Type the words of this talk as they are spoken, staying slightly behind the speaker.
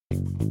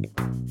За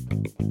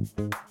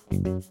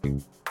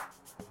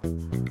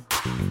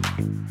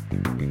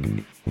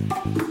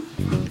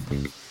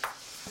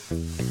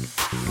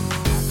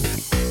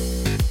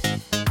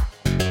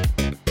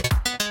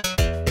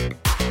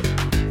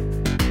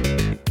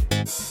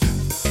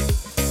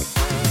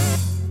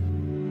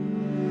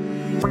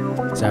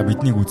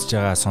биднийг үзэж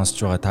байгаа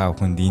сонсож байгаа та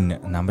бүхэнд энэ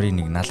намрын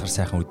нэг наалгар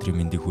сайхан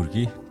өдрийн мэндийг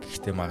хүргэе.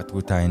 Гэхдээ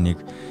магадгүй та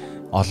энийг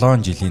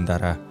олоон жилийн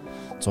дараа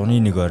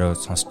 101 орой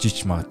сонсч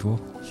ич магадгүй.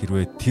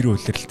 Хэрвээ тэр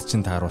үлрэлт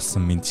чинь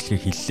тааруулсан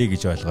мэдлэгийг хэллээ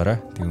гэж ойлгоорой.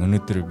 Тэгээ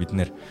өнөөдөр бид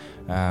нэр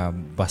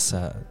бас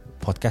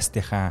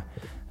подкастынхаа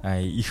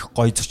их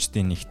гоё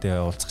зочдын нэгтэй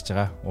уулзах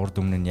байгаа.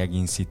 Урд өмнө нь яг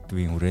энэ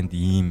сэдвийн хүрээнд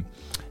ийм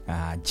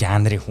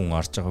жанрын хүн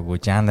орж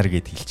байгаагүй жанр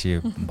гэд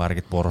хэлчихээ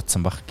барагд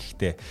буруутсан баг.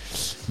 Гэхдээ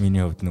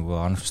миний хувьд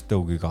нөгөө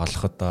оновчтой үгийг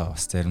олоход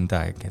бас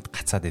заримдаа ингээд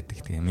гацаад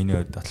байдаг. Тэгээ миний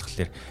хувьд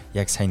болохоор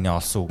яг саяны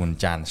олсон үг нь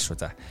жанр шүү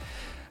за.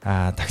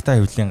 Тагтаа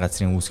хэвлэлийн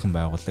газрын үүсгэн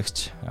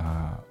байгуулагч,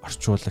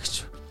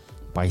 орчуулагч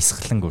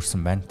Баясгалан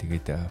өрсөн байна.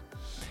 Тэгээд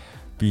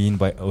би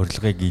энэ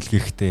урилгыг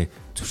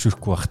илгээхдээ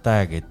зөвшөөрөхгүй бах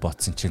таа гэд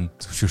бодсон чинь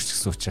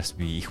зөвшөөрчихсөн учраас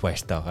би их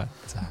баяртай байгаа.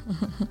 За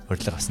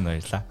урилга авсан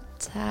баярлаа.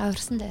 За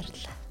өрсөнд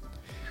баярлалаа.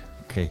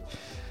 Окей.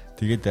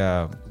 Тэгээд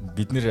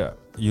бид нэр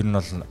ер нь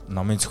бол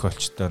номын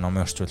зохиолчтой,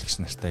 номын орчуулагч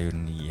нартай ер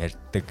нь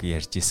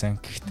ярьж исэн.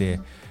 Гэхдээ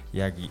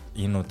яг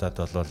энэ удаад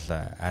бол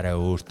арай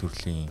өөр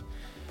төрлийн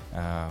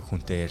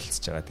хүнтэй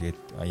ярилцж байгаа. Тэгээд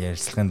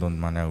ярилцлагын дунд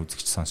манай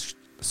үзэгч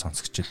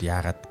сонсогчид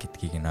яагаад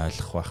гэдгийг нь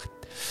ойлгох байхад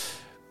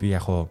би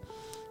яг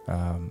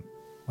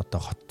одоо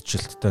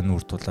хотчлолттой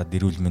нүүр тулаад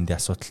эрүүл мэндийн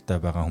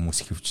асуудалтай байгаа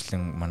хүмүүс хөвчлэн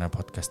манай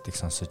подкастыг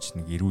сонсож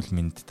нэг эрүүл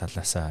мэнд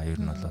талаасаа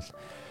ер нь бол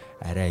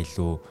арай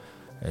илүү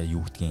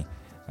юу гэдгийг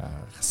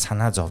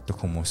санаа зовдөг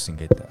хүмүүс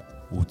ингээд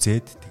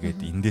үзээд тэгээд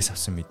эндээс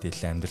авсан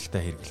мэдээлэл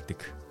амьдралдаа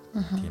хэрэгэлдэг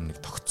тийм нэг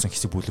тогтсон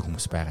хэсэг бүлэг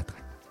хүмүүс байгаад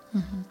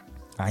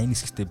байгаа. Энэ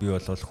хэсэгтээ би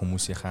бол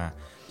хүмүүсийнхаа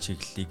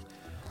чиглэлийг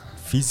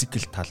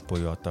физикал тал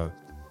буюу одоо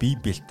бие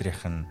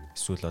бэлтрийнх нь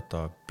эсвэл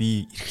одоо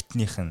бие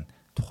эрхтнийх нь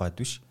тухайд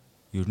биш.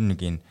 Ер нь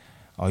нэг энэ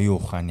оюун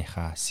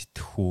ухааныхаа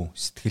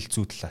сэтгэл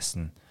зүй талаас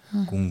нь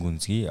гүн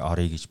гүнзгий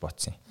орё гэж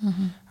бодсон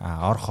юм.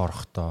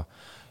 Орохдоо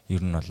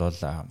ер нь бол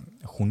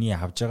хүний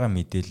авж байгаа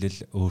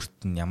мэдээлэл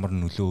өөрт нь ямар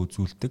нөлөө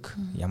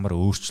үзүүлдэг, ямар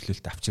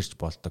өөрчлөлт авчирч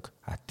болдог.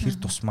 Тэр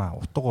тусмаа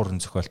утга уран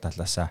зохиол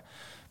талаасаа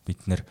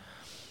бид нэр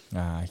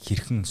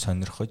хэрхэн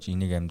сонирхож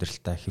энийг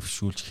амьдралтаа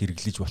хэвшүүлж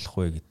хэрэглэж болох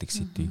вэ гэдэг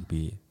сэдвийг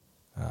би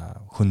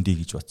хөндөй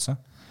гэж бодсон.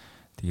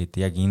 Тэгээд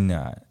яг энэ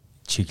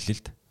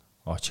чиглэлд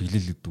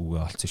гэдэг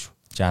үгээ олцсон шүү.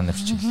 Жанр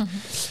чиглэл.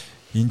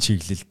 Энэ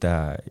чиглэлд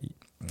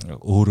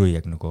өөрөө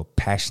яг нөгөө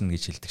passion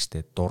гэж хэлдэг штэ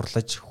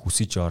дурлаж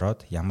хүсэж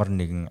ороод ямар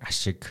нэгэн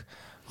ашиг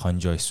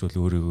хонжоо эсвэл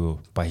өөрийгөө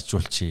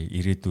баяжуулчих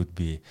ирээдүйд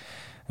би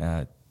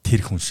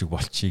тэр хүн шиг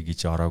болчих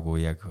гэж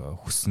ороогүй яг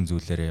хүссэн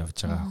зүйлээрээ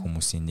явж байгаа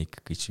хүмүүсийн нэг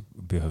гэж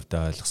би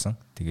хувьдаа ойлгосон.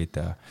 Тэгээд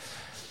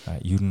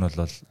ер нь бол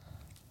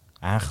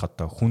анх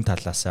одоо хүн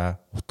талаасаа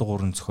утга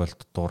уран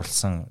зохиолд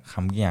дурлсан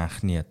хамгийн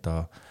анхны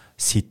одоо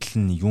сэтэл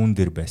нь юун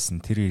дээр байсан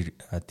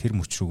тэр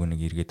мөч рүүг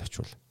нэг эргээд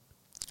очивол.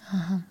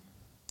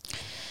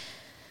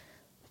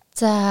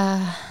 За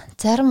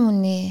зарим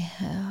хүний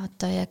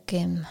одоо яг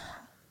юм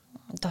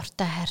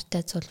дуртай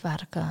хайртай зүйл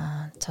баг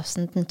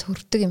цуснд нь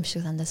төрдөг юм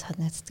шиг дандаа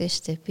санагддаг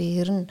шүү дээ. Би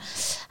ер нь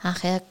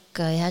анх яг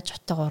яаж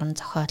утга уран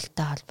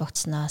зохиолтой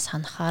холбогдсноо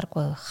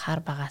санахааргүй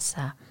хар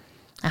багасаа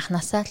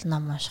анхнаасаа л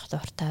ном унших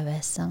дуртай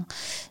байсан.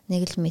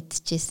 Нэг л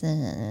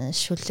мэдчихсэн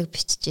шүлэг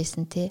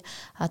биччихсэн тий.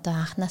 Одоо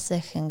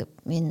анхнаасаа их энэ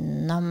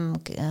ном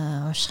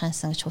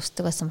уншихынсан гэж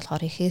хүсдэг байсан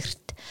болохоор их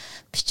эрт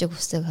бичиг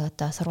үсэг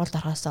одоо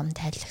сургуульд орохоос өмнө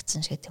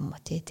тайлагдсан шиг юм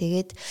уу тий.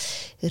 Тэгээд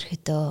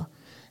ерөөдөө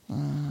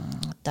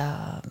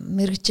одоо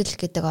мэрэгжил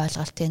гэдэг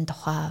ойлголтын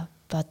тухай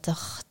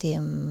бодох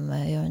тийм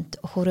юунд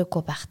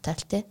хүрээгүй байхтаа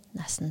л тий.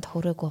 Насанд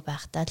хүрээгүй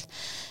байхтаа л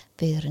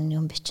би ер нь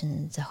юм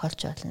бичин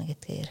зохиолч болно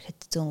гэдгээ ирэхэд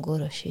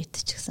зөнгөөрөө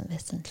шийдчихсэн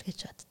байсан л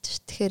гэж боддог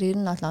шүү. Тэгэхээр ер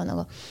нь бол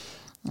нөгөө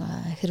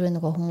хэрвээ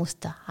нөгөө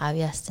хүмүүст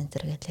авьяас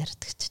центр гэж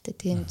ярьдаг ч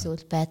тийм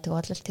зүйл байдаг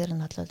бол тэр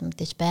нь бол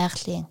мэдээж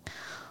байгалийн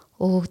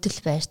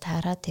өгөгдөл байж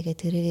таараа тэгээд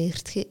тэрийг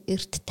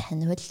эрт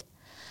танивал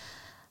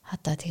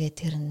одоо тэгээд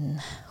тэр нь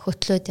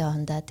хөтлөөд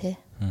явандаа тий.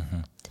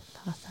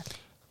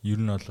 Ер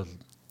нь бол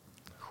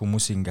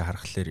хүмүүс ингээ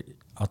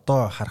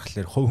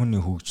харахаар хувь хүний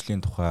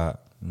хөгжлийн тухай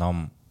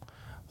ном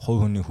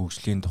хувь хүний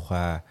хөгжлийн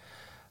тухай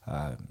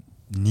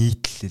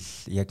нийтлэл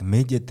яг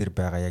медиа дээр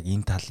байгаа яг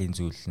энэ талын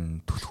зүйл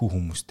нь түлхүү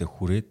хүмүүстэй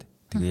хүрээд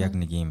тэгээ яг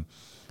нэг юм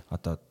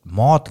одоо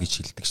мод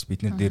гэж хэлдэг ш.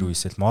 Бид нар дээр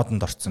үесэл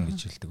модонд орцсон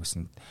гэж хэлдэг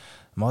байсан.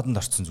 Модонд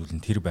орцсон зүйл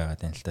нь тэр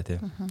байгаад байна л да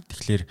тий.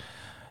 Тэгэхээр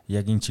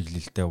яг энэ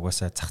чиглэлдээ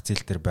угаасаа зах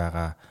зээл дээр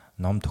байгаа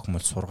ном тохиомл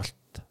сургалт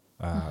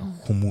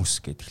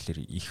хүмүүс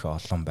гэхэлэр их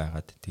олон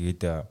байгаад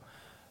тэгээд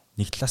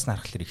нэг талаас нь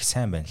харахаар их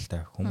сайн байна л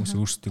да. Хүмүүс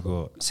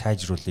өөрсдөө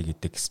сайжруулъя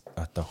гэдэг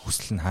одоо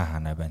хүсэл нь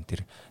хаана байна.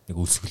 Тэр нэг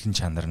өсвөлэн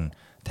чанар нь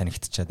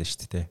танигдчихад байна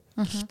шүү дээ.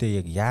 Гэхдээ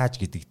яг яаж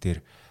гэдэг дээр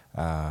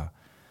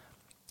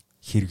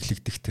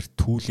хэрэглэгдэх тэр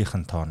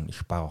түүлийн тоон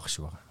их бага байх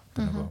шиг байна.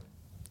 Одоо нөгөө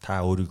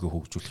та өөрийгөө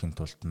хөгжүүлэхийн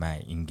тулд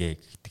ингээ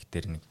гэдэг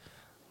дээр нэг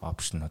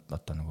опшнууд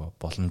одоо нөгөө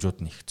боломжууд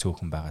нь их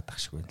цөөхөн байгаад ах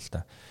шиг байна л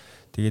да.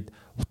 Тэгээд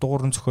утга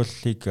уран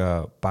зохиолыг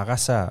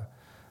багасаа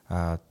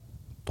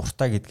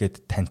дуртай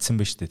гэдгээд таньсан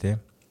байж тээ тий.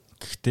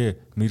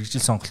 Гэхдээ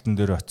мэрэгжил сонголтын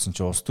дээр очисон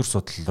чинь улс төр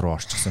судлал руу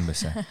орчихсон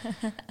байсан.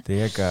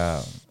 Тэгээд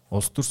яг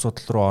улс төр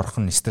судлал руу орох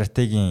нь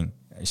стратегийн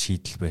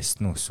шийдэл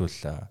байсан уу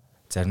эсвэл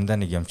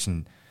заримдаа нэг юм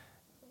чинь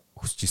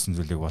хүсэж исэн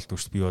зүйлийг болдгоо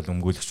шүү дээ. Би бол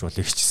өмгөөлөгч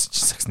болъё гэжсэн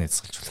чинь сакс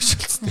найзгалжуулагч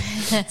болчихсон тий.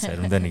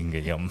 Заримдаа нэг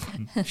ингээ юм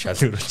шал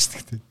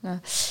өрөлцдөг тий.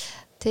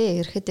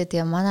 Тэ ерөөхдөө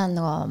тэгээ манай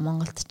нөгөө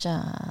Монголд ч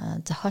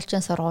зохиолчийн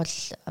сургууль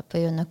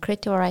буюу нөгөө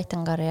creative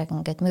writing-аар яг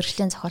ингээд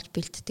мэргэжлийн зохиолч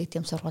бэлддэг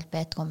тийм сургууль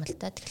байдгүй юм л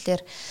да.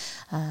 Тэгэхээр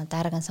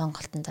дараагийн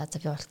сонголтод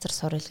за би улс төр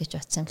сурал гэж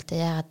бодсон юм л да.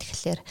 Яагаад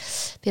тэгэхээр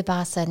би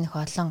багасаа нэг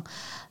олон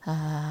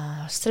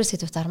улс төрийн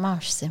сэдвүүд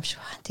армаа уншсан юм шиг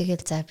байна.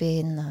 Тэгэл за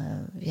би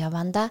энэ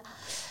яванда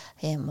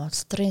ийм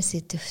улс төрийн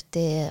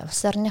сэдвтэй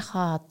улс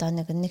орныхоо одоо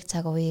нэг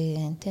цаг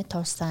үеийн тий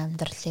тулсан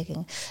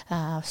амьдралыг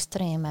улс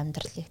төрийн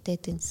амьдралыг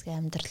эдийн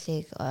засгийн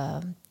амьдралыг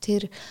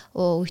тэр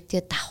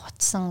үедээ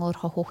давхцсан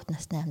өөрөө хүүхэд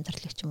насны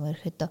амьдралыг ч юм уу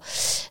ерөөдөө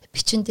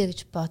бичэндэ гэж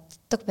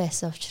боддог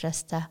байсан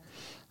учраас та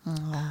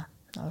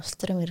улс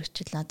төрийн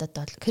мэргэжил надад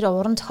бол тэр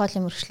уран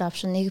зохиолын мэргэжил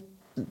опшн нэг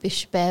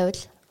биш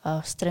байвал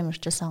улс төрийн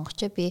мэргэжил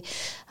сонгоч би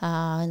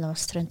энэ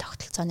улс төрийн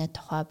тогтолцооны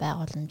тухай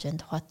байгууламжийн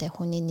тухайтай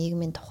хүний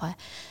нийгмийн тухай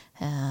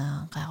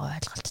гайгүй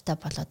ойлголттой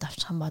болоод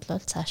авчих юм бол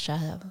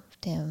цаашаа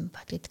тийм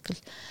политикл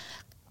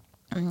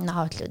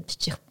наавал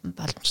бичих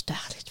боломжтой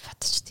байх гэж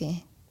бодож тийм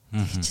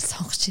гэж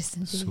сонгож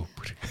ирсэн тийм.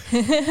 Супер.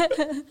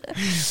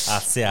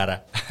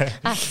 Асяра.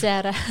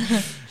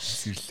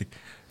 Сэрлэг.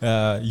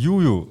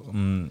 Юу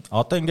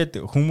одоо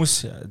ингээд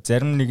хүмүүс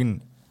зарим нэг нь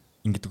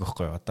ингэдэг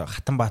байхгүй одоо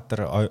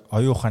Хатанбаатар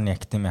оюун ухааны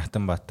академи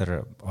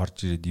Хатанбаатар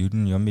орж ирээд ер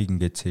нь юмыг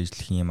ингээд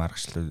цээжлэх юм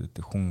аргачлал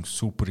хүн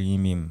супер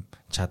юм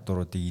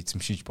чадваруудыг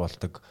эзэмшиж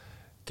болдог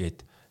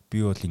гэд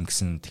би бол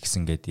ингэсэн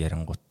тэгсэн гэд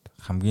ярангууд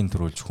хамгийн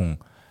түрүүлж хүн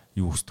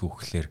юу хүсдэг вэ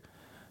гэхээр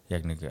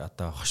яг нэг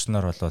одоо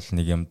хошноор болвол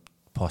нэг юм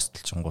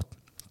постлчингууд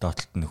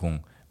доотлолт нь хүн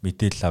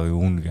мэдээлэл авъя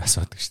үүнэг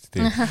асуудаг шүү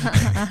дээ.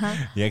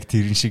 Яг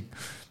тэрэн шиг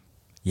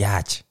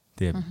яаж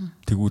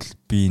тэгвэл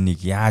би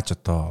нэг яаж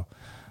одоо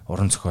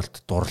уран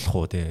зохиолт дурлах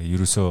уу те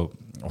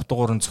ерөөсөө утга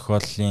уран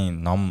зохиолын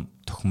ном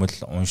тохимол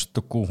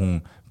уншдаггүй хүн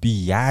би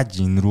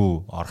яаж энэ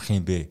рүү орох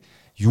юм бэ?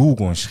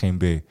 Юуг унших юм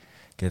бэ?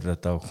 Гэтэл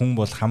одоо хүн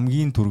бол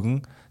хамгийн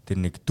түргэн тэр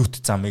нэг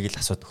дүт замыг л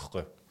асуудаг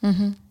байхгүй.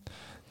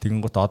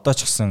 Тэгэнгუთ одоо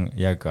ч гэсэн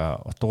яг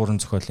утга уран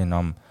зохиолын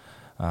ном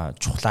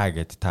чухлаа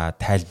гэд та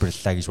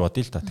тайлбарлаа гэж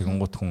бодъё л та.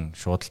 Тэгэнгуთ хүн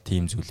шууд л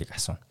тийм зүйлийг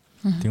асууна.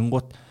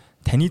 Тэгэнгуთ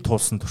таны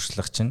туулсан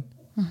туршлага чинь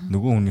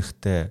нөгөө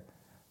хүнийхтэй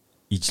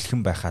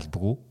ижлэхэн байх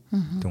албагүй.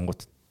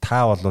 Тэгэнгуთ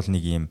та бол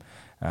нэг юм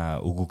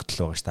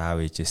өгөгдөл байгаа шүү дээ. Аав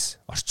ээжээс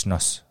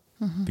орчноос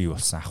бий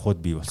болсон, ахуйд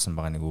бий болсон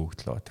байгаа нэг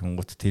өгөгдөл байгаа.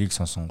 Тэгэнгუთ тэрийг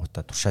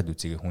сонсонгуудаа туршаад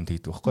үзье хүн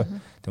тэгдэг байхгүй.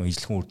 Тэгвэл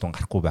ижлэхэн үр дүн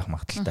гарахгүй байх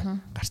магадaltaй.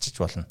 Гарчиж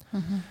болно.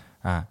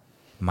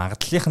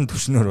 Магадлалын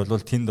түвшнөр бол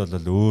тэнд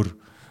бол өөр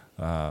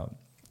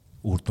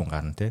үр дүн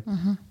гарна тий.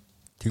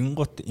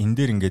 Тэгэнгუთ энэ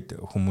дээр ингээд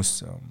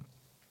хүмүүс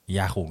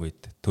яах вэ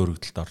гэд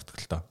төрөгдөлд ордог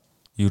л доо.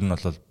 Ер нь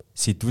бол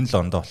сэдвэн л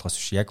ондоо болохоос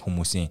биш яг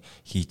хүмүүсийн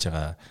хийж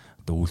байгаа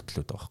одоо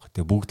үйлдэлүүд байгаа байхгүй.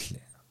 Тэгээ бүгд л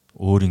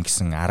өөрийн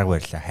гэсэн арга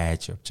барилаа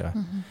хайж явж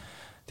байгаа.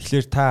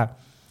 Тэгэхээр та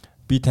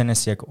би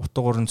танаас яг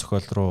утга уран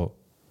зохиол руу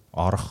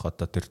орох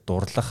одоо тэр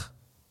дурлах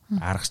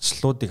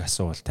аргачлалуудыг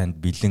асуувал танд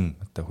бэлэн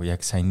одоо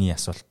яг саяны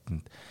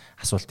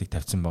асуултыг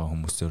тавьсан байгаа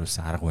хүмүүсөөс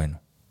арга байна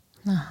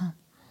уу?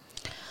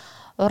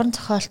 Уран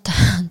зохиолт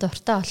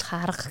дуртай болох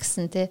арга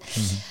гэсэн тий.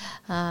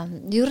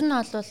 Ер нь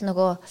бол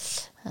нөгөө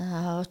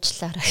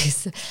уучлаарай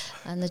гэсэн.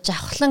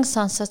 Жавхлан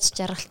сонсож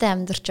жаргалтай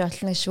амьдарч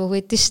болно гэж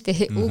үг өгдөн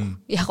штэ.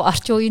 Яг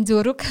орчин үеийн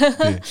зөрөг.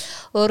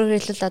 Өөрөөр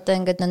хэлбэл одоо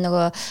ингээд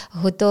нөгөө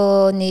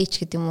хөдөө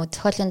нээч гэдэг юм уу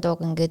зохиолын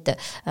дууг ингээд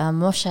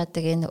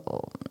муушаадаг энэ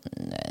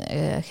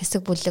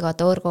хэсэг бүлэг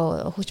одоо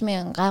өөргөө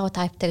хүчмийн гайгүй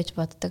тайптай гэж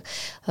боддог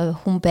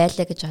хүн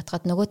байлаа гэж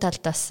бодоход нөгөө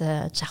талдаас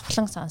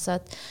жавхлан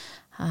сонсоод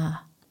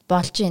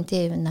болж юм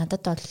тийм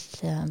надад бол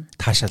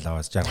таашаал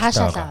аваад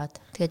жаргалтай.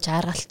 Тэгээ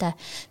жаргалтай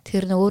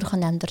тэр нь өөрийнх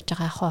нь амьдарч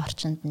байгаа ахуй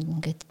орчинд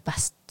ингээд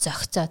бас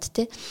зөгцөөд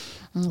тий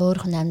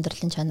өөрийнх нь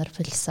амьдралын чанар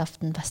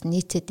философт нь бас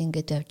нийцээд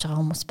ингээд явж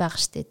байгаа хүмүүс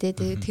байгаа штэ тий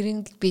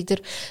тэрийг бид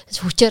нар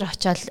хүчээр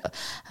очиод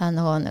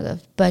нөгөө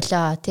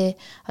болоо тий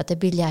одоо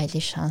Билли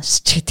Айлиш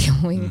сонсч гэдэг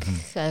юм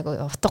ингээд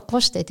айгу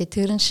утгагүй штэ тий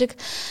тэрэн шиг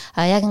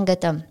яг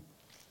ингээд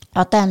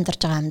одоо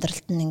амьдарч байгаа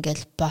амьдралд нь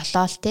ингээл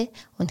болоол тий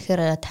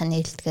үнэхээр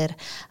таны хэлдгээр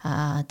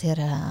тэр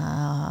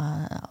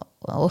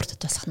өөртөө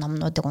тусах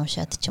номнуудыг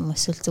уншаад ч юм уу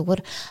эсвэл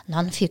зүгээр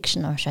нон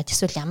фикшн уншаад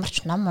эсвэл ямар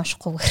ч ном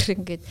уншихгүйгээр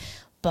ингээд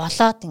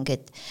болоод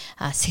ингээд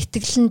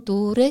сэтгэл нь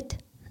дүүрээд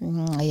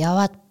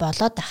яваад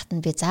болоод ахт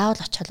нь би заавал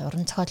очиод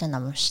уран зохиолын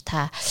ном унш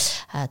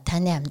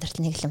таны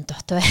амьдрал нэг юм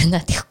дут байна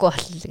гэхгүй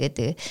бол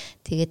гэдэг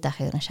тэгээд ах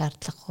юм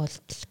шаардлагагүй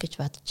гэж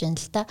бодож байна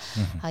л да.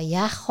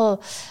 Яах вэ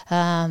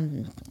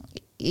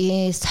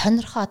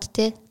сонирхоод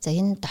те за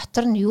энэ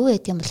дотор нь юу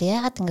байд юм бол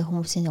яагаад ингээ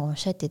хүмүүсийн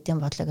уншаад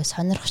идэм бодлоо гэж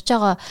сонирхож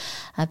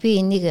байгаа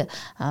би энийг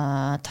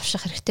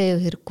турших хэрэгтэй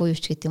юу хэрэггүй юу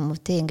ч гэдэг юм уу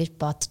те ингэж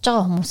бодож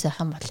байгаа хүмүүс байх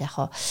юм бол яг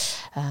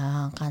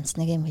ганц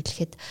нэг юм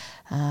хэлэхэд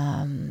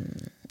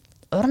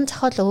уран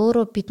зохиол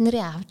өөрөө бидний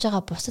авж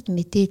байгаа бусад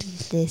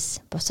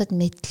мэдээллээс бусад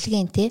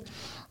мэдлэгийн те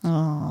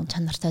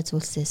чанартай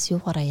зүйлсээс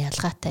юугаараа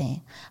ялгаатай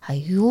юм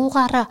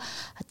юугаараа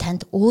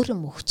танд өөрөө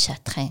өгч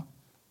чадах юм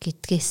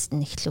гэдгээс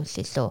нь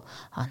эхлүүл илүү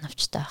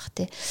оновчтой байх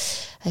тий.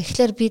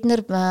 Тэгэхээр бид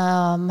нэр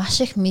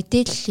маш их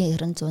мэдээллийн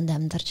ерөн зүүнд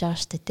амьдарч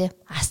байгаа шүү дээ тий.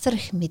 Асар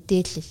их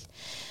мэдээлэл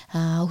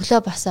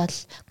өглөө босоод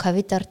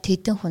ковидор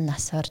тэдэн хүн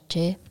нас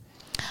оржээ.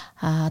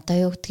 Одоо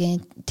юу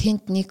гэдгийг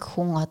тэнд нэг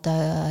хүн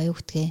одоо юу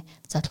гэдгийг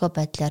залгуу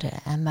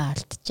байдлаар амиа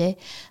алджээ.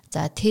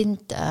 За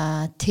тэнд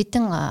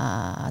тэдэн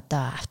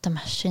одоо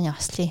автомашины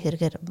ослын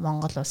хэрэгээр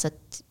Монгол улсад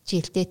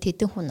жилдээ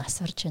тэдэн хүн нас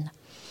орж байна.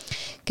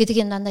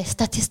 Гэдэг юм дандаа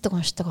статистик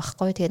уншдаг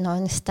байхгүй. Тэгээ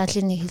нөө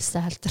Сталины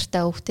хэлсэн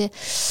алдартай үг те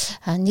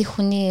нэг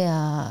хүний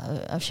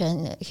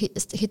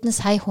хэдэн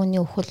сая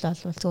хүний өхөл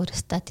бол зөвхөн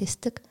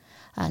статистик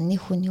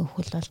нэг хүний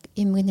өхөл бол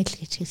эмгэнэл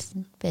гэж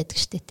хэлсэн байдаг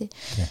штэ те.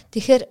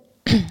 Тэгэхээр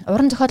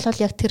уран зохиол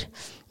бол яг тэр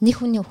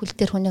нэг хүний өхөл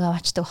дээр хүнийг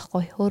аваачдаг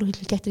байхгүй. Өөрөөр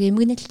хэлбэл яг тэр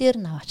эмгэнэлээр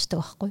нь аваачдаг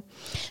байхгүй.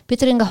 Бид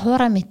тэр ингээ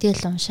хуурай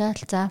мэдээлэл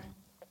уншаал за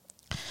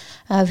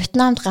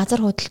Вьетнамд газар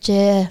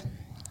хөдөлжээ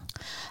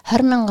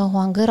 20,000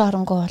 хүн гэр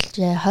оронгоо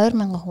болжээ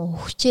 20,000 хүн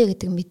өгчээ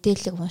гэдэг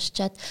мэдээллийг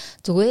уншичаад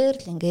зүгээр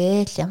л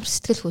ингээл ямар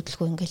сэтгэл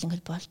хөдлөлгүй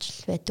ингээл болж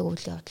л байдаг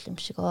үйл явдал юм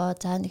шиг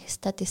за нэг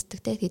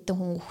статистиктэй хэдэн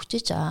хүн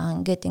өгчиж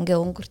ингээ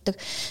өнгөрдөг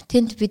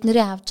тэнд бидний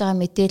авж байгаа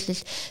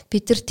мэдээлэл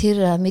бид нар тэр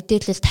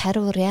мэдээлэлд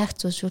хариу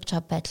реакц үзүүлж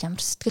байгаа байдал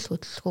ямар сэтгэл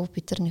хөдлөлгүй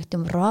бид нар нэг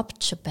тийм робот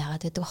шиг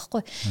байгаад байдаг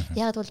байхгүй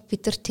яг бол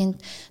бид нар тэнд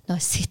нөө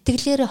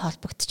сэтгэлээрээ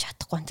холбогдож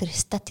чадахгүй тэр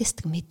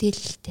статистик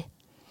мэдээлэлтэй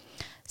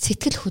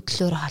сэтгэл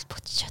хөдлөлөөр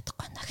холбогдож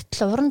чадахгүй.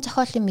 Гэтэл уран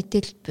зохиолын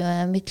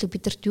мэдлэг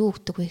бидэрт юу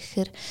өгдөг вэ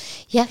гэхээр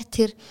яг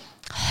тэр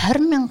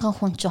 20,000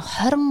 хүн чинь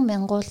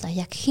 20,000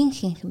 яг хин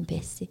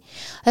байсан.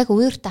 Яг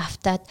үерт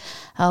автаад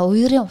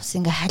үерийн ус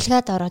ингээ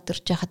халгаад ороод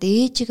ирж байхад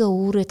ээжигээ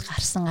үүрээд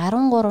гарсан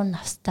 13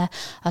 настай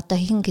одоо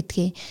хин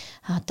гэдгийг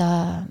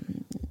одоо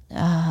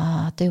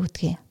юу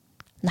гэдгийг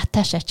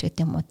Наташач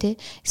гэдэг юм уу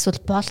те эсвэл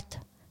Болт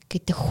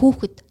гэдэг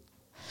хүүхэд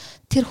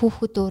тэр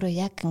хүүхэд өөрөө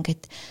яг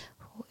ингээд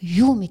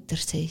юу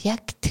мэдэрсэ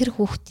яг тэр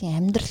хүүхдийн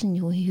амьдрал нь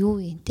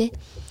юу юм те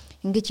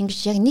ингэж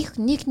яг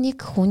нэг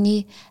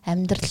хүний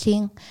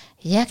амьдралын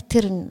яг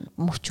тэр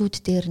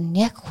мөчүүд дээр нь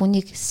яг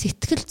хүнийг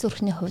сэтгэл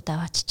зүрхний хувьд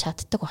аваач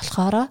чаддаг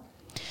болохоор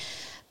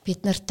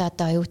бид нарт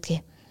одоо юу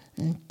гэдгийг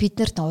бид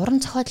нарт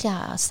уран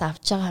зохиолоос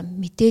авж байгаа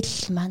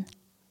мэдээлэл маань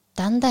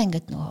дандаа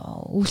ингэж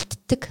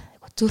үлддэг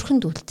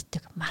зүрхэнд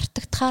үлддэг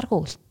мартагдахааргүй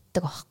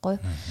үлддэг байхгүй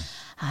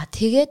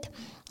тэгээд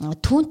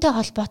түүнтэй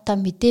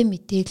холбоотой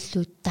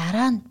мэдээллүүд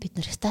дараа нь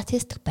бид нэр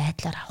статистик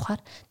байдлаар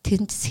авахаар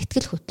тэрэнд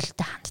сэтгэл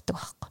хөдлөлтөд ханддаг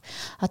байхгүй.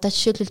 Одоо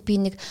жишээлбэл би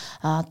нэг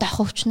дох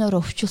өвчнөөр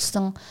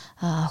өвчүүлсэн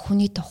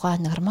хүний тухай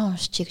нэг роман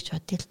уншчих гэж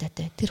бодъё л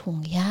да. Тэр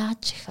хүн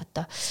яаж их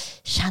одоо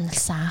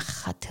шаналсан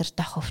анх тэр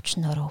дох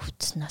өвчнөөр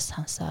өвдснөөс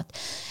сонсоод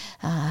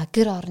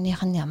гэр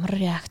орных нь ямар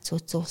реакц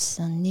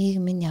үзүүлсэн,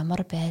 нийгэм нь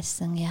ямар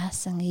байсан,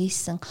 яасан,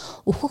 ийсэн,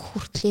 өөхөх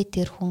хүртлээ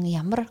тэр хүн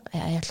ямар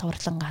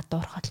ялгуурлан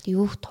гадуурхал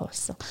юу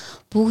туулсан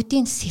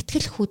бүгдийн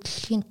сэтгэл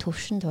хөдлөлийн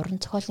төвшөнд уран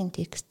зохиолын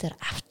текстээр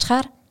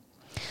авчгаар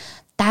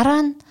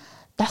дараа нь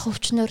дох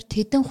өвчнөөр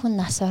тэдэн хүн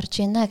нас орж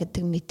ийна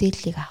гэдэг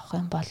мэдээллийг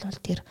авах юм бол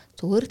тэр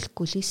зүгээр л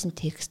гүлийсэн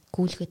текст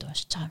гүйлгээд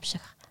уншиж байгаа юм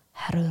шиг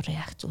хариу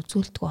реакц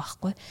үзүүлдэг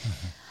байхгүй.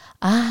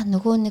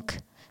 Нөгөө нэг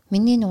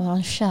миний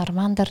уншаа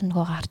романдар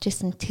нөгөө гарч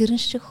исэн тэрэн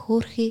шиг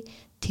хөөрхий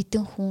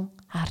тэдэн хүн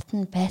ард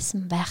нь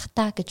байсан байх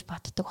та гэж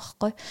боддог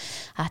байхгүй.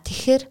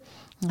 Тэгэхээр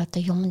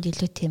одоо юмд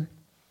илүү тийм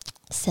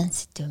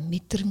сенситив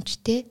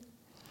мэдрэмжтэй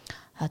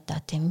одоо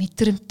тийм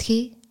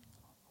мэдрэмтгий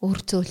үр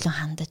зөөлөн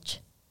хандаж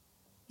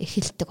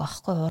эхэлдэг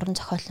байхгүй уран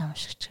зохиолын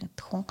уншигч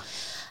гэдэг хүн.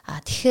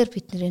 Тэгэхээр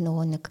бидний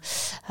нөгөө нэг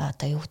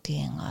одоо юу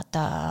гэдгийг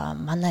одоо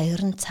манай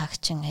 90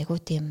 цагчин айгуу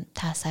тийм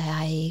та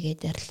сая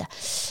гэдэг л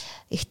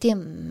их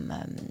тийм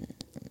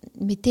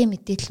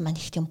мэдээлэл маань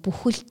их тийм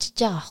бүхэлжж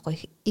байгаа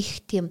байхгүй их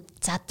тийм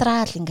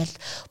задраал ингээл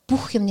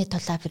бүх юмны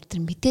талаа бид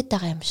нар мэдээд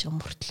байгаа юм шиг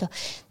мөртлөө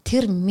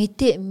тэр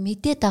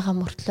мэдээд байгаа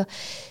мөртлөө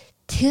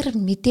тэр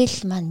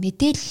мэдээлэл маань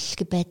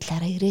мэдээлэл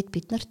байдлаараа ирээд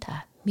бид нар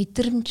та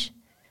мэдрэмж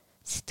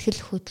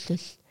сэтгэл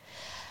хөдлөл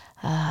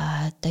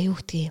одоо юу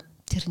гэдгийг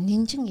тэр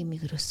нинжин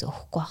имийг өрөөсөө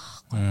өгөхгүй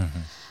байхгүй.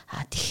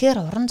 Тэгэхээр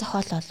уран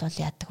зохиол бол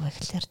яадаг вэ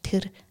гэхээр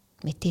тэр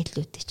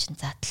мэдээллүүдийг чинь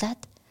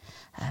задлаад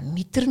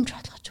мэдрэмж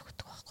болгож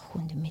өгдөг байхгүй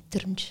хүнд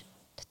мэдрэмж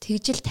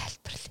тэгжил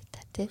тайлбарлаа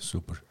та тий.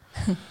 Супер.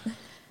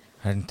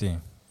 Харин тийм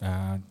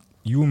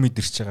юу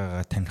мэдэрч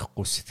байгаагаа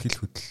танихгүй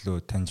сэтгэл хөдлөлөө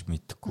таньж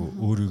мэдхгүй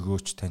өөрийгөө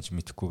ч таньж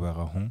мэдхгүй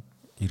байгаа хүн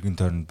эргэн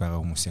тойронд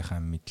байгаа хүмүүсийнхаа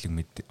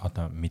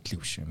мэдлэг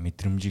биш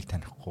мэдрэмжийг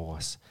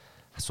танихгүйгаас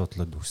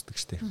асуудлууд үүсдэг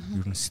штеп.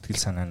 Ер нь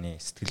сэтгэл санааны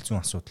сэтгэл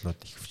зүйн асуудлууд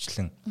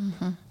ихвчлэн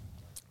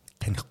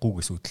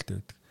танихгүйгээс үүдэлтэй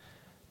байдаг.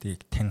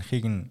 Тийг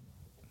танихыг нь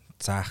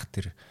заах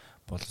тэр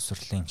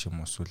боловсролын ч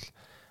юм уу эсвэл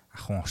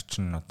ахын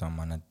орчин одоо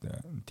манад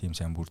тийм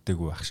сайн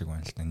бүрдээгүй байх шиг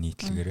байна л да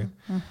нийтлэгээрээ.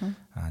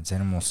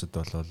 Зарим улсад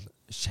бол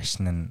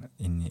шашин нь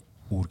энэ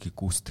үүргийг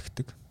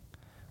гүйцэтгэдэг.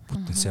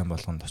 Бүтэн сайн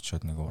болгонд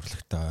очиод нэг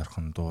урлагтай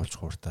ойрхон дуулж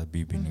хууртаа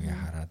бие бинийгээ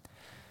хараад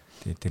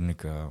тэгээ тэр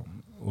нэг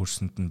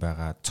өөрсөнд нь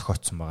байгаа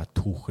зохиотсон байгаа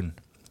түүх нь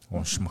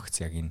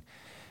уншмагц яг энэ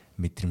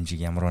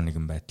мэдрэмжийг ямар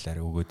нэгэн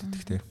байдлаар өгөөд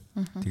идэх те.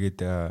 Тэгээд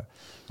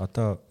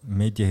одоо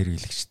медиа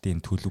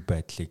хэрэглэгчдийн төлөв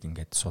байдлыг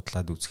ингээд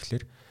судлаад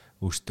үзэхлээр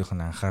өөрсдийнх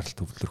нь анхаарал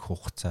төвлөрөх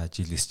хугацаа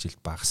жилээс жилд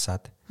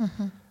багасаад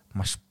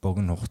маш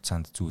богино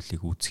хугацаанд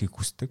зүйлийг үзхийг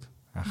хүсдэг.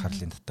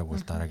 Анхаарлын татаг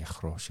бол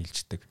дараагийнх руу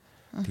шилждэг.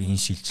 Тэгээ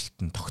энэ шилжилт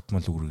нь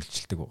тогтмол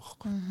үргэлжилдэг байгаа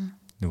байхгүй.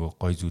 Нөгөө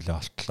гой зүйлээ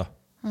олтлоо.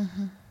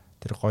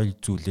 Тэр гой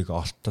зүйлийг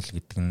олтол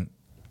гэдэг нь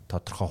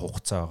тодорхой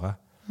хугацаа байгаа.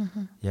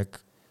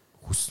 Яг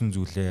хүссэн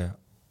зүйлээ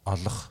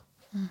олох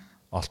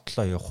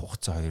олтлоо явах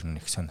хугацаа хоёр нь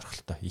их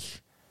сонирхолтой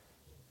их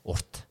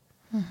урт.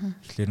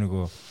 Тэгэхээр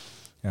нөгөө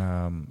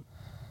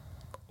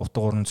утга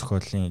уран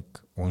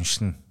зохиолыг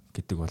уншина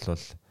гэдэг бол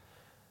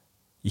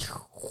их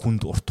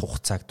хүнд урт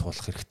хугацааг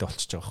туулах хэрэгтэй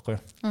болчихж байгаа байхгүй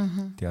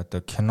юу. Тэгээ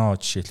одоо кино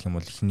жишээлх юм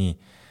бол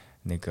эхний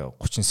нэг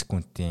 30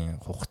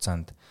 секундын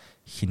хугацаанд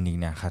хин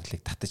нэгний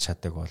анхаарлыг татаж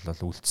чаддаг бол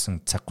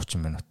үлдсэн цаг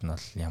 30 минут нь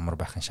бол ямар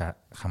байхын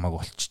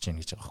хамаагүй болчихж байна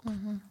гэж байгаа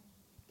байхгүй юу.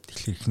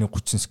 Тэгэхээр эхний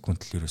 30 секунд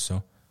л ерөөсөө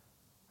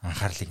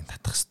анхаарлыг нь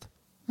татах хэрэгтэй.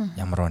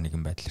 Ямар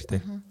нэгэн байдлаар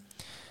тийм.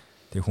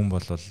 Тэгээ хүн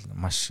бол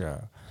маш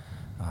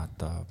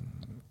одоо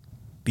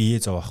бие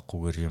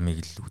зовоохгүйгээр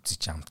ямиг л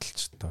үзэж амталж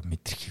одоо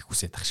мэдрэх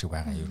хүсэж ах шиг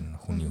байгаа ер нь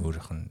хүний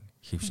өөрийнх нь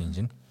хэв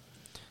шинж нь.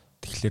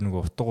 Тэгэхээр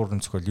нөгөө утга уран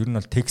зохиол ер нь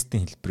бол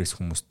текстийн хэлбэрээс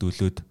хүмүүс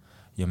дөлөөд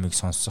ямиг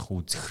сонсох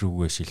үзэх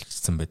рүүгээ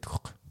шилжчихсэн байдаг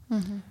хөөх.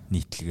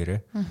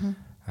 Нийтлэгээрээ.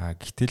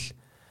 Гэтэл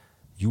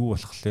юу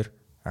болохоор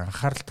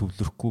анхаарал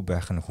төвлөрөхгүй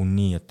байх нь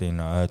хүний одоо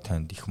энэ ой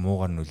танд их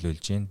муугар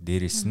нөлөөлж байна.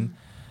 Дээрээс нь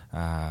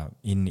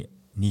энэ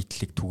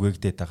нийтлэг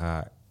түгээгдээд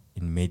байгаа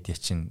энэ медиа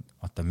чинь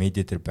одоо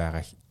медиа дээр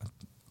байгаа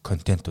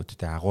контентууд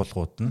те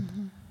агуулгууд нь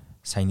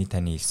саяны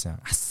таны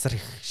хэлсэн асар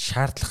их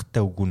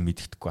шаардлагатай үгүн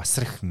мэддэхгүй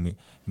асар их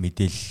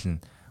мэдээлэл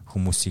нь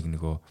хүмүүсийг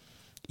нөгөө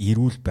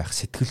эрүүл байх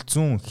сэтгэл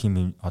зүйн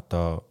хэм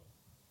одоо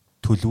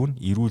төлөв нь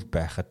эрүүл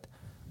байхад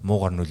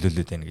муугар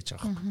нөлөөлөд байна гэж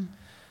байгаа юм.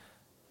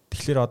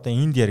 Тэгэхээр одоо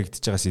энд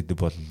яригдж байгаа сэдв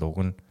бол уг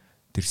нь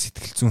тэр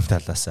сэтгэл зүйн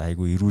талаас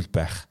айгүй эрүүл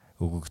байх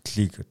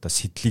өгөгдлийг одоо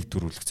сэтлийг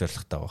дөрвөлөх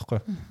зорилготой байгаа байхгүй.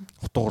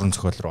 Утга уран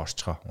зохиол руу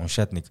орчхоо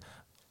уншаад нэг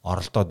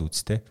оролдоод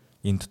үзтээ.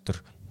 Энэ дотор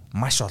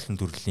маш олон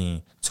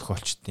төрлийн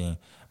зохиолчдын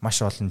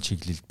маш олон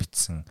чиглэлд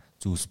бичсэн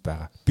зүйлс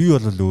байгаа. Би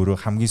бол өөрөө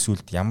хамгийн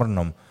сүүлд ямар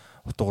ном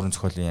утга уран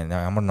зохиолын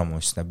ямар ном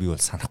уншснаа би бол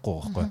санахгүй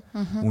байхгүй.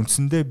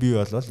 Үндсэндээ би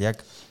бол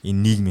яг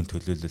энэ нийгмийн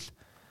төлөөлөл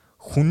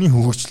хүний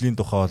хөгжлийн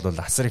тухай бол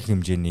асар их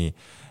хэмжээний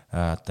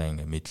одоо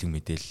ингээ мэдлэг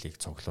мэдээллийг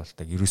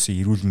цуглуулдаг. Ерөөсөө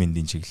эрүүл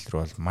мэндийн чиглэл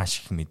рүү бол маш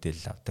их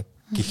мэдээлэл авдаг.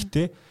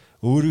 Гэхдээ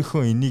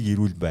өөрийнхөө энийг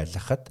эрүүл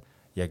байлгахад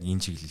яг энэ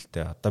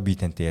чиглэлдээ одоо би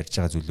тантай ярьж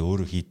байгаа зүйлээ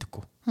өөрөө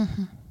хийдэггүй.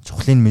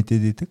 Чухлыг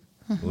мэдээд идэг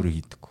өөрөө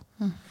хийдэггүй.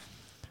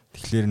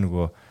 Тэгэхээр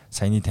нөгөө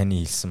саяны таны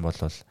хэлсэн бол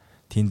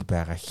тэнд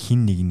байгаа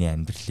хин нэгний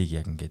амьдралыг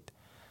яг ингээд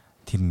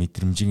тэр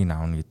мэдрэмжийг нь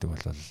аавна гэдэг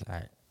бол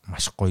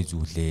маш гоё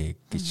зүйлээ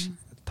гэж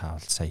та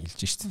бол сая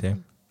хэлж штэ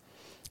тэ.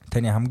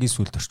 Таны хамгийн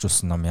сүүлд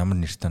орчуулсан ном ямар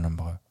нэртэй ном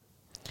байгаа?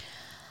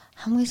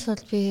 Хамгийн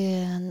сүүлд би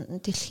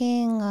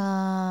дэлхийн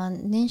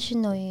нэн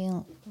шин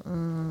үеийн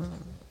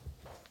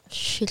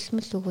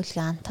шилмэл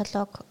өгүүлгийн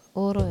антолог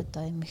өөрөө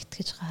одоо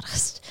эмэгтгэж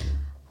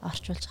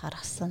орчуулж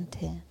гаргасан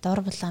тий. Дор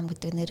булаам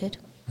гэдэг нэрээр.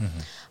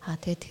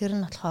 Тэгээд тэр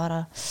нь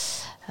болохоор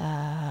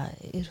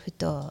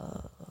ерөөдөө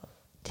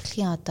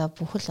дэлхийн одоо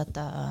бүхэл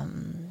одоо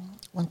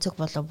өнцөг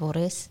болоо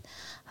бүрээс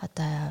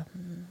одоо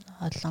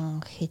олон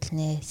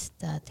хэлнээс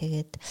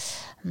тэгээд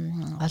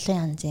олон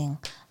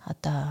янзын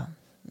одоо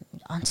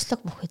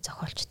онцлог бүхий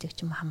зохиолчдыг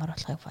ч юм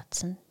хамруулахыг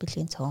бодсон.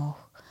 Бэлгийн цөөнх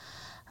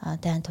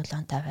дайн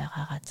тулаантай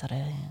байгаа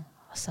газрын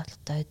бас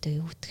одоо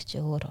юу гэдэг чи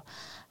өөр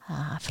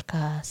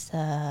Африкаас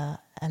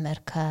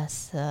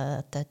Америкаас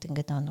одоо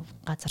ингээд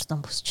газар зам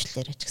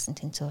бүсчлэлээр ч гэсэн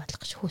тэнцүү болох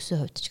гэж хөөсөө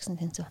хувьд ч гэсэн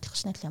тэнцүү болох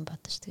гэж нэлийн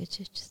бодож тэгэж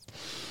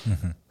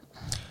хийжсэн.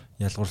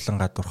 Ялгуурлан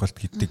гадуурхалт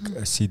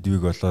гэдэг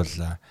сэдвийг болвол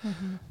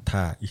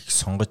та их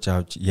сонгож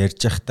авч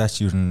ярьж явахдаа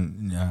ч ер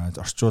нь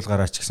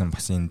орчуулгаараа ч гэсэн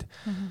бас энд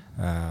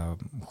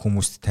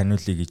хүмүүст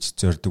таниулъя гэж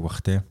зорддог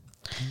бах тий.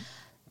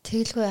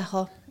 Тэгэлгүй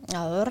яг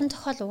уран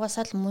зохиол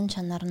угаасаа л мөн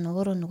чанар нь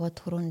өөрөө нөгөө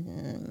түрүүн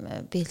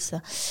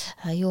биелсэн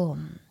юу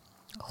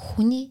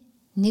хүний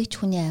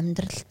нэгж хүний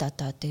амьдралд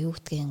одоо юу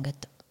гэдгийг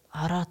ингээд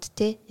ороод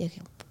тий яг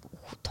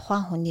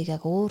тухайн хүнийг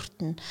яг өөрт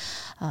нь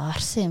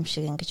орсон юм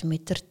шиг ингэж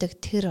мэдэрдэг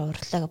тэр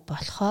урлаг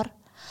болохоор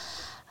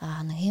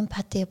нэг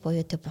эмпати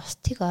буюу тэр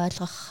бусдыг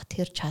ойлгох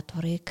тэр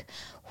чадварыг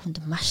хүнд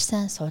маш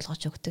сайн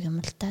суулгаж өгдөг юм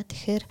л та.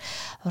 Тэгэхээр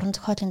уран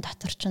зохиолын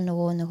дотор ч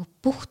нөгөө нэг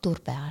бүх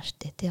дүр байгаа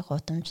штэ тий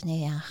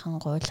гудамжны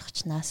янхан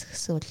гуйлагчнаас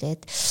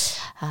өсүүлээд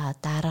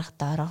дарга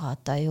дорого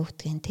одоо юу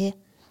гэдгийг тий.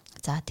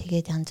 За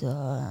тэгээд янз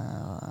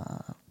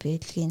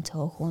бэлгийн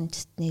цөөх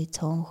үндэстний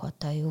цөөнх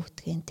одоо юу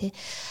гэдгийг тий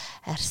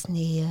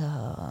арсны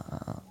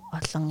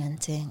олон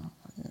янзын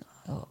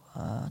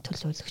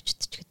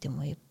төлөөлөгчд ч гэдэг юм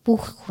уу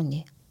бүх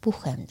хүний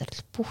бүх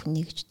амьдрал бүх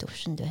нэгж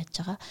төвшөнд байж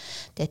байгаа.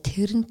 Тэгээ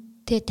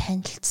тэрнтэй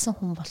танилцсан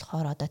хүн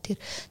болохоор одоо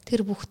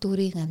тэр бүх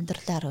дүрийг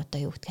амьдралаар одоо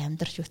юу гэдэг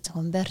амьдрч үтсэн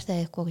Умберто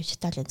Эко гэж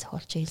Италийн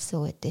зохиолч хэлсэн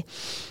үү дээ.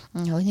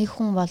 Нэг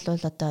хүн бол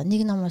одоо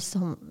нэг ном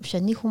уншсан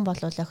нэг хүн бол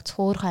яг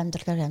зөвхөн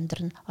амьдралаар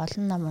амьдрна.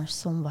 Олон ном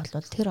уншсан бол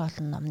тэр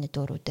олон номны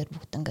дүрүүдээр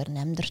бүгднгээр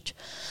амьдрч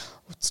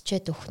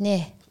үсчээд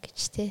өхнэ гэж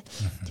тий.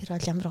 Тэр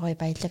бол ямар гоё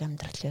баялаг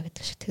амьдрал вэ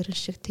гэдэг шиг тэр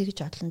шиг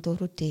тэгж олон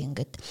дүрүүдийн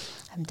ингээд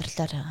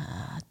амьдралаар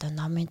одоо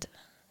номын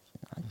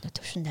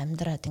төвшөнд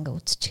амьдраад ингээд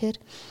үсчихээр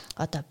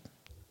одоо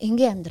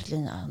ингийн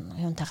амьдралын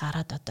юунтай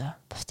гараад одоо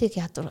бусдыг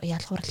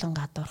ялгуурлан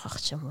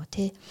гадуурхах ч юм уу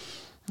тий.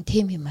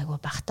 Тийм юм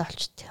айгу багтаа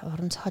олчт.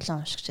 Уран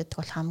зохиолын уншигч гэдэг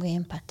бол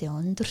хамгийн эмпати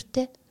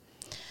өндөртэй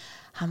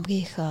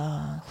хамгийн их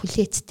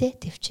хүлээцтэй,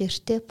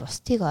 төвчээртэй,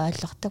 бусдыг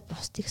ойлгодог,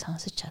 бусдыг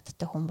сонсож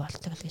чаддаг хүн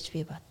болдог л гэж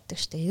би боддог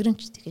шүү дээ. Ерөн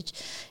ч тэгэж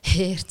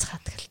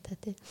ярьцгаадаг л та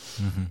тий.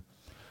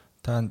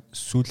 Та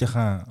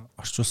сүүлийнхаа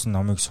орчуулсан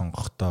номыг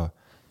сонгохдоо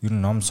ер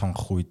нь ном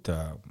сонгох үед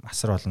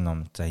асар олон ном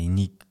за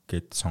энийг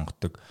гэд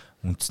сонгодог,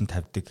 үндсэн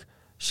тавьдаг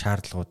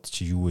шаардлагууд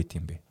чи юу вэ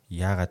юм бэ?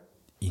 Яагаад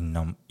энэ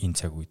ном энэ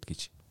цаг үед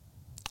гэж?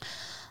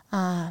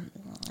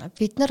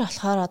 Бид нар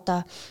болохоор одоо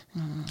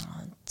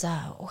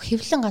за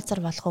хэвлэн газар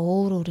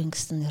болгоо өөр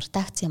ингэсэн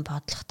редакцийн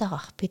бодлоготой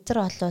байх. Бид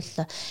нар бол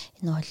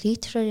энэ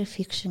literary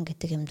fiction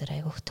гэдэг юм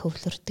дээр айгүйх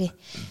төвлөрдөг.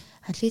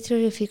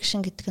 Literary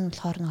fiction гэдэг нь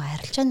болохоор нэг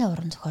арилжааны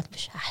уран зохиол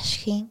биш,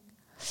 ашигын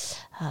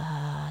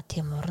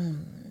тийм уран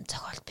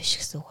зохиол биш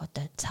гэсэн үг.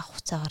 Одоо цаг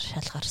хугацаагаар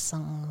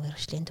шалгарсан,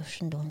 мэргэжлийн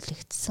төвшөнд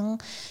үнэлэгдсэн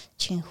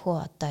чинхүү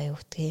одоо юу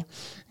гэдгийг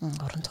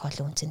уран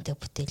зохиолын үнцэнтэй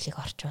бүтээлийг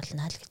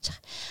орчуулна л гэж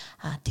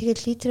байгаа.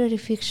 Тэгээд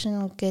literary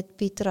fiction гэд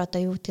бид нар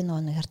одоо юу гэдэг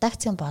нэг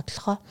редакцийн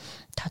бодлогоо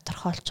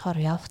тодорхойлцохоор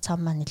явах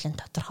цам маань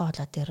нэлээд тодорхой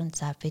болоод ирэн.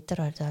 За бид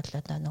нар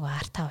одоо нэг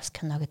арт хаус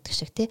кино гэдэг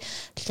шиг тий.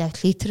 Яг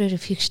literary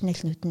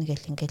fiction-ыг нүднэ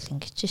гэл ингээл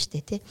ингэж штэ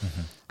тий.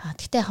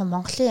 Гэхдээ яг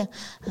Монголын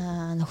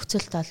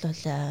нөхцөлд бол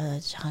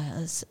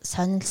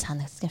сонирхол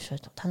санагдсан юм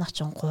шүү. Танах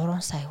ч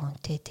 3 сая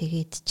хүнтэй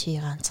тэгээд чи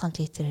ганцхан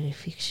literary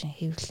fiction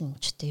хэвлэн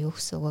чтэй юу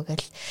гэсэн үг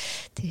гэл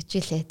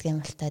тэгжил ядг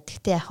юм л та.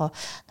 Гэхдээ яг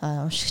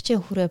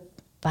уншигчийн хүрээ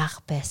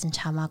бага байсан ч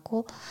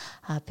хамаагүй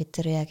бид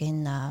нар яг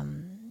энэ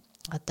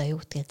одоо юу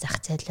гэдгийг зах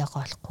зээлээ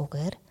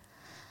голохгүйгээр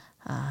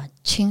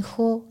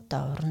чинхүү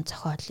одоо уран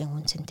зохиолын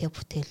үнцэнтэй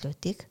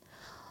бүтээлүүдийг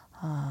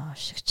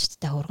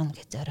шигчдтэй хөргөнө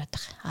гэж зориод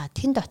байгаа.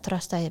 Тэн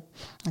дотроос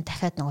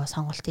дахиад нөгөө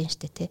сонголтын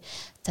штэ тий.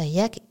 За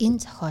яг энэ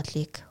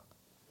зохиолыг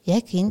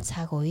яг энэ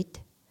цаг үед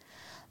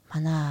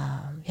манай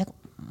яг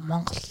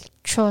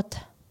монголчууд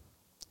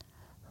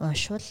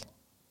уншвал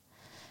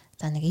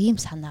за нэг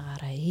ийм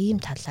санаагаараа ийм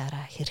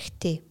талаараа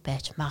хэрэгтэй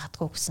байж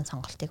магадгүй гэсэн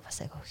сонголтыг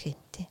бас агай өгөх юм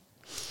тий.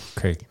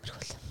 Окей.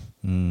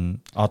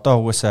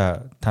 Одоо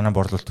угаасаа танаа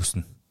борлуулалт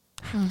төснө.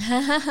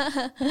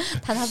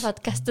 Танаа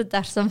подкастд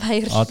дарсан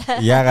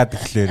баярлалаа. Яагаад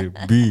гэвэл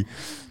би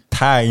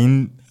та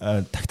энэ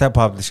Tactile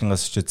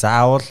Publishing-аас ч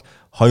заавал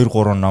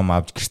 2-3 ном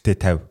авч гэртээ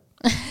тавь.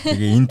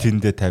 Тэгээ энэ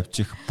тэндээ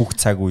тавьчих бүх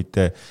цаг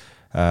үедээ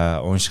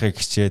уншихыг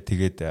хичээ.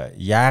 Тэгээд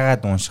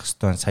яагаад унших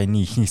ёстой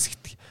саяны ихэнх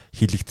хэсэгт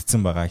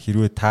хэлэгдсэн байгаа.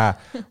 Хэрвээ та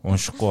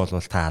уншихгүй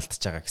бол та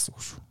алдчихж байгаа гэсэн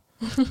үг шүү.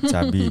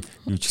 За би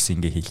юу ч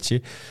гэсэн ингэ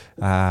хэлчихье.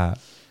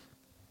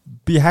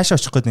 Би хаашаа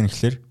очих гээд байна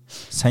гэхээр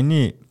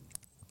саяны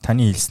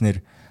таны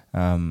хэлснээр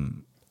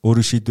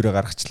өөрөө шийдвэрээ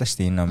гаргачлаа шүү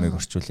дээ энэ номыг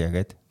орчуулъя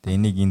гэдэг. Тэгээ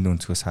энийг энд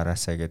өнцгөөс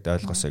хараасаа гэдээ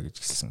ойлгосоо гэж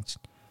хэлсэн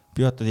чинь.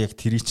 Би одоо яг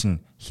тэрийг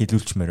чинь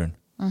хэлүүлчмээр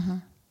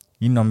байна.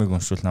 Энэ номыг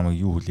уншвал намайг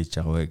юу хүлээж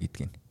байгаа вэ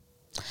гэдгийг.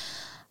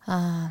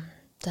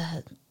 За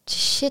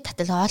жишээ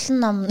татал олон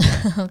ном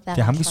байгаа.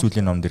 Тэгээ хамгийн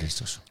сүүлийн ном дээр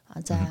ярьж байгаа шүү.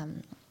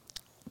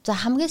 За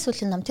хамгийн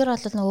сүүлийн ном тэр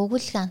бол нэг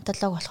өгүүллийн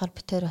антологи болохоор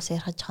би тэр бас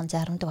ярих жоохон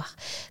заримдаг баг.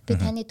 Би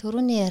таны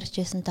түрүүний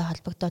ярьжсэнтэй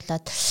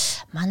холбогдуулаад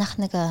манайх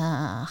нэг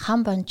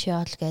Хан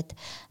Бончиол гээд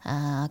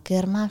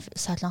Герман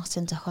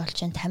солонгосын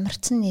зохиолчийн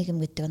Тамирцсан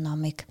нийгэм гэдэг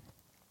номыг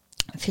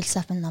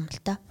философийн ном л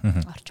та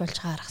орчуулж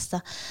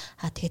гаргасан.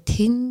 Тэгээд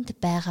тэнд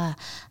байгаа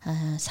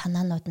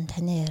санаанууд нь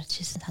таны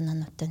ярьжсэн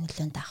санаануудтай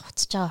нэлээд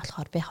давхцаж байгаа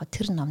болохоор би яг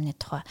тэр номны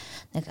тухай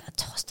нэг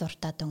цухас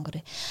дуртаад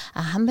өнгөрье.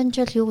 Хан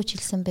Бончиол юу гэж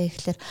хэлсэн бэ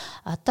гэхээр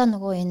одоо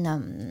нөгөө энэ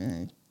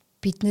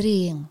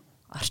бидний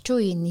орчин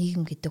үеийн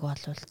нийгэм гэдэг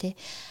бол тий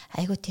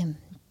айгуу тийм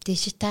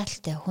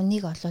дижиталтай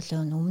хүнийг олвол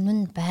өмнө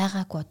нь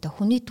байгаагүй одоо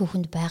хүний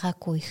түүхэнд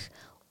байгаагүй их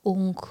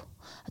өнгө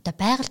одоо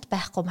байгальд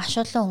байхгүй маш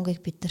олон өнгийг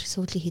бид нар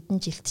сүүлийн хэдэн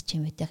жилд ч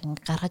юм уу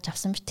ингэ гаргаж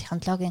авсан биш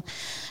технологийн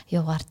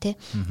юугаар тий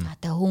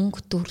одоо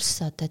өнгө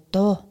дүрс одоо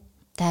дуу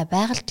та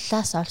байгаль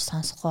талаас олж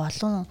сонсохгүй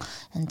олон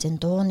энэ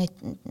дууны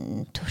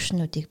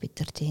төвшнүүдийг бид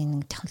нар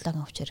тийм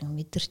технологийн хүчээр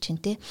мэдэрч чинь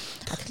тий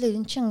тэгэхээр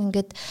энэ чинь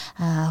ингээд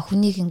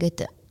хүнийг ингээд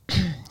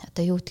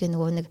одоо юу гэдгийг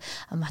нөгөө нэг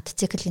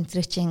мотоцикл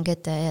энтрийг чи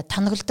ингээд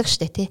тонголдог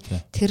штэ тий.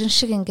 Тэрэн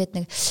шиг ингээд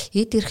нэг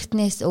эд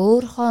эрхтнээс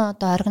өөрийнхөө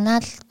одоо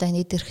оригинал одоо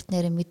эд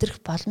эрхтнээр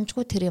мэдрэх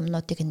боломжгүй тэр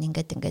юмнуудыг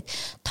ингээд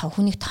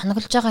хүнийг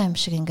тоноглож байгаа юм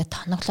шиг ингээд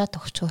тоноглоод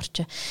өгчөөр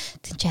чи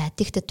тийм чи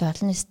аддиктэд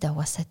болно өстэй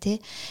угаасаа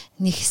тий.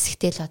 Нэг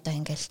хэсэгтэй л одоо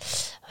ингээд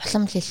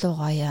улам л илүү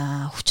гоё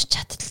хүч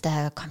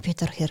чадалтай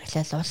компьютер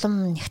хэрэглээл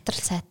улам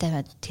нэгтрэл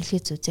сайтай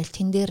телевиз үзэл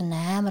тэн дээр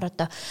амар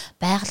одоо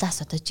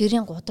байглаас одоо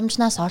жирийн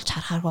гудамжнаас олж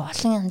харахааргүй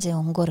олон янзын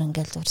өнгөөр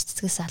ингээд зур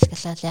цэцгээс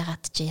алгалаад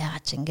ягаад чи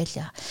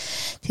ингээл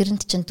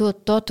тэрэнд чинь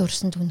дууд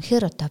өрсөнд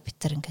үнэхээр одоо бид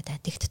нар ингээд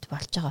аддиктэд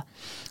болж байгаа.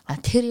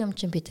 Тэр юм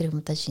чинь бидний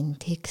мэдээж энэ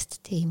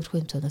текст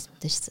тиймэрхүү юм цоноос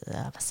мэдээж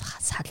бас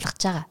салгаж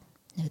байгаа.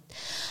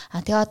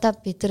 Тэгээ одоо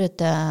бид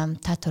нар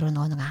та түрүү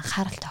нэг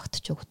анхаарал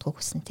тогтож өгдөг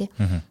гэсэн тий.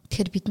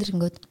 Тэгэхээр бид нар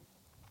ингээд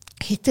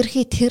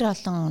хэтэрхий тэр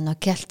олон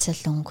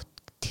гялцал өнгө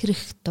тэр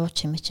их дуу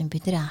чимээ чинь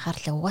бидний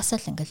анхаарлыг угаасаа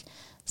л ингээд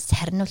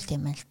сарниулт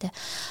юм л те.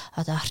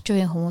 Одоо орчин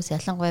үеийн хүмүүс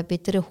ялангуяа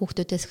бидний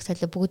хүүхдүүдээс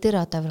ихтэй бүгдээр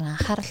одоо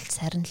анхаарал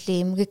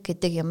сарнилын эмгэг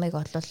гэдэг ямыг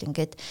олвол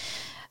ингээд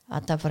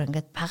одоо бүр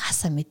ингээд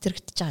багасаа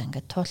мэдрэгдэж байгаа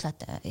ингээд туулаад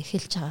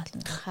эхэлж байгаа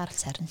анхаарал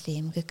сарнилын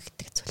эмгэг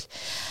гэдэг зүйл.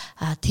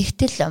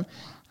 Тэгтэл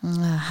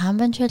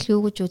хамбанчвал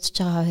юу гэж үзэж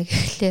байгаа вэ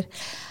гэхлээр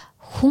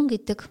хүн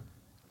гэдэг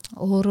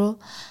өөрөө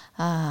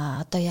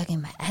одоо яг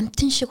юм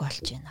амтэн шиг болж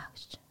байна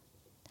гэж.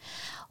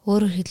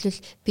 Өөрөөр хэлбэл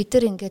бид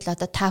нар ингээд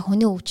одоо та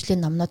хүний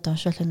хөгжлийн номнууд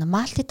уншвал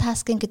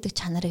малтитаскинг гэдэг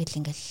чанарыг л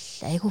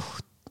ингээд айгүй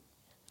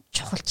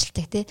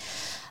чухалчилдаг тий.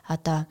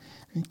 Одоо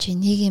чи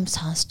нэг юм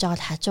сонсож байгаа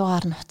л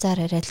хажуугаар нь хуцаар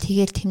яриад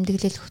тэгээл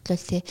тэмдэглэл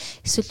хөтлөл тий.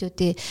 Эсвэл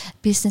үгүй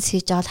бизнес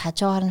хийж байгаа л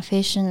хажуугаар нь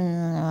фэшн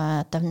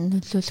одоо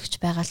нөлөөлөгч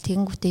байгаа л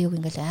тэгэнгүүтээ юу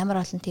ингээд амар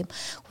олон тийм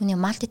хүний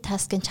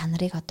малтитаскинг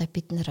чанарыг одоо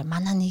бид нар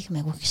манай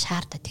нийгэм айгүй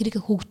шаардаа тэрийг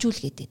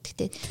хөгжүүлгээд идэг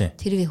тий.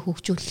 Тэрийг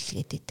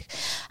хөгжүүлээд идэг.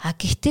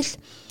 Гэтэл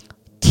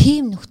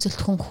тийм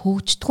нөхцөлд хүн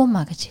хөгждгүү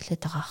маа гэж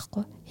хэлээд байгаа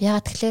байхгүй.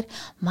 Яагаад тэгэхээр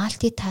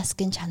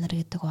малтитаскинг чанар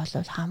гэдэг бол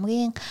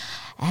хамгийн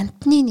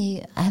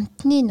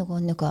амтны нөгөө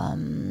нэг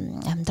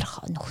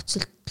амьдрах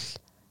нөхцөлд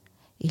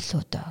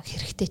илүү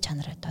хэрэгтэй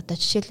чанар байдаг. Одоо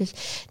жишээлбэл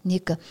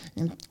нэг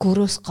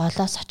гөрөөс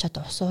голоос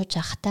очиод ус ууж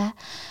явахдаа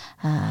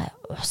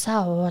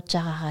усаа ууж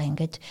байгаагаа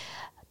ингээд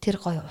тэр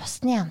гоё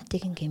усны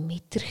амтыг ингээд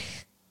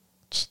мэдрэх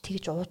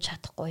тэгж ууж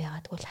чадахгүй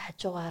яагаад гэвэл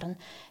хажуугаар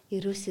нь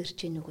эрүүс ирж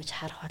гинүү гэж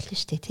харах болно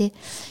шүү дээ тий.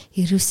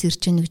 Эрүүс ирж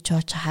гинүү гэж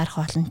ууж харах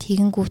болно.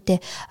 Тэгэнгүүтээ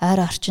ойр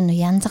орчин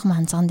янзаг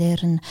манзган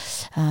дээр нь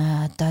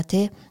одоо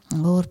тий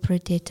өөр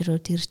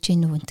predator-ууд ирж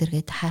гинүү өнтер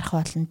гэд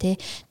харах болно тий.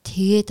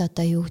 Тэгээд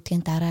одоо юу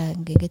гэдгийг дараа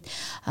ингээд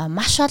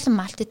маш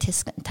олон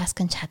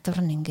малтитаскинг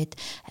чадвар нь ингээд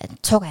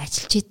цуг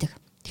ажиллаж идэг.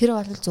 Тэр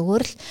бол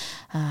зөвөр л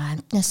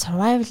амтны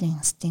survival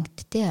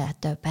instinct тий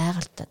одоо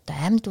байгальд одоо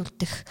амьд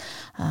үлдэх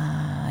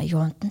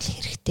юунд нь л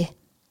хэрэгтэй.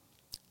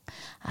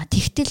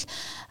 Тэгтэл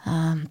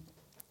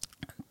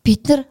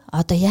бид нар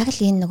одоо яг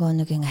л энэ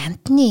нэг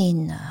амтны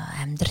энэ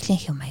амьдралын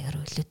хэм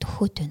маягаар үлээд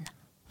өгөхөд байна.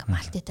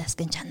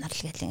 Малтитаскинг чанар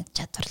л гэдэг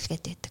чадвар л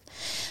гэдэг.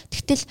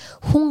 Тэгтэл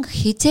хүн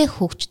хизээ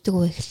хөгждөг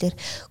вэ гэхэлэр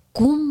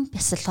гүн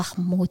бясалгах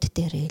мод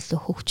дээр илүү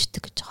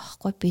хөгждөг гэж байгаа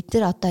байхгүй. Бид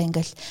нар одоо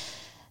ингээл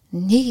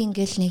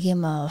нэг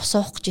юм ус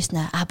уух гэжсэн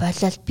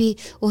болол би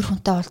өөр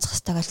хүнтэй уулзах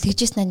хэрэгтэй гал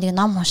тэгжсэн нэг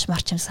ном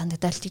уншмаар ч юм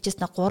санагдал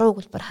тэгжсэн 3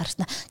 өгүүлбэр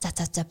харснаа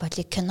за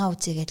боли кино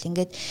үзье гэл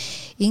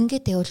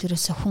ингээд байвал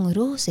ерөөсө хүн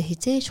өрөөсө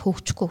хизээж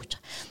хөгжихгүй гэж.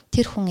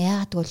 Тэр хүн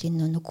яагаад гэвэл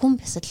энэ хүн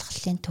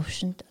бясалгалын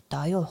төвшөнд одоо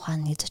оюун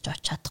ухаан хийж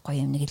оч чадахгүй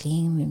юм нэг л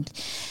юм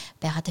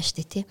байгаад байна шүү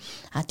дээ тий.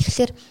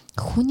 Тэгэхээр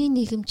хүний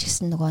нийгэм ч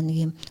гэсэн нэг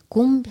юм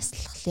гүн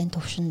бясалгалын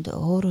төвшөнд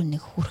өөрөө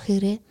нэг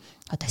хүрхээрээ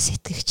одоо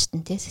сэтгэгчт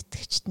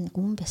нь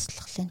гүн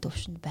бясалгалын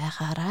төвшөнд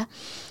байгаараа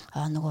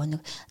нэг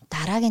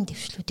дараагийн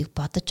дэвшлүүдийг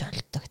бодож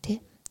олдог тий.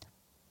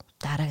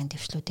 Дараагийн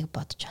дэвшлүүдийг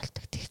бодож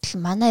олдог.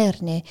 Тэгтэл манай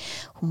ерний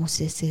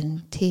хүмүүсээс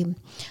ирнэ тийм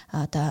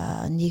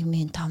одоо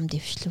нийгмийн том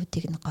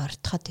дэвшлүүдийг нь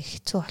гордоход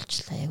их хэцүү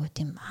болчлаа. Айгуу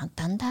тийм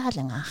дандаа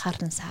л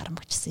анхаарал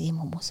саарамгчсан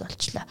ийм хүмүүс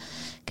болчлаа.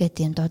 Гэт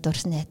ийм дууд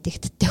урсны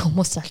аддикттэй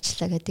хүмүүс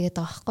болчлаа гэдэг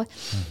байгаа байхгүй.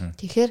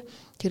 Тэгэхээр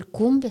тэр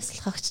гүн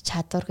бясалгагч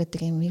чадвар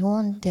гэдэг юм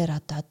юун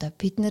дээр одоо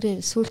бид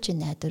нэр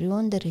сүүлчийн найдвар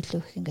юун дээр илүү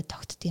их ингээд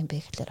тогтд юм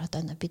бэ гэхэлэр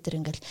одоо бид нар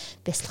ингээд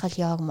бясалгал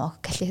йог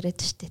мог галерэд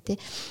штэ тий.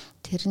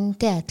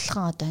 Тэрнтэй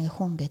адилхан одоо ингээд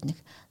хүн ингээд нэг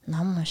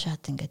ном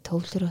уншаад ингээд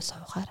төвлөрөө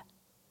суухаар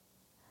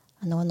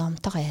нөгөө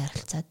номтойгоо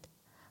ярилцаад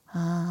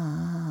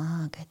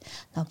гэд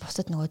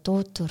бусад нөгөө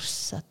дуу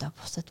төрс одоо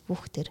бусад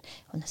бүх тэр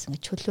хүнээс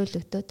ингээд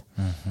чөлөөлөгдөд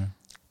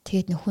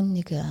тэгээд хүн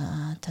нэг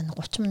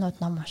 30 минут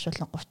ном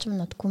уншуулсан 30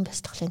 минут гүн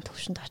бясалгалын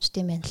төвшөнд очд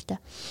юм байна л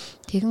та.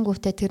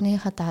 Тэгэнгүүтээ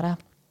тэрнийхээ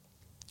дараа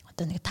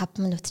одоо нэг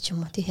 5 минут ч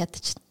юм уу тий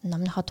ядаж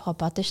номныхоо тухай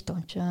бодно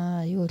шүү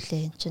дээ. Юу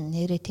лээ эн чинь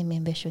нэрээ тийм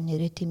юм биш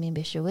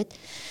үү гэд.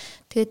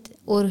 Тэгэд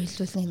өөр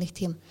хэлбэл нэг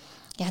тийм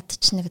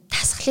ядаж нэг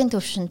тасгалын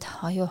төвшөнд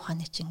оюун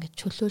ухааны чинь ингээд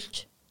чөлөөлж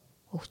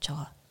өгч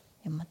байгаа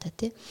юм да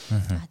тий.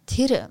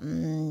 Тэр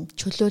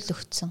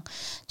чөлөөлөгдсөн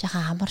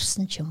жаахан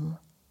амарсан ч юм уу.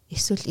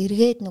 Эсвэл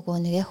эргээд нөгөө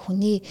нэг яг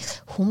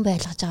хүн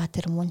байлгаж байгаа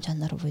тэр мөн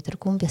чанар буй тэр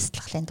гүн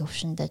бясалгалын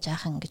төвшөнд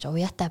жаахан ингэж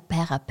уяатай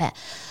байгаа бай.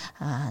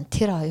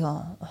 Тэр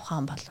оюун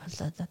ухаан бол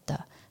одоо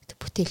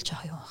бүтээлч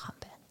оюун ухаан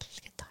байна.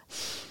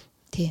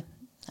 Тийм.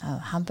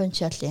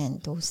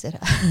 Хамбончаалын дүүсээр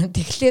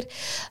тэгэхээр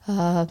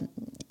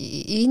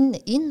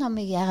энэ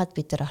номыг яагаад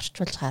бид нар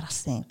орчуулж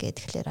гаргасан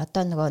гэдэг тэгэхээр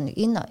одоо нөгөө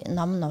энэ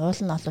ном нь уул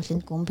нь бол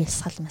энэ гүн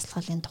бэлсгал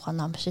масгалын тухай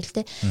ном биш л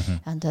те.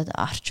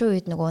 Орчин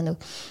үед нөгөө нэг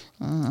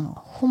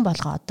хүн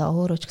болго одоо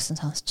өөрөө ч гэсэн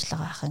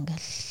сонсчлаа байх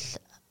ингээл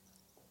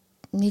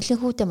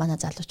нийлэнхүүдээ манай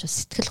залуучууд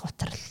сэтгэл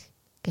готрал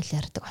гэл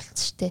ярьдаг болсон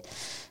шүү дээ.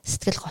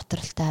 Сэтгэл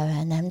готралтай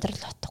байна,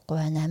 амьдрал утгагүй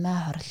байна,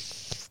 амиа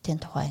хорлтын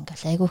тухай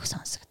ингээл айгүйх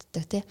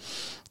сонсогддог тий.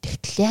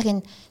 Тэгтэл яг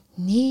энэ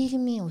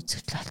нийгмийн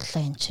үзэгдэл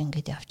бодлоо энэ чинь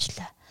ингэж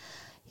явчлаа.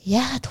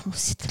 Яагаад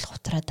хүмүүс сэтгэл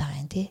готраад байгаа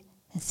юм тий?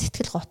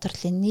 Сэтгэл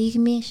готрлын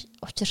нийгмийн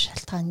учир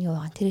шалтгаан нь юу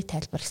байгаа тэрийг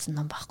тайлбарласан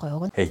ном байхгүй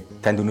юу? Хей,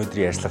 танд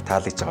өнөөдрийн ярилцлага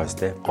таалагдж байгаа биз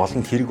дээ? Гол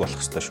нь хэрэг болох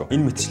ёстой шүү.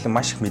 Энэ мэтчлэн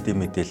маш их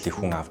мэдээллийг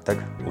хүн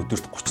авдаг.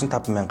 Өдөрт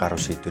 35,000 гаруй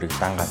шийдвэрийг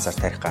дан ганцаар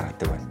тарих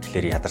гаргадаг байна.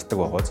 Тэгэхээр ядардаг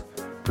байгааз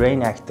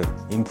Brain Active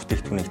энэ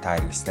бүтээгдэхүүнийг та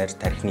хэрэглэснээр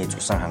тархины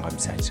цусан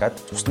хангамж сайжраад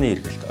цусны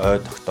эргэлт,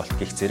 ой тогтоолт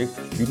гэх зэрэг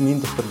ер нь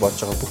энэ дотор болж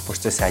байгаа бүх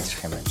процесс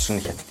сайжрах юм байна. Жишээ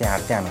нь хятадын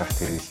ардын ангаахт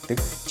хэрэглэдэг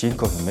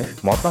Ginkgo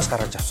хэмээх модноос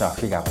гаргаж авсан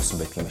охийг агуулсан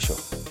байдаг юм шүү.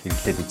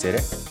 Хэрэглээд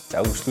үзээрэй.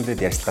 За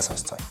үргэлжлүүлээд ярилцлагаа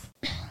сонсцгоё.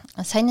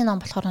 Саяны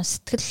ном болохоор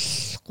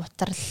сэтгэл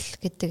готрал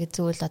гэдэг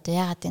зүйл одоо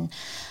яагаад энэ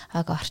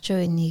орчин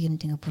үеийн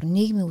нийгэмд ингээ бүр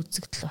нийгмийн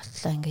үзэгдэл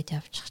болтлоо ингээд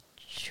явж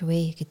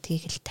швэ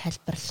гэдгийг л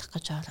тайлбарлах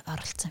гэж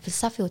оролцсон.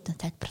 Философи үүдэн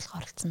тайлбарлах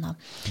оролцсон ном.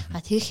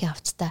 Тэрх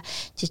явцдаа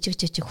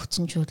жижиг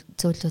хүчин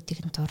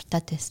зүйлүүдийг нь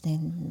дурдаад байсны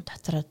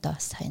дотор одоо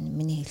сайн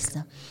миний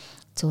хэлсэн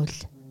зүйл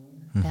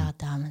байгаад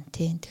байгаа юм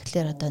тийм.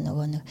 Тэгэхээр одоо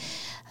нөгөө нэг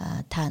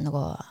та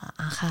нөгөө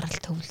анхаарал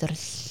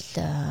төвлөрөл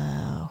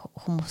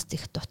хүмүүст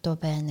их дутуу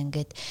байна.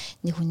 Ингээд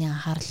нэг хүний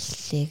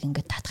анхаарлыг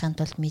ингээд татахын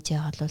тулд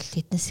медиа бол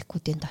хэдэн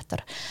секундын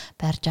дотор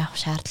барьж авах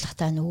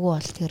шаардлагатай. Нөгөө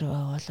бол тэр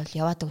бол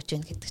яваад өгч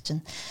гэн гэдэг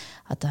чинь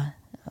одоо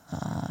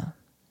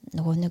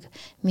нөгөө нэг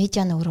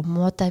медиа нөгөө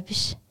муудаа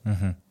биш.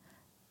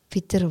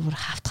 Бид нар бүр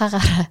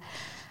хавтгаагаараа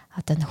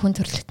одоо хүн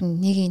төрөлхтөн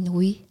нэг энэ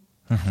үе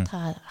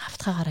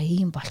хавтгаагаараа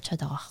ийм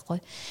болчиход байгаа байхгүй.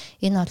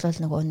 Энэ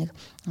бол нөгөө нэг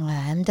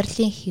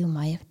амьдралын хэв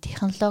маяг,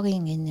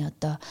 технологийн энэ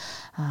одоо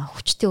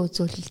хүчтэй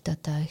үзүүлэлт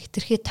одоо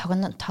хэтэрхий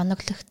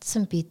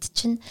тоноглогдсон бид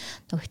чинь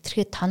нөгөө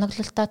хэтэрхий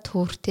тоноглолтоо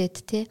төөртөөд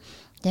те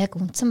яг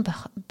үндсэн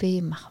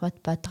бие махбод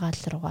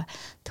бодгаал руугаа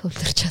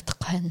төвлөрч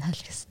чадахгүй байна л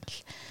гэсэн л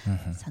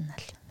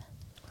санаал.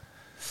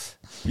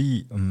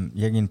 Би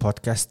яг энэ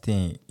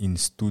подкастын энэ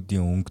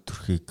студийн өнгө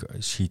төрхийг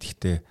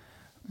шийдэхдээ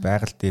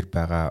байгаль дээр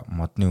байгаа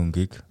модны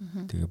өнгийг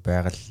тэгээ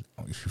байгаль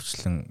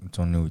ихэвчлэн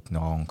 100-ны үед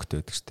ногоон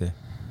өнгөтэй байдаг штэ.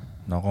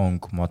 Ногоон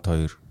өнгө мод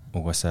хоёр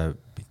угаасаа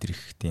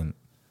бидрих тийм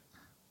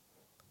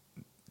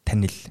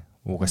танил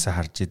угаасаа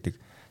харж идэг.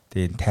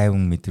 Тэгээ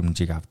 50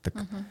 мэдрэмжийг авдаг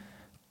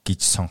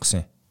гэж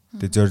сонгосон.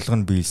 Тэгээ зорилго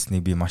нь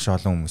биелснийг би маш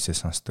олон хүмүүсээ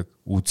сонсдог.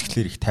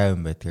 Үзэхлээр их 50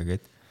 байдгаа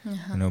гээд.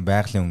 Нөгөө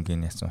байгалийн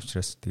өнгийн ясан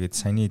учраас тэгээд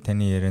саяны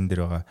таны яриан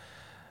дээр байгаа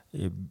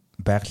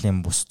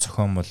байгалийн бус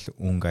зохиомл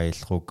өнгө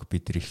аялгауг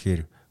бид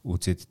ихээр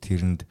үзээд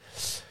тэрэнд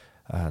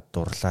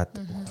дурлаад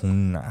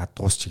хүн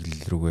адуус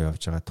чиглэл рүүгээ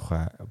явж байгаа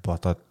тухай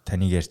бодоод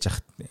таныг ярьж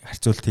хахад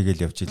харьцуулт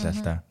хийгээл явж илаа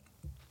л да.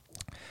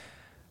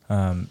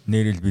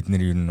 Нэрэл бид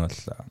нар ер нь бол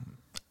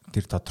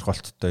тэр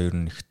тодорхойлолттой ер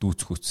нь их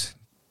дүүц хүч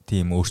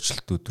тийм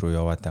өөрчлөлтүүд рүү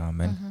яваад байгаа юм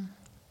байна.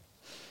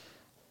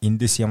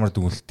 Эндээс ямар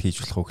дүгнэлт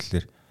хийж болох вэ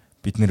гэхээр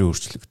бид нэр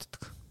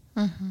өөрчлөгддөг.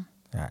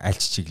 Аль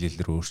ч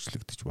чиглэлээр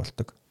өөрчлөгдөж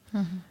болдог.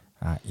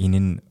 Энэ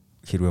нь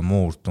хэрвээ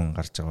муу үр дүн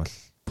гарч байгаа бол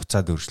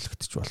буцаад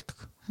өөрчлөгдөж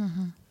болдог.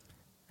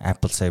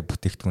 Apple сая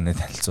бүтээгдэхүүнээ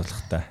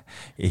танилцуулахдаа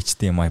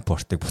HDMI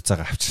портыг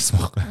буцаага авчирсан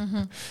байхгүй.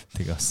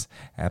 Тэгээ бас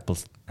Apple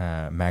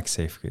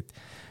MagSafe гэдэг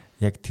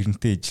яг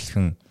тэрнтэй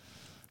ижилхэн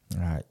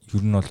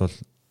ер нь бол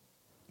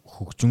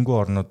хөгжингөө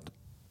орнууд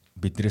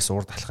биднээс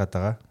урд алхаад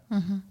байгаа.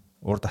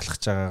 Урд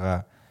алхаж байгаагаа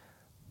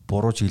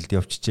буруу чиглэлд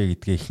явчихжээ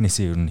гэдгээ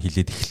эхнээсээ ер нь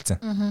хилээд эхэлсэн.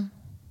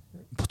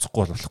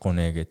 Буцахгүй болохгүй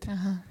нэ гэдэг.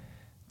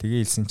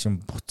 Тэгээ хэлсэн чинь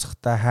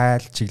буцахтаа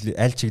аль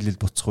чиглэл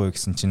буцах вэ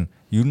гэсэн чинь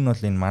ер нь бол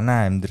энэ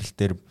манай амьдрал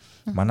дээр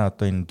манай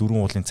одоо энэ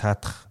дөрвөн уулын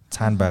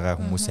цаана байгаа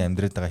хүмүүсийн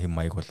амьдраад байгаа хэм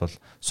маяг бол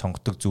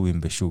сонгодог зөв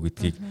юм биш үү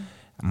гэдгийг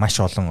маш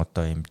олон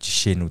одоо юм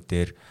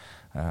жишээнүүдээр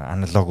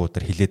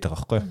аналогуудаар хэлээд байгаа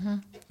байхгүй.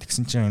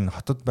 Тэгсэн чинь энэ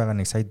хотод байгаа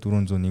нэг сая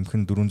 400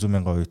 нэмхэн 400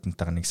 мянган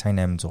оюутантайгаа нэг сая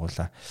 800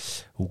 гуулаа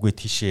үгээ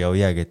тийшээ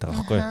явъя гэдэг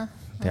байгаа байхгүй.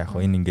 Тэг яг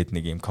хөө энэ ингээд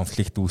нэг юм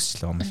конфликт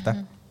үүсчихлээ юм л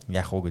да.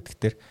 Яг уу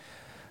гэдэгтэр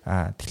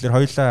тэгэхээр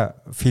хоёулаа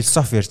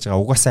философи ярьж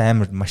байгаа угаасаа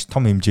амар маш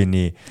том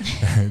хэмжээний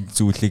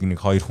зүйлийг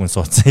нэг хоёр хүн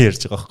суудсан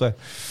ярьж байгаа байхгүй.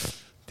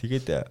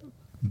 Тэгээд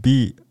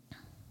би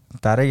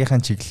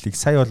дараагийнхаа чиглэлийг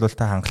сая бол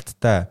та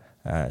хангалттай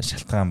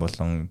шалтгаан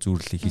болон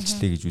зүйлийг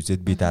хилчлээ гэж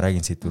үзээд би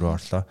дараагийн сэдв рүү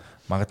орлоо.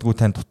 Магадгүй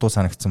тань дутуу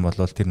санагдсан бол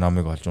тэр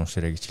номыг олж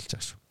уншаарай гэж хэлж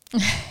байгаа шүү.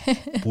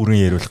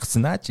 Бүрэн яриулах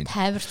гэсэн нааж.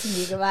 Тайварсан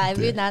нэг баа.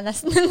 Би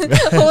наанаас нь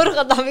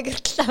өөрөө номыг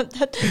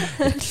рекламдаад.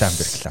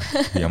 Реклам.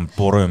 Ям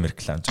буруу юм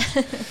рекламж.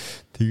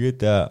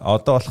 Тэгээд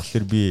одоо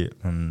болохоор би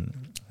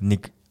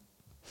нэг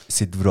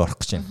сэдв рүү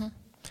орох гэж байна.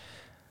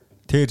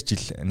 Тэр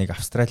жил нэг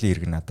Австралийн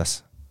иргэн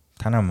надаас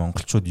танаа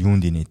монголчууд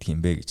юунд инээдэг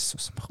юм бэ гэж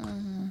асуусан байхгүй.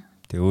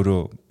 Тэгээ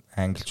өөрөө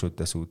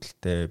англичуудаас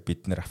үүдэлтэй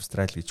бид нар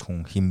Австрали гэж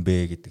хүн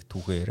хинбэ гэдэг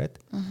түүхээ яриад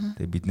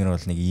тэгээ бид нар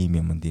бол нэг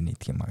ийм юмд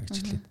инээдэг юм а гэж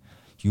хэлээд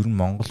ер нь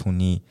монгол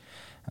хүний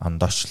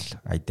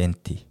ондоошл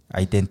identity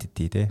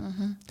те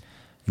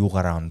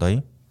юугаараа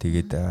ондоо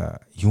тэгээд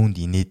юунд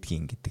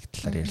инээдгийг гэдэг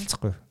талаар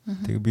ярилцахгүй.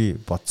 Тэгээ би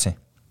бодсон.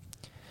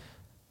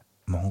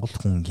 Монгол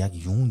хүн яг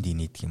юунд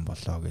инээдэг юм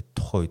болоо гэд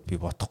тухайн үед би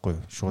бодохгүй.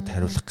 Шууд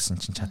хариулах гэсэн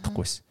чинь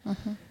чадахгүйсэн.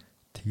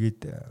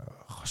 Тэгээд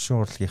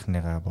хошин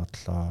урлагийнхныгаа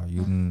бодлоо.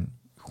 Ер нь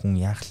хүн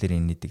яахлаар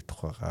инээдэг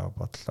тухайгаа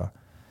бодлоо.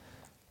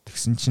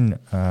 Тэгсэн чинь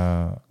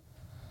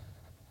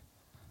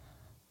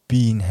би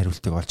энэ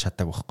хариултыг олж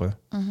чадаагүй байхгүй.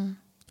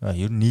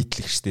 Ер нь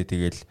нийтлэгчтэй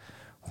тэгэл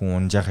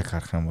хүн унжаахыг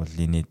харах юм бол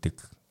инээдэг,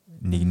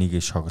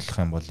 нэгээ шоглох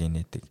юм бол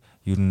инээдэг.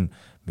 Ер нь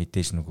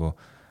мэдээж нөгөө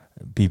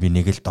би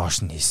нэг л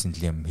доош нь хийсэн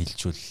л юм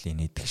хилжүүл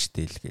инээдэг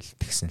штэ л гэл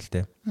тэгсэн л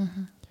те.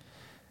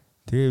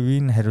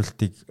 Тэгээ энэ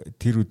хариултыг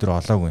тэр өдөр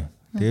олоогүй.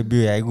 Тэгээ би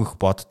айгүй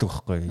их боддог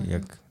байхгүй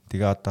яг.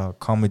 Тэгээ одоо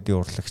комеди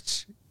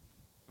урлагч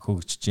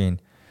хөгжиж гин.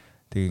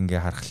 Тэгээ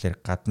ингээ харахаар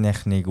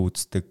гадныхныг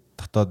үздэг,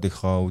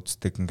 дотоодынхоо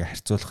үздэг ингээ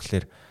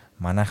харьцуулахлаар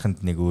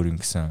манайханд нэг өөр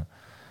ингэсэн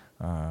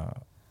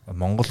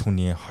монгол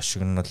хүний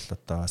хошигнол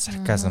одоо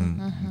сарказм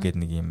гэдэг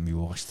нэг юм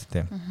юу байгаа шүү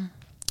дээ.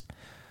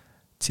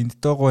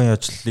 Цэнддэггүй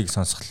яжлалыг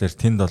сонсхолоор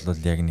тэнд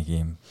бол яг нэг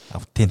юм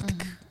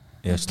автентик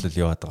яжлал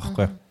яваад байгаа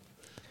байхгүй.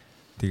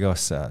 Тэгээ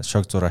бас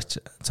шог зураач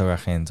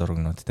цагаахын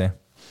зурагнууд те.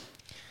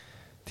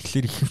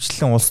 Тэгэхээр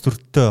ихэвчлэн улс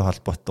төртэй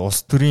холбоотой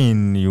улс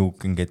төрийн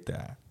юуг ингээд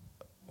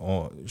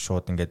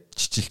шууд ингээд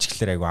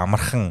чичилчглэр айгу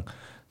амархан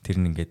тэр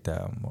нь ингээд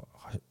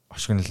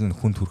хошигнол нь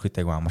хүнд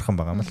хүрэхэд айгу амархан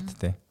байгаа юм л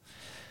те.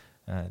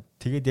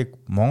 Тэгээд яг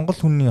монгол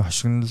хүний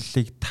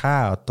хошигнолыг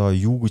та одоо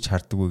юу гэж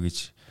хардаг вэ гэж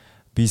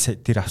би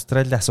тэр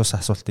Австралийн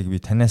асуултыг би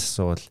танаас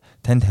асуувал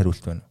танд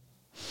хариулт байна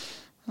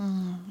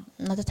уу?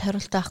 Надад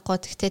хариулт байхгүй.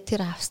 Гэхдээ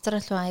тэр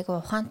Австрали айгу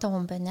ухаантай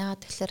хүн байна.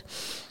 Яагаад тэгэхээр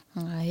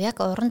яг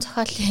уран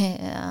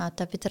зохиолын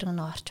одоо бид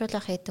нар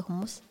орчуулга хийдэг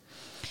хүмүүс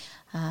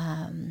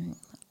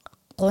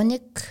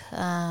гуниг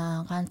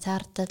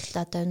ганцаардал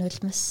одоо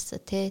нулимс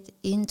те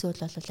энэ зүйл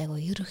бол айгу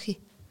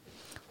ерөнхий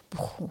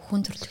бүх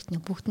хүн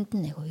төрөлхтний бүгдэнд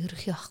нь айгу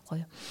ерөнхий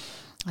байхгүй юу.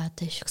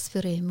 Одоо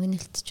Шекспирийн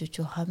эмгэнэлтч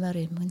үү,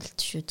 Хомерын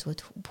эмгэнэлтч үү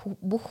зүгт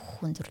бүх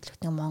хүн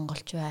төрөлхтний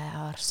монголч бай,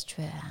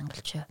 оросч бай,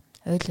 англич бай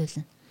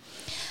ойлуулна.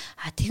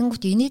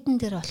 Тэгэнгүүт инээдэн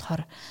дээр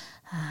болохоор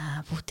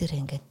бүгдээр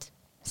ингээд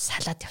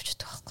салаад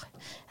явчихдаг байхгүй.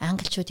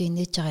 Англичууд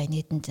инээж байгаа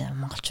инээдэнд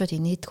монголчууд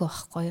инээдэг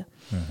байхгүй юу.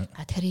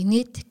 Тэгэхээр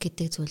инээд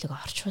гэдэг зүйлийг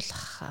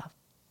орчуулах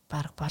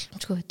баг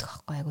боломжгүй байдаг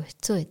байхгүй, айгу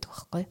хэцүү байдаг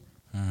байхгүй.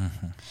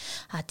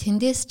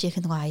 Тэндээс ч их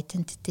нэг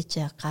identity ч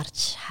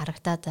гарч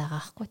харагдаад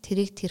байгаа хгүй.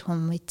 Тэрийг тэр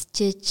хүн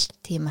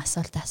мэдчихэж тийм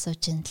асуулт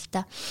асууж ин л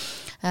та.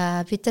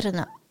 Бид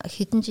нар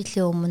хэдэн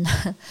жилийн өмнө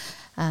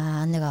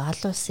нэг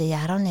олон улсын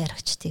яруу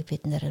найрагчдыг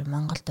бид нэр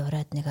Монголд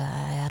ураад нэг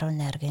яруу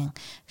найргийн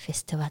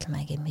фестивал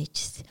маяг юм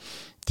хийжсэн.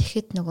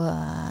 Тэгэхэд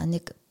нөгөө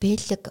нэг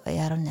бэлэг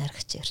яруу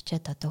найрагч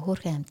ирчээд одоо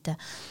хөөрхөн амтаа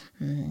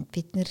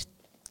бид нарыг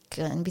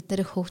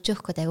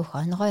хөгжөөх гээд айгүйх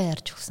онгой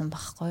ярьж өгсөн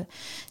байхгүй.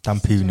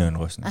 Там пивны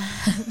онгойс нь.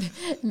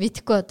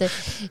 Мэдгүй одоо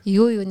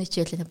юуны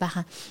ч ялээ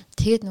бахан.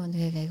 Тэгээд нөгөө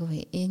нэг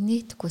айгүй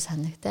инээдгүй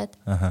санагдаад.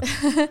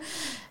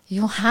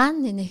 Юу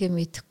хаана нэнийхээ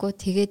мэдэхгүй.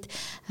 Тэгээд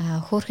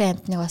хөөрхөн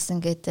амтныг бас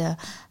ингээд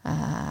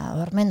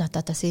урмын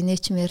нотоодоос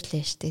инээчмээр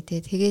л штэ.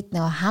 Тэгээд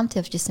нөгөө хамт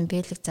явж исэн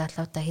бэлэг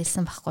залуудаа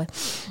хэлсэн байхгүй.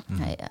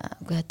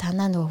 Үгүй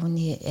танаа нөгөө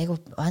хүний айгүй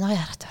онгой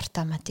харах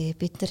дуртай маа. Тэгээд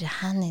бид нар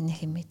хаана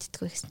нэнийхээ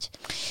мэддэггүй гэсэн чинь.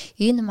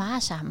 Энэ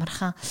маш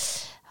амархан.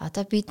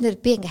 Одоо би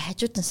ингээ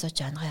хажуудан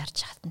сууж онгой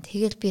ярьж хатан.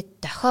 Тэгэл би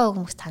дохио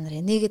өгмөс та нар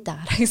энийгээд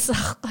агараа гэсэн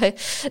аахгүй.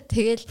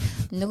 Тэгэл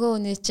нөгөө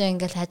хүний чинь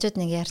ингээл хажууд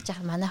нэг ярьж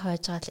хаа манайх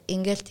байж байгаа л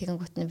ингээл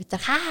тэгэнгүүт нь бид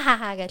нар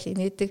хаа гэж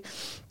инээдэг.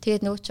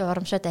 Тэгээд нөгөө чи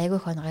урамшаад айгүй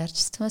их онгой ярьж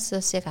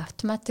төмөөс яг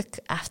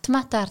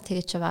автоматар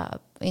тэгэж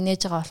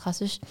инээж байгаа болохоос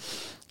биш.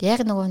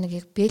 Яг нөгөө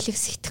нэг бэлэг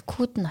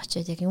сэтгэхүйд нь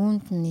очиод яг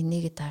юунд нь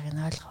энийгээд байгааг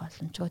нь ойлгох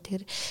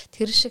боломжгүй.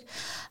 Тэр шиг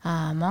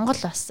Монгол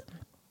бас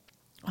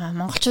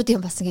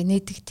монголчуудын бас ингээ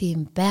нээдэг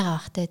тийм байгаа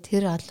бах те.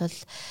 Тэр бол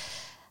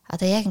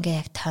одоо яг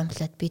ингээ яг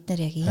томлоод бид нар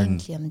яг ийм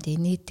юмд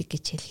нээдэг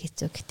гэж хэлэх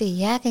хэцүү. Гэтэ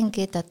яг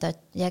ингээд одоо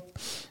яг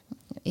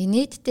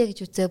инээдтэй гэж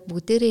үзээ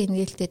бүгдээрээ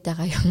инээлтэд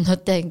байгаа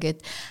юмнуудаа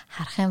ингээд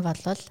харах юм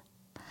бол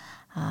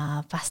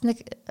бас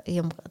нэг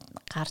юм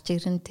гарч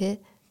ирэн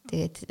те.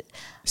 Тэгээд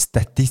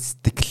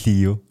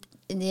statistically юу?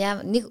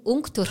 Нэг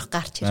өнгө төрөх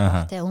гарч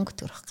ирэх те. Өнгө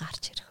төрөх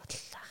гарч ирэх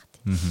бодлоо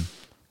те.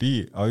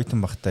 Би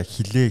оюутан багтаа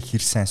хилээ хэр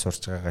сайн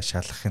сурч байгаагаа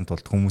шалгахын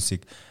тулд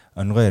хүмүүсийг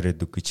онгой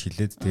яриад үг гэж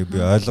хэлээд тэгээ би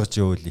ойлгож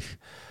явуул их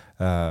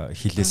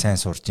хилээ сайн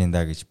сурж ин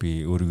да гэж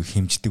би өөрийгөө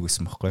хэмждэг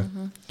байсан байхгүй.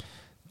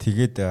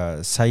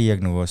 Тэгээд сая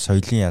яг нөгөө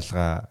соёлын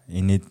ялгаа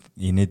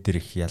инээд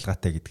дэрх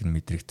ялгаатай гэдг нь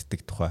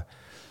мэдрэгддэг тухай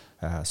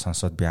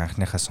сонсоод би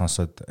анхныхаа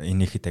сонсоод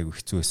инээхэд айгүй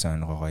хэцүү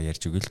байсан онгойгоо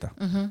ярьж өгье л да.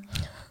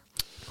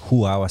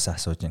 Хүү ааваас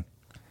асууж ин.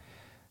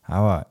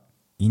 Аава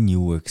энэ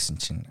юу вэ гэсэн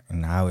чинь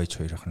энэ аав ээж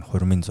хоёрын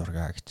хурмын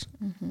зураг гэж.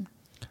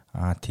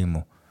 Тийм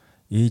үү.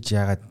 Ээж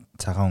яагаад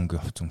цагаан өнгө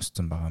хувц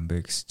өмссөн байгаа юм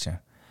бэ гэсэн чинь.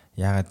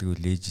 Яагаад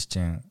гэвэл ээж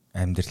чинь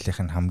амьдралынх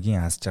нь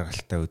хамгийн аз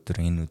жаргалтай өдөр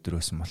энэ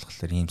өдрөөс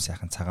болохоор ийм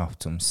сайхан цагаан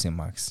хувцас өмссөн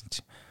юм а гэсэн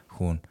чи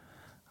хүүн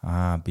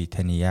би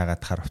таны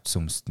яагаад хар хувцас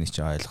өмсдгийг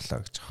чи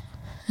ойлголоо гэж байгаа.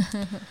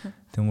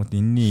 Тэгмүүд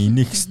энэний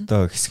энийг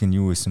өстой хэсэг нь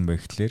юу байсан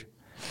бэ гэхлээр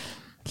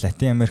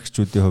Латин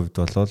Америкчүүдийн хувьд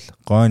бол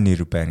гой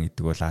нэр байна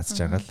гэдэг бол аз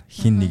жаргал,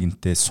 хин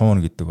нэгнтэй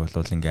суун гэдэг бол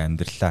ингээ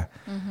амьдралаа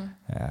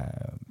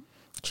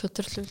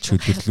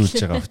чөдөрлүүлж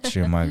байгаа учраас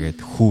юм а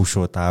гэд хүү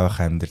шууд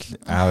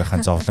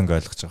аавынхаа зовлонг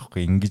ойлгож байгаа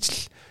хгүй ингэж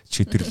л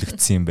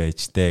чөдөрлөгдсөн юм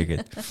байж тээ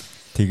гэд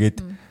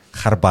тэгээд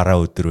хар бараа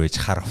өдөр байж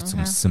хар хувц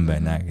өмссөн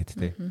байна гэд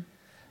тээ.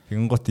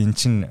 Тэгэн гот эн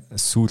чин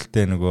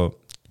сүултээ нөгөө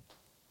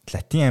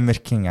Латин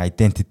Америкийн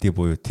identity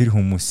буюу тэр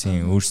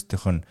хүмүүсийн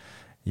өөрсдийнх нь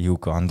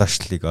юуг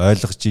ондоошлыг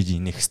ойлгож иж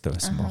инех хэрэгтэй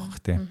байсан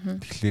баах тээ.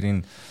 Тэгэхээр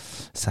энэ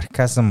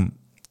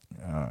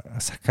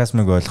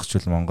сарказмыг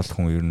ойлгочвол монгол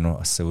хүн ер нь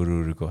бас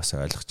өөрийгөө бас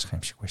ойлгочих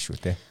юм шиг байна шүү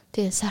дээ.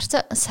 Тэгээ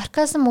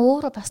сарказм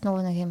өөрөө бас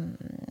нэг юм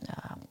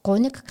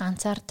гуниг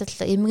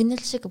ганцаардал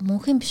эмгэнэл шиг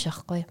мөнхийн биш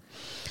байхгүй.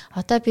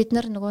 Одоо бид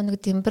нар нэг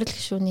дэмбэрл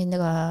гişүүний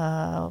нэг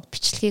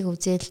бичлэгийг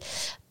үзэл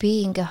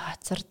би ингээ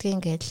хоцордгийн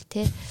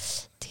гэдэл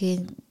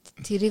тий.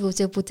 Тэрийг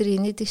үзээ бүдэр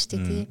инээдэг штэ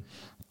тий.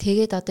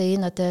 Тэгээд одоо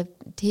энэ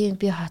тийм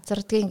би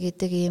хоцордгийн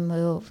гэдэг юм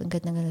юу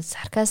ингээд нэг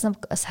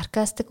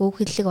саркастик үг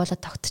хэллэг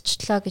болоод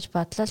тогтчихлоо гэж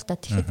бодлоо л да.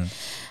 Тэгэхэд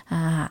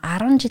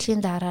 10 жилийн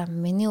дараа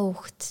миний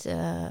хүүхэд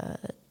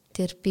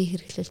тэр би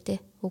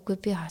хэрэглэлтэй. Үгүй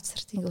би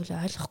хоцордгийн үг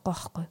ойлгохгүй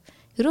байхгүй.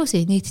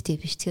 Ерөөсөө инээдтэй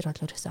биш тэр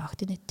бол ерөөсөө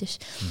огт инээдтэй ш.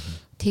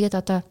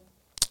 Тэгээд одоо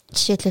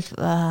жишээлбэл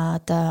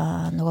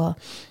одоо нөгөө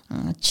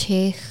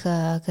Чех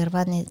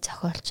Германы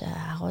зохиолч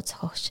агуу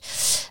зохиогч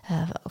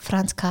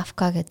Франц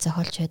Кафка гэж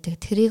зохиолч байдаг.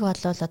 Тэрийг бол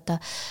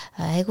одоо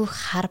айгүй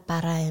хар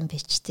бараа юм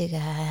бичдэг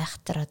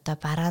айхтар одоо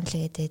бараан л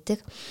гэдэг.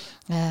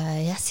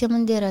 Яс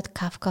юм дээр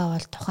Кафка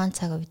бол тухайн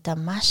цаг үедээ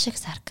маш их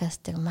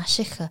саркастик,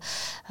 маш их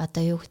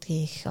одоо юу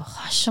гэдгийг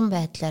хошин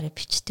байдлаар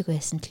бичдэг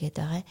байсан л гээд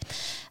байгаа.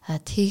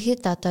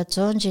 Тэгэхэд одоо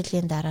 100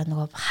 жилийн дараа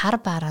нөгөө хар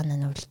бараа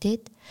нь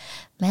үлдээд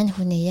мань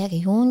хүний яг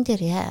юун дээр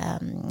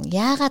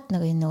яагаад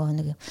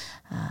нэг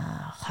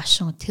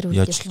хошин тэр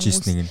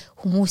үедээ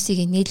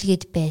хүмүүсийг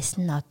нийлгээд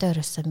байсан нь одоо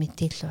ерөөсөө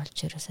мэдээлэл болж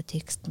ерөөсөө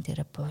текстэн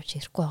дээр бууж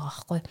ирэхгүй байгаа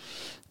байхгүй.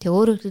 Тэгээ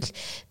өөрөөр хэлбэл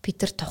бид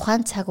нар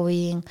тухайн цаг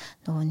үеийн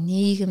нөгөө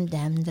нийгэмд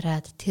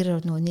амьдраад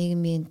тэр нөгөө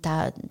нийгмийн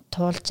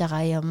туулж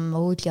байгаа юм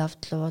үйл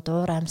явдлууд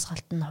уур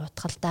амьсгалт нь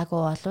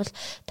хутгалтаагүй болвол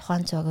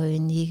тухайн цаг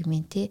үеийн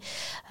нийгмийн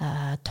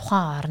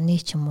тухайн орны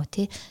ч юм уу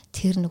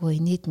тэр нөгөө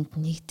инээдэнд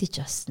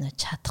нэгдэж бас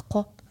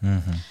чадахгүй.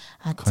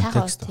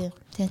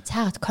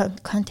 Цагаат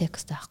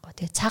контекст байхгүй.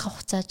 Тэгээ цаг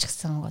хугацаа ч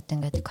гэсэн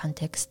ингээд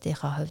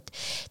контекстийнхаа хувьд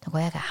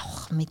нөгөө яг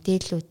авах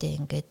мэдээллүүдээ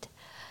ингээд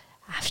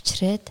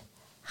авчраад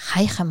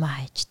хаях юм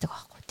хайждаг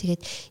байхгүй.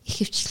 Тэгээд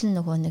ихэвчлэн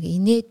нөгөө нэг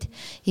инээд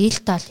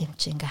ил дол юм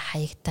чи ингээд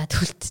хаягдаад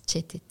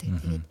үлдчихэд байдаг.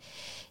 Тэгээд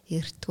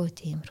эртгүү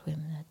тиймэрхүү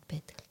юмнууд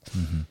байдаг.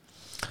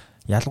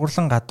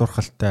 Ялгуурлан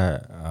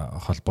гадуурхалтай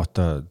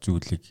холбоотой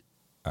зүйлийг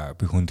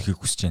би хөндөхийн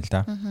хүсэж байна л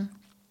да.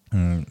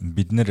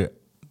 Бид нэр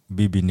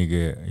бинийг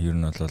ер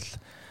нь бол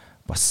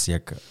бас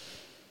яг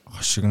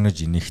хошигнож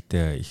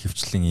инэхтэй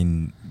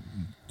ихэвчлэн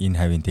энэ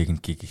хавийн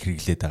техникийг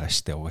хэрэглээд байгаа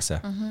штэ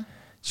угаасаа.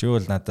 Чи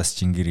бол надаас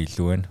жингэр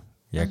илүү байна.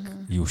 Яг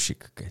юу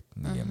шиг гэдэг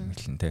нэг юм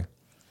хэлэн те.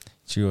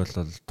 Чи бол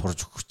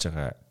турж өгч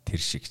байгаа тэр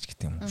шиг ч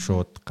гэдэг юм.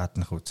 Шууд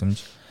гаднах үзэмж.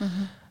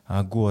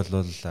 Агуу бол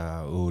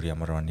өөр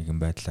ямар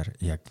нэгэн байдлаар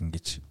яг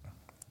ингэж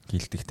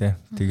гэлдэг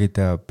те.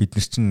 Тэгээд бид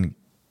нар чинь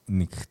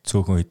нэг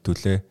цөөхөн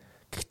хэдүүлээ.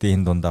 Гэхдээ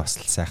энэ дундаа бас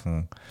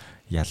сайхан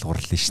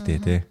ялгуурлаа штэ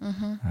тий.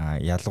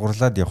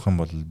 Ялгуурлаад явах юм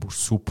бол бүр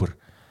супер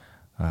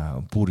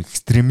бүр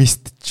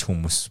экстремист ч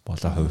хүмүүс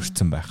болоо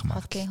хувирсан байх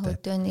магадaltaй.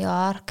 Хөдөөний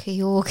орк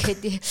юу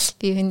гэдэг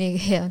бивнийг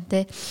юм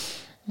тий.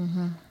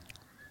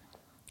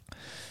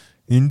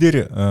 Энэ дээр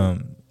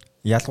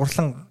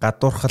ялгуурлан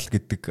гадуурхал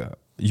гэдэг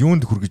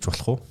юунд хүргэж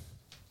болох вэ?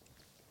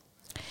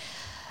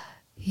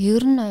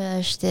 Ер нь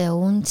штэ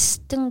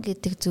үндэстэн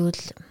гэдэг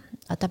зүйл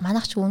одоо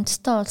манайх ч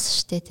үндэстэн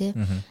улс штэ тий.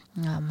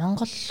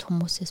 Монгол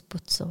хүмүүсээс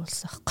бүтсэн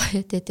улс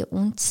байхгүй. Тэгээ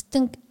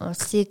үндэстэн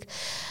улсыг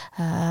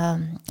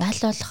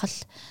аль болох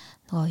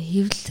нөгөө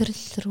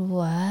хэвлэрэл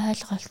рүү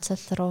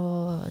ойлголцол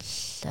руу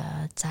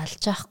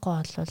залж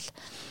яахгүй бол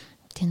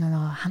тийм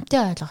нөгөө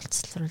хамтын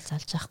ойлголцол руу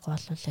залж яахгүй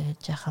бол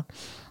гэж яхаа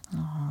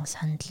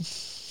санал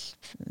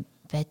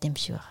байд юм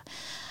шиг байна.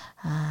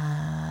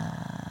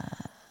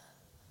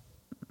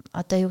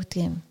 Одоо юу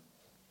гэдэг юм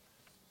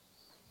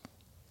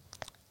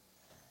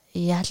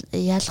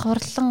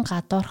ялгуурлан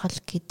гадуурхал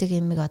гэдэг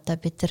юмыг одоо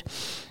бид нар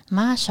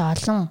маш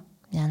олон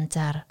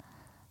янзаар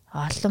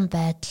олон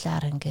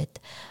байдлаар ингээд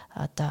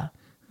одоо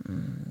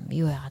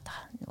юу яагаад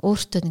байгаа.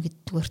 Өөртөө нэг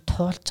зүгээр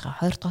туулж байгаа.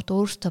 Хоёрдугаар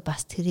өөртөө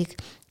бас тэрийг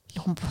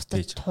хүн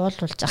бусдад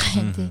туулуулж байгаа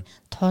юм тий.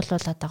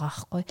 Туулуулад байгаа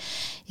байхгүй.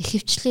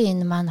 Ихэвчлэн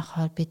энэ маань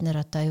ахаар бид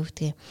нар одоо юу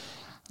гэдэг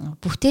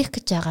бүтээх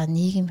гэж байгаа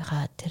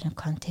нийгмийнхаа тэр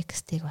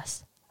контекстыг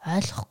бас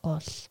ойлгохгүй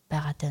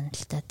байгаад байна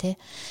л та тий.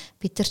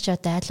 Бид нар ч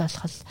одоо аль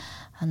болох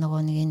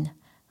нөгөө нэг энэ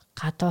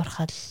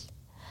гадуурхал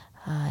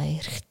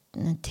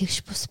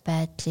тэгш бус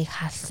байдлыг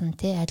халсан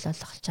тий аль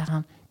болох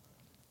жагаан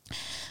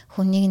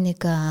хүнийг нэг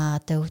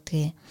одоо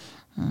үүдгийг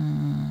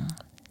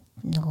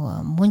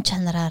нөгөө мөн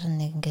чанараар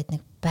нэг ингээд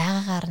нэг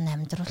байгаагаар нь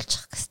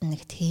амьдруулчих гэсэн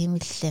нэг тийм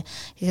л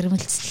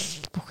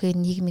эрмэлзэл бүхий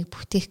нийгмийг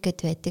бүтээх гээд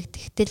байдаг.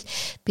 Тэгтэл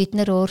бид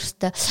нар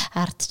өөрсдөө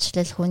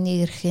ардчлал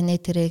хүний эрхэнэ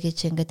тэрэ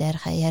гэж ингээд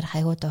ярих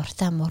аюу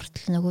дуртай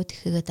мөртөл нөгөө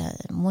тэхгээд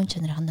мөн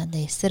чанарын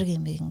дандаа эсрэг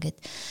юм ингээд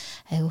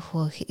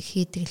аюу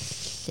хийдэг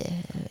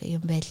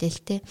юм байлээ л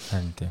те.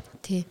 Харин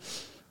тий.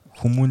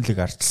 Хүмүүнлэг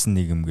ардчилсан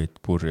нийгэм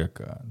гээд бүр яг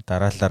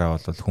дараалалаараа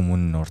бол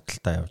хүмүүн нь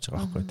урдталтаа явж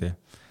байгаа байхгүй тий.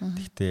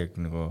 Гэхдээ яг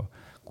нөгөө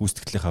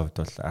гүйцэтгэлийнхаа хувьд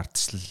бол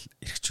ардчлал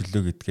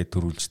эрхчлөө гэдгээ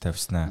төрүүлж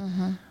тавьснаа.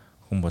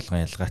 Хүн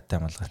болгон ялгаатай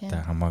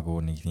малгайтай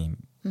хамаагүй нэг юм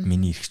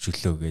миний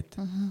эрхчлөө гээд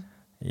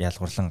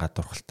ялгуурлан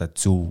гадуурхалтай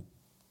зөв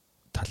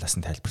талаас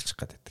нь тайлбарчих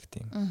гэдэг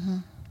тийм.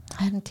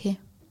 Харин тий.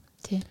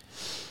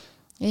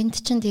 Энд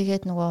чинь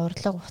тэгээд нөгөө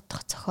урлаг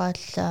утгах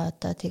зохиол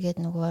одоо тэгээд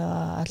нөгөө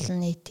олон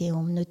нийтийн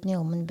өмнөдний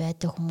өмнө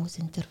байдаг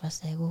хүмүүс энэ төр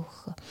бас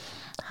айгүйх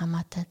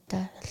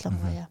хамаатайтай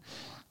ялангуяа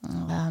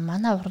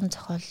манай уран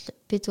зохиол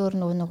би зөвөр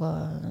нөгөө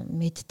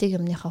мэддэг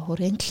юмныхаа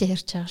хүрээнд л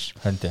ярьж байгаа ш.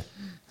 Харин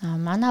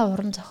манай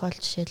уран зохиол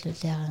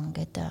жишээлбэл яг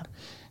ингээд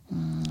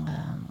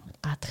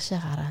гадагшаа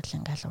гараад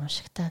ингээл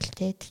уншигтаал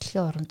тий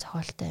дэлхийн уран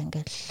зохиолтой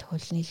ингээл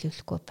хөл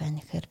нийлүүлэхгүй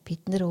байна гэхээр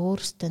бид нэр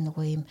өөрсдөө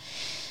нөгөө юм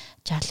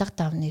жалга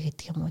давны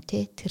гэдэг юм уу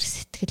тий тэр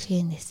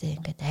сэтгэлгээнээсээ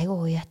ингээд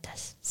аягүй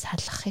уяатаас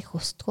салахыг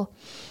хүсдэггүй.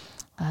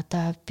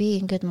 Одоо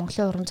би ингээд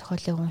Монголын уран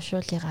зохиолыг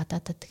уншуулъя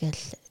гадаадад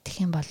тэгэл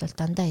тэх юм бол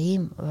дандаа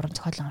ийм уран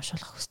зохиол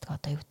уншуулах хүсдэг.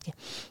 Одоо юу гэдгийг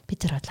бид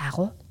нар бол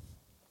агуу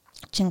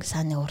Чингис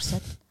хааны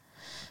урсад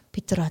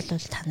бид нар бол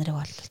та нарыг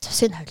бол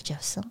цусыг хавьж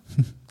явсан.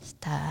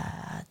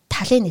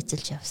 Талыг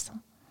нийцэлж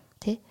явсан.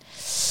 Тий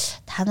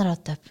та нар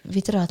одоо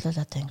бид нар бол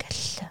одоо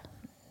ингээл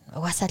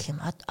угаасаа л юм.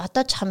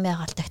 Одоо ч хам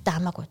яагаал тэгтээ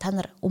хамаагүй. Та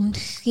нар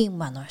өмнөхийн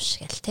маань унш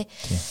гэл тий.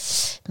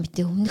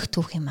 Мэдээ өмнөх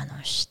түүхийн маань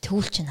унш.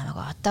 Тэгвэл чи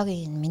намайг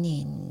одоогийн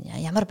миний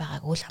ямар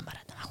байгааг үл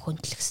хамааран намайг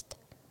хөндлөх хэвээр.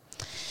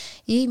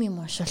 Ийм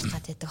юм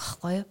уншуулах гэдэг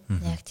байхгүй юу?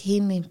 Яг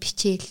тийм юм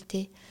бичээл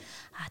тий.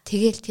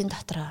 Тэгэл тийм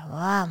дотор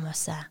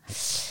муусаа.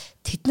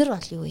 Тэд нар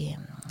бол юу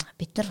юм?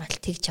 Бид нар бол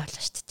тэгж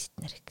явлаа шүү дээ тэд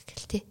нар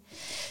гэл тий.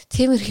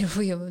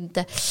 Тиймэрхүү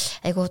юмда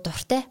айгуу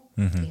дуртай.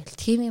 Тэгэл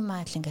тийм юм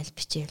аа л ингээл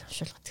бичээл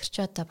уншуулах. Тэр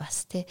чи одоо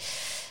бас тий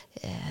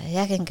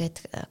яг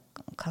ингээд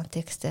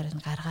контекстээр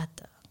нь гаргаад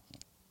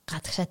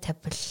гадагшаа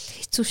тавьбал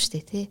хэцүү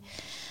шттэ тий.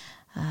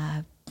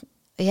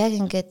 Яг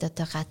ингээд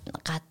одоо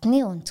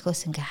гадны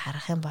өнцгөөс ингээ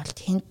харах юм бол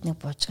тэнд нэг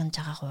бужган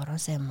жагаа 3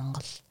 сая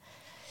Монгол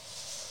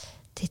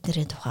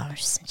тэдний тухай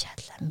уншсан ч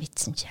яалаа,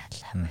 мэдсэн ч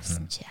яалаа,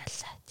 мэдсэн ч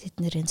яалаа.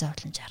 Тэдний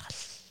зовлон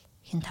жаргал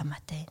хин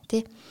тамаатай юм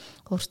тий.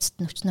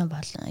 Өөрсдөд нүчнөө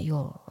бол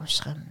юу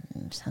уушах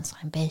юм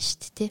сонсох юм байна шүү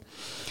дээ тий.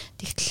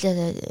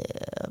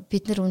 Тэгтэл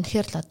бид нар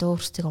үнэхээр л одоо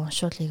өөрсдөө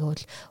уншуулъя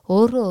гэвэл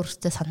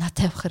өөртөө санаа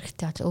тавих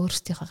хэрэгтэй бол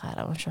өөрсдийнхөө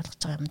гараа уншуулж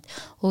байгаа юмд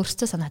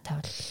өөртөө санаа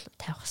тавих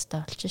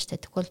хэрэгтэй болж шүү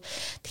дээ. Тэгвэл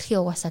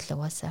дэлхийн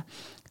угаасаа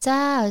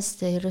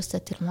за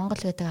ерөөсөө тэр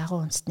Монгол гэдэг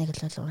агуу үндэстнийг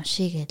л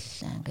уншия гэж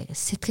ингээ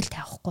сэтгэл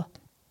тавихгүй.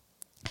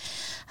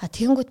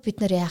 Тэгэнгүүт бид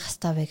нар яах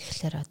ёстой вэ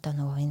гэхлээр одоо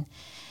нөгөө энэ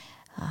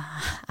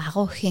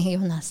агуухийн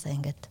юунаас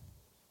ингээд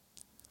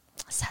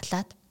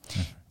салаад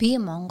би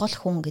Монгол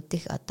хүн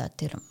гэдэг одоо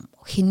тэр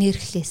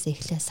хинэрхлээс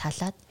эхлээ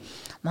салаад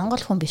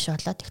Монгол хүн биш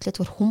болоод тэгэхээр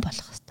зүгээр хүн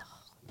болох хэрэгтэй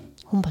байна.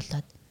 Хүн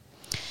болоод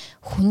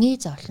хүний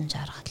зовлон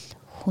жаргал,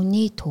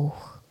 хүний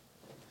түүх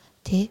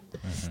тий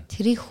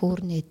тэрийг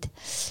хөөрнөд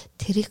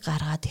тэрийг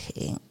гаргаад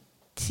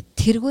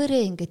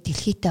тэргээрээ ингээд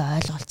дэлхийдээ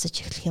ойлголцож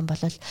эхлэх юм бол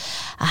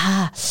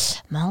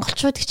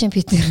монголчууд гэж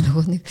бид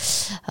нөгөө нэг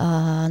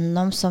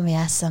ном сум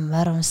яасан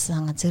морь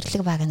унсан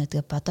зэрлэг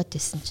багнуудыг бодоод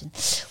исэн чинь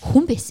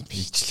хүн байсан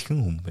биш.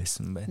 Ижилхэн хүн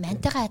байсан байна.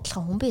 Мантайгаа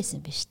адилхан хүн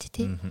байсан биш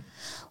тий.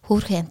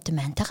 Хөөрхөн амт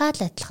мантайгаа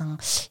л адилхан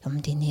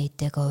юмд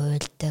инээдэг,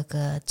 уйлдаг,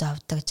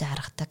 зовдөг,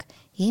 жаргадаг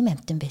ийм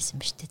амтан байсан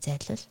биш тий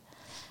зайлвал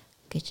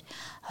гэж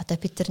одоо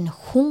бид нар нэг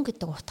хүн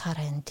гэдэг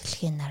утгаараа энэ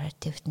дэлхийн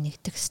нарративд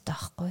нэгдэх хэрэгтэй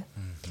байхгүй.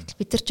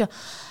 Бид нар ч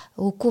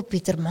үгүй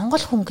бид нар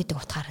Монгол хүн гэдэг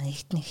утгаараа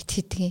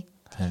нэгтгэдэг.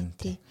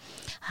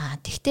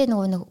 Тэгтээ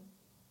нөгөө нэг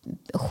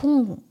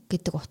хүн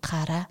гэдэг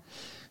утгаараа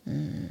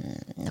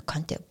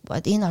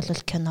энэ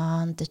бол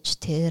кинонд ч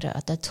тэр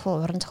одоо зөвхөн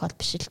уран зохиол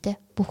биш л дээ.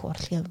 Бүх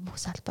урлагийн бүх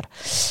салбар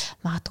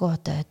магадгүй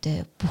одоо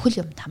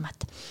бүхэл юм тамаад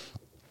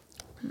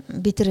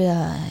бид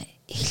нар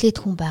эхлээд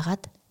хүн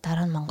байгаад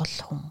дараа нь Монгол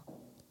хүн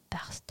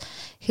байх хэрэгтэй.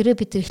 Хэрвээ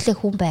бид эхлээ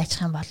хүн байж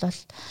байгаа юм бол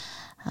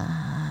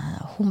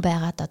хүн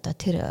байгаад одоо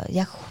тэр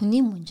яг хүний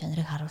мөн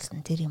чанарыг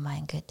харуулсан тэр юм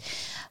ингээд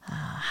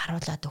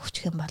харуулад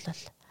өгчих юм бол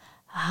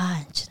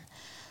энэ чинь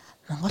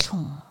Монгол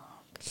хүн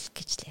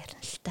гэж л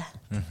ярина л та.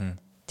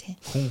 Тий.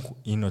 Хүн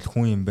энэ бол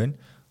хүн юм байна.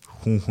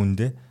 Хүн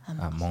хүндээ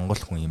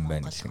Монгол хүн юм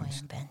байна гэх юм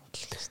байна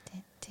л гэж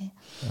тий.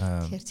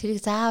 Тэгэхээр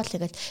тэрийг заавал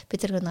ингээд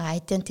бид нар нэг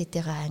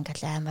identity-гаа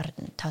ингээл амар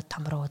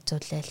том руу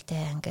үзүүлээл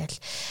те ингээл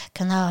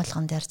кино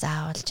болгон дээр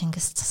заавал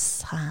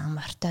Чингис хаан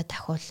морьтой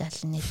дахиулал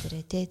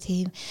нэлэрээ те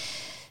тийм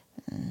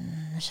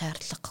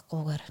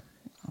шаардлагагүйгээр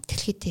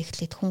дэлхийд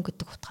эхлээд хүн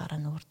гэдэг утгаараа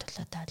нүүр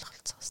тулаад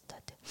ойлголцох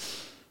хэрэгтэй те.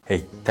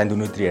 Хей, танд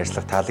өнөөдрийн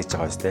ярилцлага таалагдж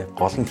байгаа биз дээ.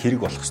 Гол нь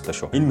хэрэг болох ёстой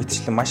шүү. Энэ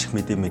мэтчлэн маш их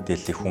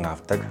мэдээллийг хүн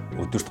авдаг.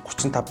 Өдөрт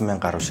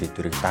 35,000 гаруй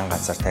шийдвэрийг дан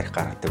ганцаар тарих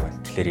гаргадаг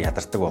байна. Тэгэхээр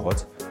ядардаг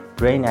байгааз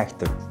Brain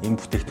Active энэ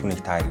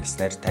бүтээгдэхүүнийг та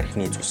хэрэглэснээр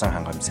тархины цусан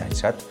хангамж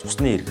сайжраад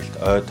цусны эргэлт,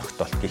 ой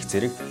тогтоолт гэх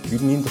зэрэг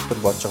ер нь энэ дотор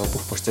болж байгаа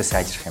бүх процесс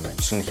сайжрах юм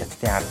байна. Жишээ нь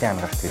хятадын ардын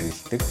ангарахт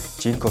хэрэглэдэг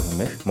Ginkgo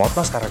хэмээх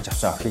модноос гаргаж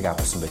авсан охийг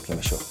агуулсан байдаг юм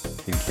шүү.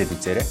 Хэрэглээд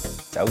үзээрэй.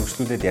 За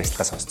үргэлжлүүлээд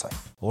ярилцлага сонсцгоё.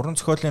 Уран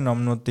зохиолын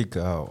номнуудыг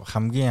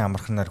хамгийн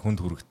амархнаар хүнд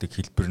хүргэдэг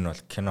хэлбэр нь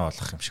бол кино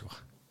болох юм шиг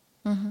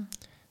байна.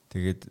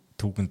 Тэгээд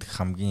түүхэнд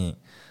хамгийн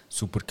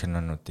супер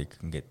кинонуудыг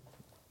ингээд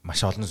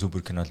маш олон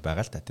супер кино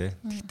байгаа л та тий.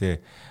 Гэхдээ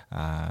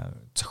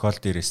зохиол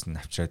дээрээс нь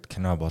авчираад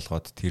кино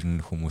болгоод тэр нь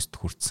хүмүүст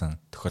хүрсэн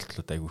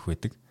тохиолдлууд айгүйх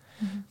байдаг.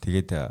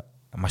 Тэгээд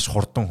маш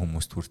хурдан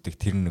хүмүүст хүрдэг.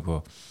 Тэр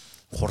нөгөө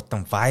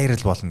хурдан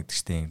вайрал болно гэдэг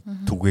чинь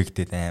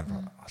түгээгдээд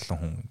амар олон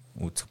хүн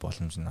үзэх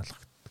боломж нь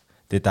олгох.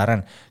 Тэгээд дараа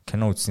нь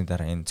кино үзсний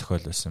дараа энэ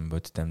зохиол байсан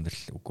бодит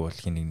амьдрал үгүй бол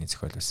хин нэгний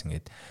зохиол байсан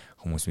ингээд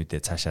хүмүүс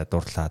мэдээ цаашаа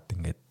дурлаад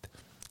ингээд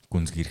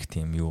гүнзг ирэх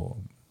тийм юу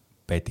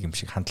байдаг юм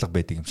шиг хандлага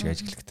байдаг юм шиг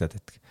ажиглагтаад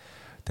байдаг.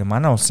 Тэгээ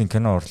манай улсын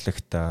кино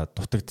урлагт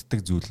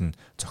дутагддаг зүйл нь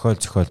зохиол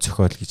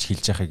гэж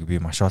хэлж байгааг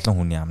би маш олон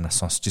хүний амнаас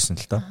сонсч ирсэн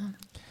л доо.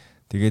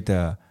 Тэгээд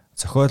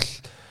зохиол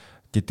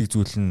гэдэг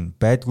зүйл нь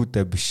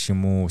байдгуудаа биш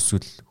юм уу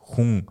эсвэл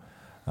хүн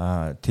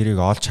тэрийг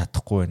олж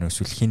чадахгүй байна уу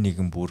эсвэл хин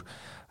нэгэн бүр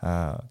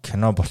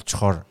кино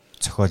болцохоор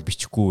зохиол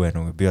бичихгүй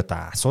байна уу би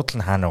одоо асуудал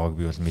нь хаана байгааг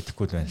би бол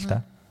мэдэхгүй байна л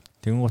да.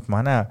 Тэгэнгუთ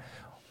манай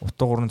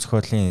утга уран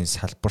зохиолын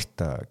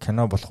салбарт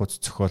кино болох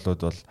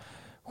зохиолууд бол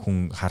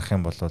хүн харах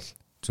юм бол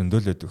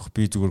зөндөөлөд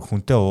би зүгээр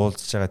хүнтэй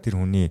уулзж байгаа тэр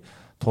хүний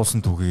туусан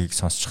түүхийг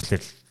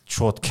сонсчихлаа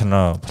шууд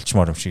кино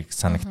болчмоор юм шиг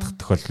санагдах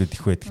тохиолдлууд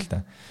их байдаг л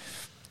да.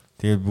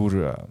 Тэгээ бүр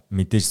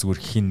мэдээж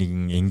зүгээр хин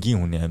нэгэн энгийн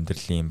хүний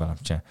амьдралын юм байгаа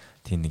юм чинь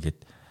тийм нэгэд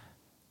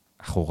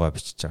ахуйгаа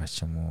бичиж байгаа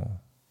ч юм уу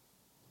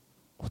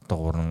утга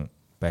уран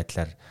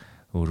байдлаар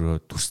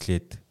өөрөө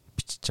төслээд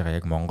бичиж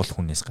байгаа яг монгол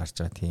хүнээс гарч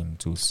байгаа тийм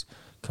зүйлс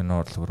кино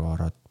урлаг руу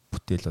ороод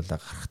бүтээл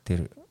болоо гарах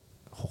тэр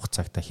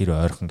хугацааг та хэр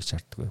ойрхон гэж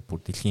харддаг вэ? Бүр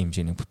дэлхийн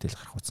хэмжээний бүтээл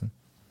гарах үзнэ.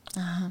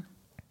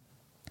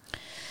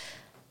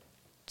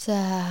 За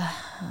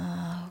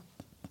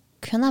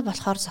кино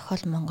болохоор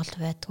зохиол Монголд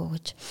байдгүй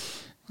гэж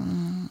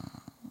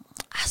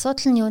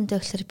асуудал нь юунд вэ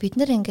гэхээр бид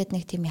нэр ингээд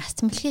нэг тийм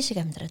яц мэлхий шиг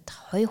амьдраад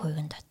байгаа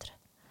хоёрын дотор.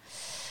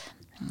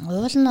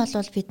 Уул нь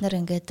бол бид нэр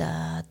ингээд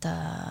одоо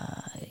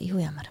юу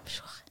ямар юм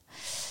шиг байна.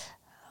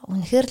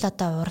 Үнэхээр л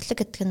одоо урлаг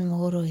гэдэг нь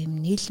өөрөө юм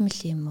нийлмэл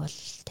юм бол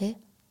тий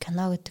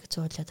кино гэдэг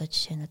зүйл одоо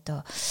жишээ нь одоо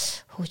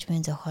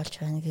хөгжмийн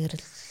зохиолч байна,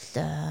 гэрэл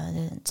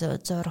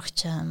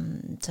зурагч,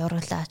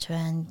 зураглаач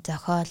байна,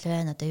 зохиол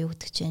байна, одоо юу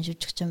гэдэг чинь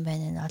жүжигчин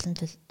байна, олон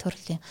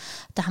төрлийн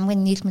одоо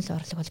хамгийн нийлмэл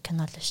урлаг бол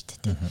кино л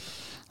шүү дээ.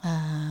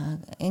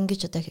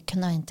 Ингэж одоо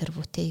кино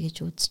интервьютэй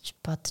гэж үзэж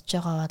бодож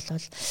байгаа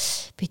бол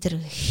бид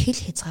тэр хэл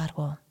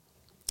хязгааргүй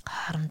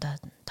хоорондоо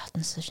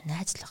татнасаж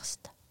найзлах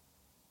хэрэгтэй.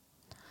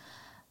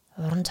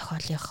 Уран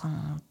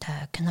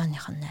зохиолынхантай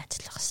киноныхан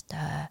найзлах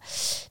хэвээр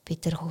бид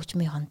тэр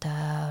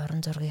хөгжмийнхантай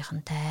уран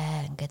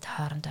зургийнхантай ингээд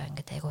хоорондоо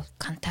ингээд айгу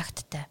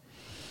контакттай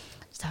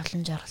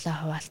тавлан жаргалаа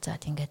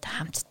хуваалцаад ингээд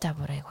хамтдаа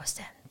бүр айгу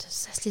сайн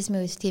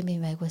социализмын үед тийм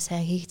юм айгу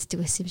сайн хийгддэг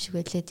байсан юм шиг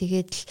байлээ.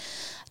 Тэгээд л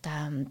одоо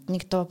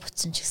нэг дуу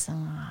бутсан ч гэсэн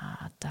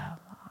одоо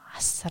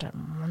асар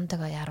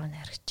мундаг яруу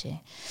найрагч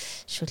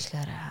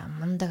шүлгээр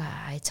мундаг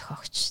ай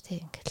зохиогч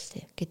тийм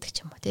ингээд гэдэг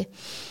ч юм уу тийм.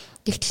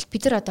 Гэвтэл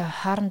бид нар одоо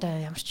хоорондоо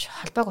ямар ч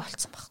холбоог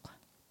болцсон байхгүй.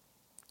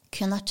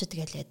 Киночд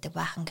гээл яадаг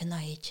баахан кино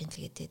хийж ин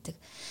тэгээд яадаг.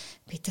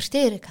 Бид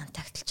нартэй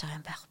контактлж байгаа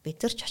юм байх. Бид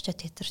нар ч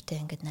очиод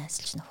тэдэртэй ингээд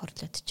найзалж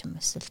нөхөрлөд ч юм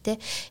эсвэл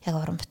те яг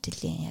уран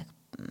бүтээлийн яг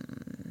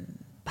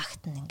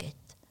багт нь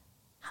ингээд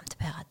хамт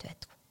байгаад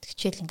байдаг.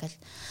 Тэгчээл ингээд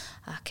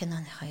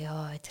киноныхаа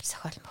ёо тэр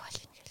зохиол мохол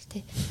ингээл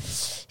те.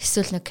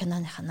 Эсвэл нэг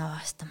киноныхаа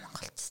новост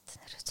Монголд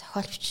нэр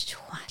зохиол бичиж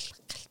хүн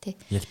алгал те.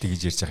 Яг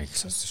тэгж ярьж байгааг их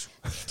сонссон шүү.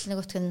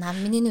 Нөгөөтг нь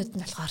миний нүд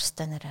нь болохоор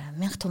өстой нэр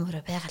 1000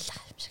 төмөрөө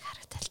байгалах юм шиг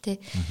харагдал тий.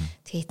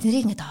 Тэгээ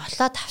эднэрийг ингээд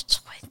олоод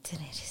авчихгүй энэ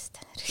тэр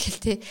өстой нэр гэл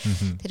тий.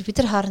 Тэр бид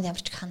нар хооронд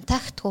ямар ч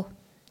контактгүй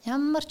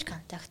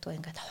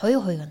ингээд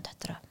хоёрын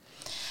дотроо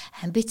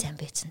амбицэн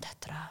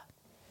дотроо.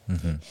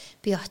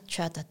 Би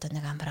очиод одоо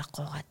нэг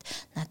амрааггүйгаад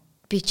над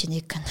би чи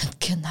нэг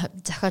кино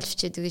зохиол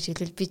бичээд өгч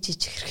хэлвэл би чи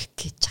хэрэг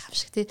гэж байгаа юм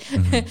шиг тий.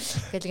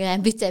 Тэгэл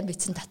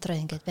амбицэн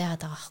дотроо ингээд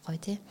байгаад байгаа байхгүй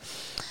тий.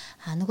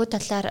 Нөгөө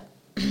талаар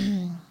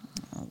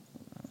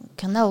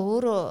кино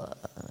өөрөө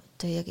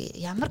одоо яг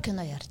ямар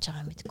кино ярьж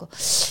байгаа мэдгүй.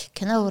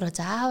 Кино өөрөө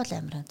заавал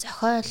амиран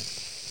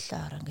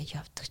зохиолоор ингэж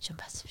явдаг ч юм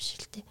бас биш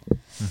л дээ.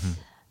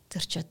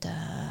 Тэр ч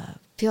одоо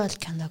би бол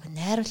киног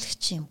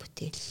найруулагчийн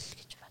бүтээл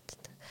гэж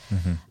боддог.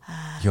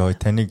 Йоо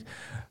таныг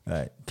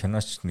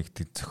киноч нэг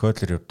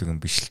зохиолоор явдаг юм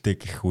биш л дээ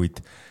гэх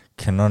үед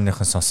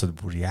киноныхон сонсоод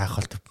бүр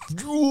яах вэ?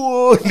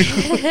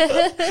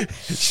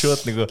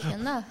 Шууд нэг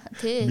кино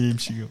тий. Мим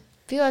шиг юм.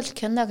 Би бол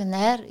киног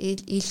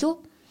илүү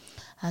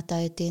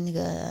одоо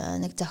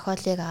нэг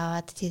зохиолыг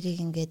аваад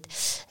тэрийг ингээд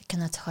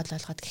кино зохиол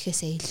болгоод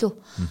гэхээсээ илүү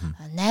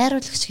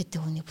найруулагч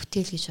гэдэг хүний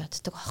бүтээл гэж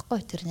боддог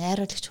аахгүй. Тэр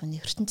найруулагч хүний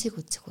ертөнцийг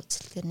үзэх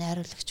үзэл. Тэр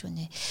найруулагч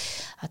хүний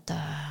одоо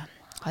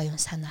оюун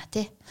санаа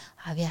тий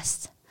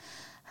авьяас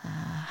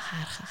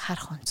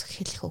харах онцг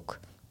хэлэх үг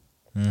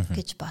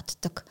гэж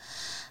боддог.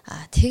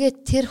 Тэгээд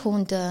тэр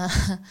хүнд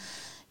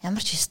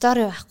ямар ч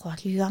стори байхгүй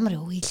бол ямар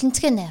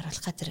илэнцгээ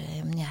найруулах гадар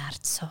юмны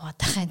ард суугаад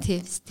байгаа юм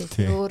тийм үстэй.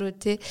 Тэр өөрөө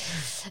тий.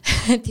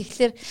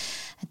 Тэгэхээр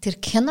тэр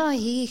кино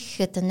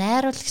хийх одоо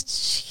найруулагч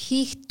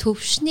хийх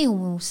төвшний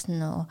хүмүүс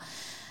нь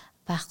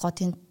байхгүй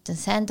тийм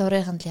сайн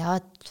дурынх нь л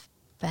яваад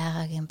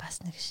байгаагийн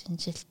бас нэг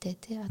шинжилтэй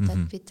тий.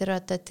 Одоо бид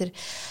нар одоо тэр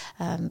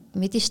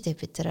мэдэн штэ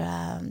бид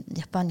нар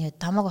Японы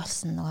дамаг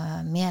болсон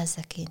нөгөө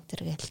Миязаки энэ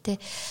төр гээл тий.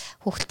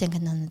 Хүүхэлдэйн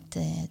кинонд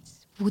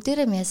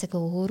бүгдээрээ Миязаки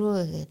өөрөө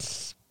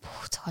гээл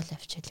бүх зохиол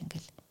авчил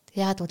ингээл.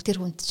 Яг үл тэр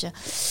хүнд чи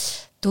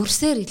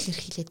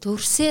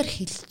дүрсээр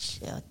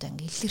хэлж одоо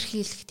ингээл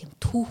илэрхийлэх тийм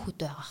түүхүүд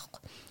байгаа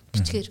байхгүй.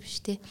 Бичгээр биш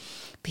те.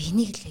 Би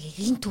энийг л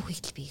энэ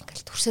түүхийг л би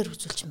ингээл дүрсээр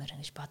үзүүлчмээр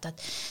гэж бодоод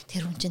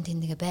тэр хүн чинь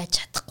тэнийг байж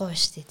чадахгүй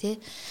шүү дээ те.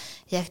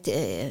 Яг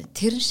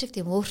тэрэн шиг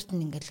тийм өөрт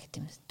нь ингээл гэдэг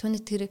юм.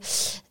 Түүний тэр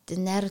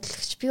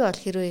найруулагч би бол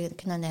хэрвээ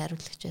киноны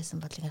найруулагч байсан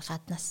бол ингээл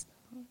гаднаас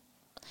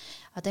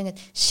одоо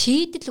ингээд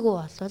шийдэлгүй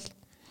болвол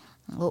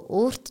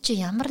өөрт чи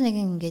ямар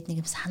нэгэн ингээд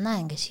нэг юм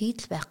санаа ингээд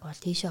шийдэл байхгүй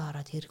бол тийшээ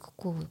ороод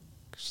хэрэггүй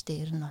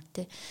штэ ер нь бол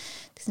тий.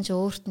 Тэгсэн чи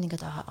өөрт нь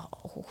ингээд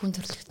хүн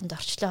төрөлхтөнд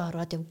орчлоо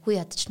ороод үгүй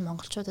яд ч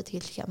монголчуудад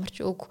хэлэх ямар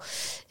ч үг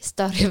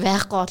стори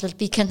байхгүй бол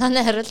би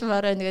киноны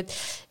хариулмаар нэгэд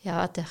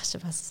яваад байх чи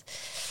бас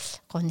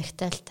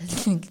гонигтай л тал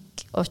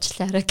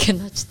уучлаарай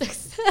киночтой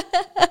гэсэн.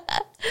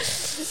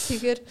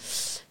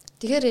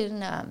 Тэгэхээр ер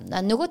нь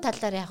нөгөө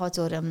талаар яг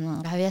зөвөр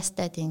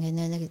авьяастай тийм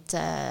нэг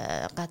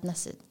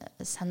гаднаас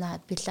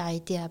санаа бэлэн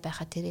айдиа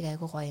байхад тэрийг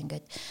айгуу гоё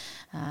ингээд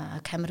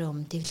камерын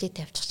өмнө дэглээ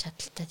тавьчих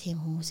чадaltaй тийм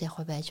хүмүүс яг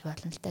байж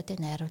болно л да тийм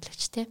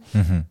найруулагч тийм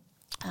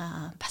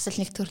бас л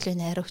нэг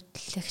төрлийн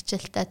найруулагч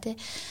л да тийм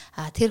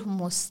тэр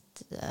хүмүүс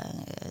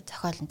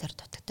зохиолн дээр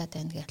дутагдаад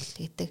байна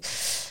гэдэг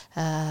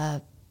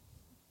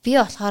би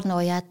болохоор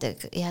нөгөө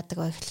яадаг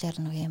вэ гэхлээр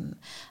нөгөө юм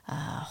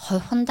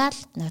хувьхандаа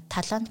л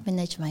талант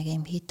менежмент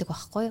юм хийдэг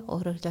байхгүй.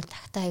 Өөрөөр хэлбэл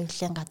тагтаа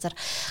хэвлэлийн газар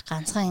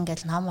ганцхан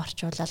ингээд ном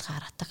орчуулаад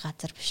гаргадаг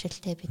газар биш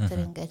л те. Бид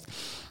нар ингээд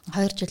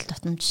 2 жил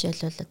тутам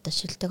жишээлбэл одоо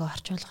шилдэг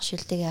орчуулах,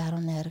 шилдэгийн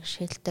 18 хэрэг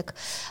шилдэг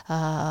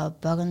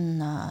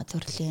богино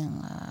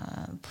төрлийн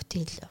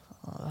бүтээл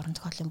уран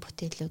зохиолын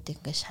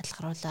бүтээлүүдийг ингээд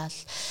шалгаруулаад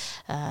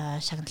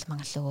шагнал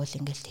мангал өгөөл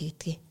ингээд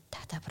тэгдэг.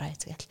 Тата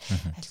прайз гэл.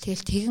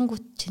 Тэгэл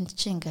тэгэнгүүт тэнд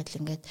чинь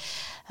ингээд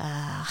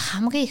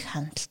хамгийн их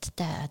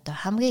хандлттай одоо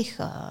хамгийн их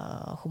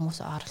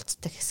хүмүүс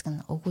оролцдог хэсэг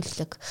нь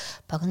өгүүлэг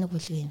богино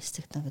бүлгийн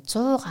хэсэгт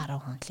 100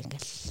 гаруй хүн л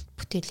ингээд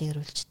бүтээлээ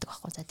өрүүлждэг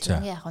байхгүй. За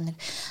тэрний яг нэг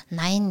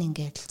 80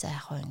 ингээд за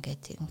яг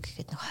ингээд нэг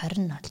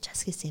 20 нь болж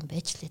асгийсэн юм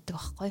байж л байдаг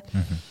байхгүй.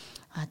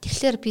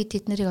 Тэгэхээр би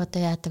тэднийг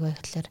одоо яадаг вэ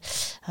гэхээр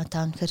одоо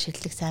үнэхээр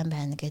шилдэг сайн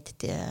байна гэдэг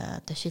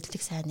одоо шилдэг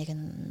сайныг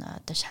нь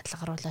одоо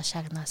шалгаруулаа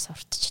шагнаа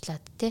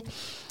сурталчлаад тий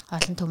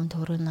олон төмөн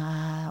төрөн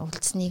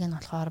үлдсэнийг нь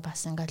болохоор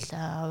бас ингээл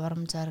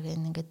урам зориг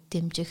ингээд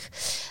дэмжих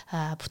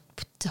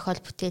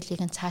зохиол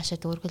бүтээлийг нь цаашаа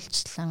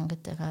үргэлжлэн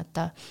гэдэг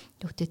одоо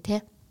юу гэдэг тий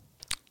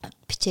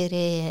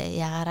бичээрээ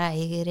ягаараа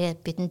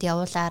ээгээрээ бидэнд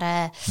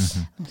явуулаарай.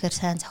 Үнэхээр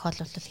сайн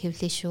зохиолвол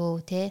хэвлээ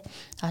шүү те.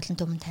 Олон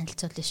төмөн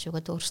танилцуулна шүү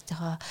гэдэг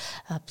өөрсдийнхөө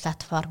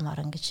платформоор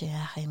ингэж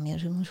яах юм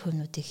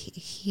хүмүүсүүдийг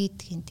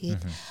хийдгин.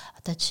 Тэгээд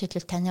одоо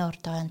жишээлбэл таны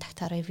урд байгаа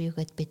тагтаа ревю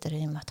гэдэг бид нар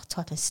юм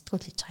утгацгоол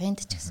сэтгүүл хийж байгаа.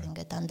 Энд ч гэсэн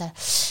ингээд дандаа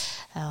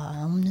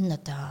өмнө нь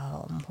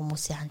одоо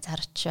хүмүүсийн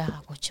анзаарч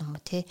байгаагүй ч юм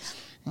уу те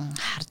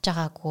харж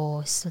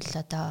байгаагүй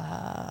эсвэл одоо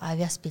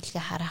авьяас бэлгээ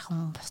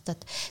хараахан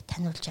бусдад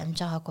таниулж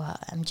амжаагүй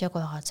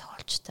байгаа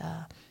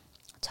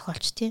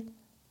зохиолч тийм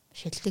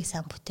шилдэг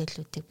сайн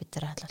бүтээлүүдийг бид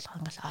нар хаалгах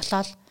ингээл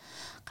олоод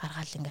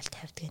гаргаал ингээл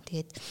тавьдаг.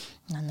 Тэгээд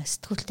нэг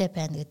сэтгүүлтэй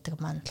байна гэдэг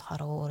маань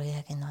болохоор өөр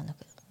яг энэ нэг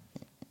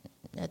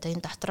одоо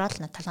энэ дотроо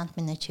л талант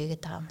менеж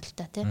хийгээд байгаа юм л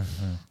та тийм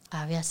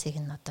авьяасыг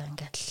нь одоо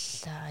ингээл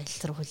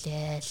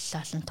илрүүлээл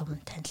олон том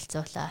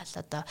танилцуулаад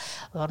одоо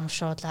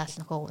урамшуулаад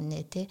нөхөө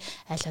үнэ тий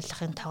аль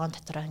болохын тогоон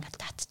дотроо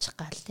ингээл татчих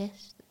гал тий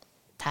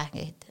та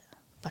ингээд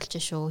болж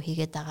шүү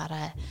хийгээд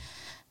байгаарай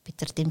бид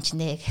нар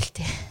дэмжнэ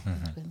гэлтэй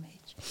юм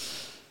ээж.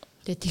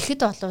 Тэгээд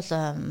тэгэхэд болвол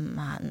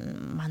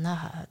манай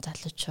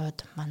залуучууд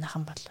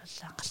манайхан болвол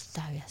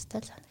хангалттай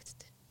авьяастай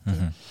санагддаг.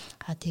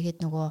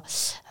 Тэгээд нөгөө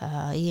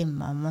ийм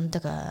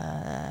мундаг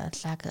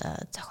лаг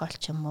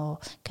зохиолч юм уу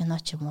кино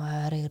ч юм уу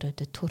ойрын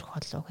ирээдүйд төрөх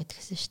болов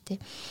гэдгсэн шүү дээ.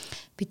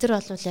 Бид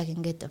нар болвол яг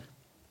ингээд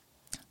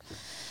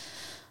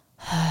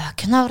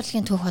кино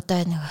урлагийн түүх одоо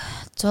нэг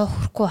 100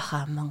 хүрэхгүй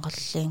баха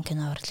Монголын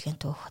кино урлагийн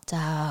түүх.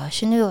 За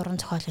шинэ уран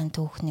зохиолын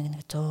түүх нэг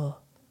 100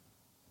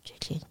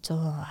 жилийн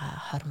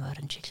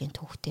 120 жилийн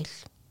түүхтэй л.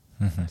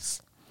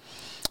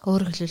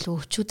 Өөрөөр хэлбэл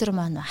өчигдөр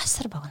маань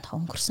асар богино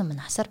өнгөрсөн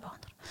маань асар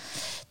богино.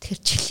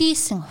 Тэгэхээр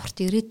жилийнсэн урт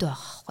ирээдүй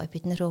байгаа байхгүй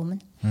бид нэр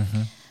өмнө.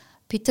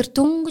 Бид нар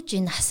дөнгөж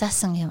энэ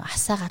асаасан юм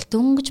асаагаал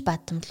дөнгөж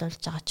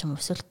бадамлуулж байгаа ч юм уу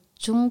эсвэл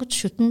дөнгөж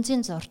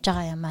шүтэнзийн зурж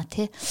байгаа юм а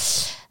тий.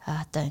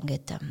 Одоо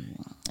ингээд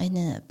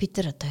энэ бид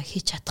нар одоо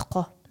хийж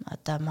чадахгүй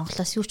одоо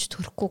Монголоос юу ч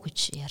төрөхгүй гэж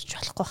ярьж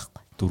болохгүй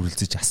байхгүй.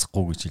 дүрлзэж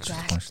асахгүй гэж хэлж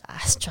болохгүй шүү.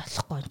 Асч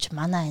болохгүй юм чи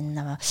манай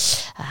энэ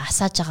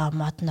асааж байгаа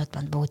моднууд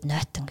манд бүгд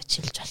нойтон гэж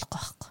хэлж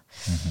болохгүй байхгүй.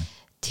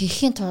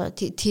 Тэхийн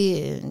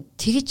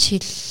тэгж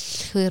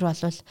хэлэхээр бол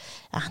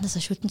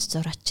анханасаа шүтэнц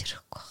зураач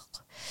ирэхгүй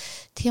байхгүй.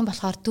 Тийм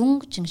болохоор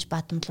дүнгэж ингэж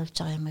бадамлуулж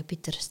байгаа юм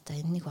бид нар өстой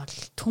энийг бол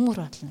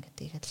төмөр болно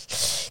гэдгийг л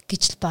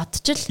гэж л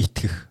бодож л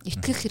итгэх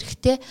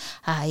хэрэгтэй.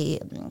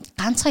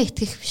 Ганцхан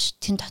итгэх биш.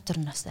 Тэн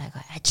дотор нь бас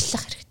айгаа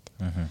ажиллах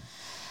хэрэгтэй.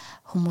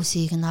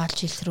 Хүмүүсийг нь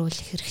олж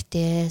илрүүлэх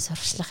хэрэгтэй,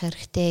 сурчлах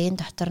хэрэгтэй. Энэ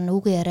дотор нь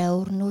үг яриа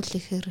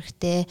өрнүүлэх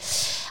хэрэгтэй.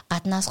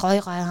 Гаднаас гой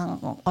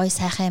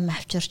сайхан юм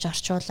авчирч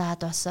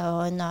орчуулад бас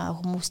энэ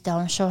хүмүүстэй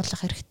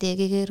уншуулах хэрэгтэй,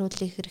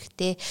 гэгэрүүлэх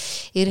хэрэгтэй.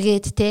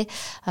 Эргээд те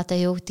одоо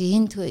юу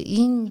гэдэг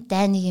энэ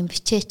дайныг юм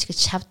бичээч гэж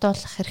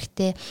шавдуулах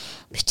хэрэгтэй.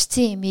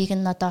 Бичсэн юмыг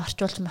нь одоо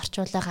орчуулж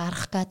марчуулаа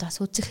гаргах гээд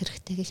бас үзэх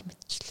хэрэгтэй гэж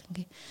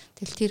мэдчихлээ.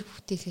 Тэгэл тэр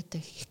бүтээхэд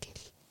хийх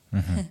гээл.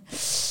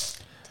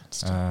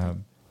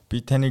 Би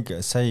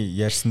таныг сая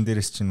ярьсан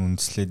дээрээс чинь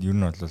үндэслээд ер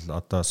нь бол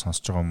одоо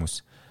сонсож байгаа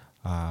хүмүүс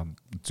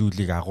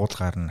зүйлийг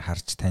агуулгаар нь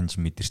харж таньж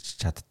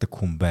мэдэрч чаддаг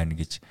хүн байна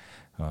гэж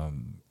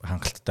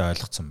хангалттай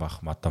ойлгоцсон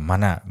баг. Одоо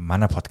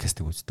манай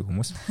подкастыг үздэг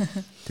хүмүүс.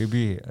 Тэгээ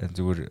би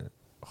зүгээр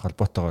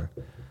холбоотойгоор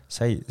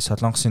сая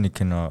Солонгосын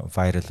нэг кино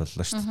вайрал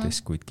боллоо шүү дээ,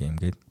 Squid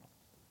Game гэдэг.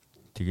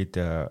 Тэгээд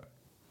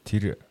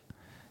тэр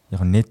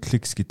яг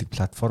Netflix гэдэг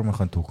платформын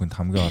түүхэнд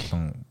хамгийн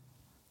олон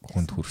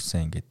хүнд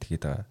хүрсэн ингээд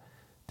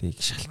тэгээд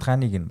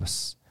шалтгааныг нь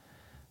бас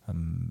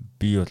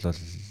би бол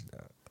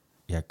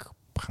яг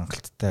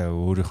хангалттай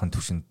өөрийнх нь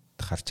төвшөнд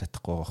харж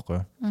чадахгүй байхгүй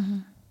юу?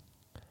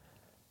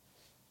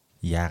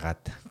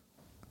 Яагаад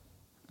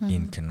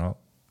энэ кино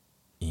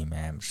ийм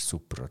амар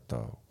супер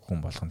одоо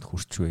хүн болгонд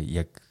хүрчвэ?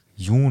 Яг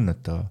юу нь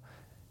одоо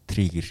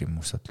триггер юм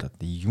уу содлоод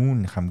юу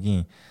нь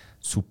хамгийн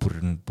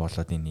супер нь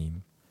болоод энэ ийм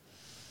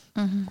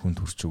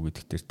хүнд хүрчвэ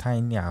гэдэг дээр та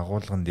энэний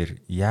агуулган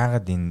дээр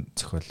яагаад энэ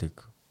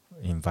зохиолыг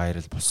ийм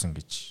вайрал болсон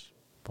гэж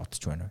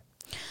бодож байна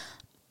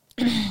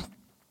вэ?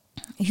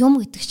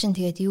 Юм гэдэг чинь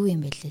тэгээд юу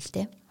юм бэ л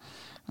дээ.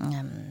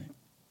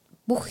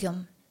 Бүх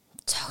юм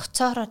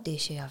цогцоороо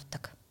дээшээ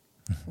явдаг.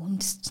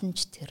 Үндэсчэн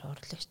ч тэр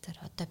урлагч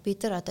тэр одоо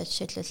бид нар одоо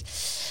жишээлбэл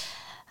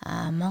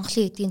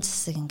Монголын эдийн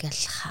засаг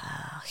ингээл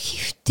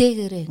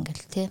хэвтээгээрээ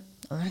ингээл тий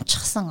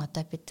унчсан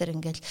одоо бид нар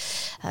ингээл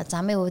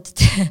замын өвдөд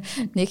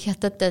нэг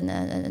хятад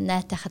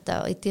найтахад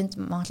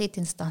Монголын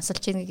эдийн засаг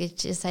онсолж ийн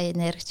гэж сая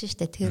нэргэж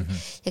штэ тэр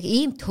яг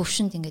ийм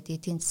төвшөнд ингээд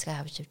эдийн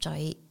засаг авч явж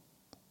байгаа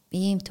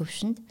ийм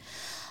төвшөнд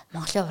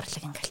Монголын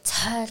урлаг ингээл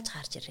цойлж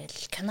гарч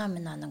ирээл кино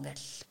минон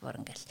ингээл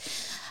бүр ингээл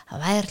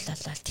вайрал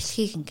болол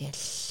дэлхийг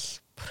ингээл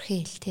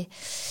бүрхээл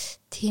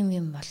тийм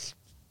юм бол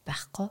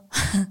байхгүй.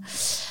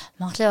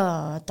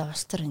 Монголын одоо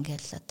улс төр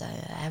ингээл одоо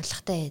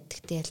авилгатай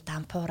эдгдэл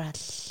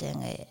дампуурал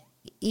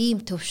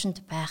ийм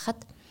төвшөнд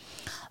байхад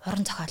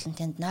уран зохиолын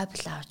тэнд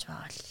Нобель авч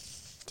байгаа л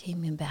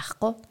тийм юм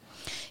байхгүй.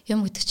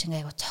 Юм гэдэг чинь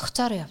айгу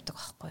цогцоор явдаг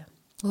байхгүй.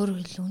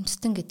 Өөрөөр хэлбэл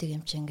үндэстэн гэдэг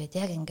юм чинь ингээд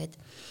яг ингээд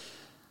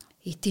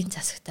эдийн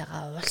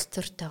засагтайгаа улс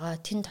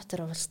төртэйгаа тэн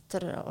дотор улс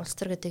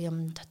төр гэдэг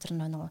юм дотор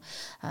нөгөө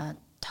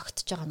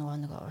тогтож байгаа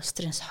нөгөө улс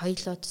төрийн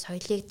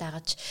соёлыг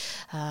дагаж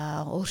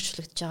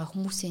өөрчлөгдөж байгаа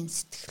хүмүүсийн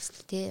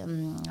сэтгэлтэй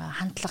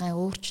хандлагын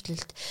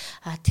өөрчлөлт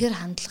тэр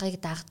хандлагыг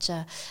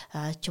дагаж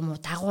ч юм уу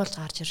дагуулж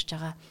гарч ирж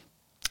байгаа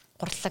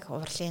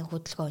урлагийн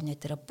хөдөлгөөн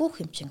өнөдөр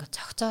бүх юм чинь ингээд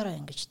цогцоороо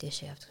ингэж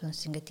дэшээ явдаг.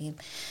 Хүмүүс ингээд ийм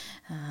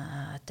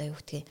одоо юу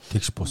гэдгийг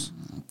тэгш бус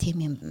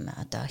тийм юм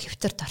одоо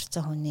хэвтэрт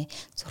орсон хүний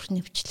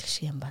зүрхний бичлэг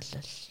шиг юм бол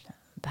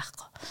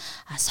байхгүй.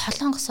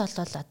 Солонгос бол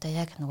одоо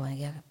яг нөгөө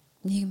яг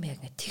нийгэм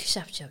яг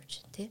тэгш авч явж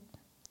байна тий.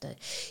 Одоо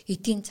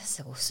эдийн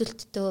засаг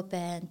өсөлттэй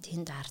байна,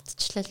 тэнд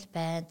ардчлал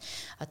байна.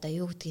 Одоо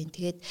юу гэдгийг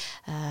тэгээд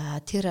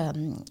тэр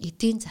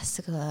эдийн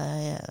засаг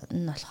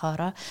нь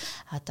болохоор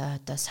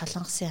одоо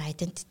солонгосын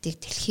identity-г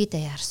дэлхийд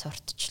даяар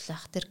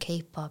сурталчлах, тэр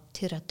K-pop,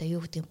 тэр одоо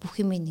юу гэдгийг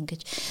бүх юм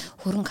ингэж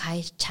хөрөнгө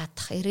хаяж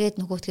чадах, эргээд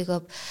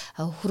нөгөөдгөө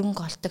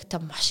хөрөнгө олдог та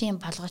машин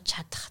болгож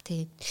чадах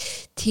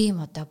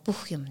тийм одоо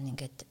бүх юм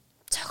ингэж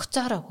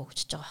цогцоороо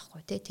хөгжиж байгаа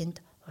байхгүй тий. Тэнд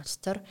улс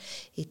төр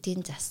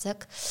эдийн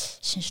засаг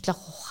шинжлэх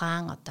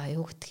ухаан одоо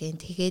юу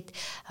гэдгийг тэгээд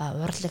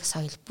урлаг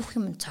соёл бүх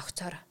юм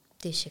цогцоор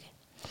дээшээ.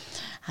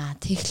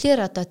 Тэгэхээр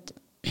одоо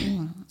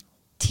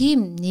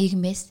тийм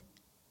нийгмээс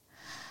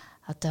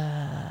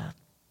одоо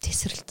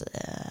тесрэлт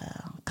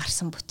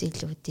гарсан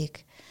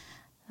бүтээлүүдийг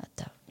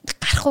одоо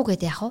гарах уу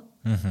гэдээ яг уу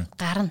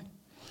гарна.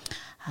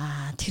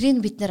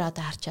 Тэрийг бид нэр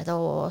одоо харчаад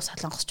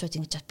солонгосчууд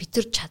ингэж бид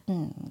нар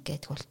чадна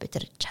гэдэг бол бид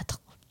нар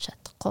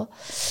чадахгүй.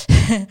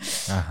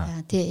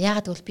 Тий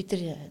ягаад гэвэл бид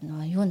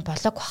нар юу нь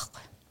болоог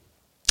байхгүй.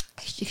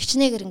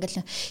 Хичнээгэр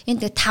ингээл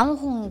энд 5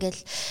 хүн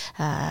ингээл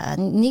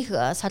нэг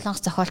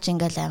солонгос зохиолч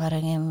ингээл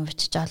амар юм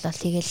бичиж олол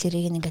тэгэл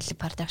тэрийг ингээл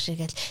продакшн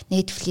ингээл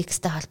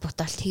Netflix-тэй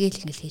холбогдоод тэгэл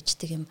ингээл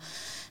хийждэг юм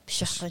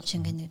биш байхгүй чи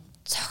ингээл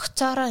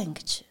цогцоороо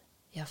ингэж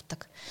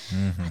явдаг.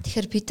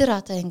 Тэгэхээр бид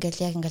нар одоо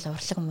ингээл яг ингээл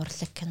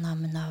урлаг кино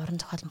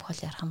уран зохиол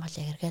мөхөл ярих юм бол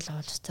яг эргээл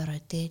улс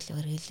төр өдөл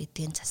өргөл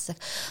эдийн засаг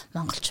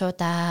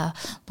монголчуудаа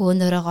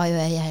бөөнөрөө гоё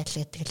байяа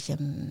гэдэг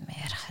юм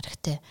ярих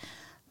хэрэгтэй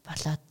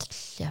болоод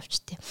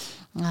явж тий.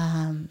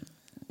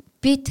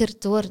 би тэр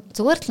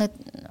зүгээр л нэг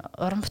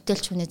уран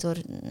бүтээлч хүний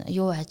зүгээр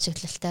юу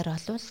ажиглалтаар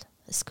болвол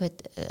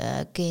Squid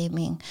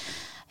Gaming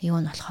юу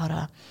нь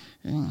болохоор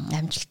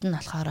амжилт нь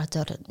болохоор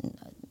зөв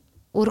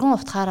өргөн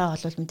утгаараа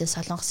бол мэдээ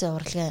солонгосын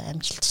урлагийн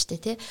амжилт шүү дээ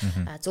тий.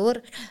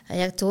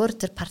 Зүгээр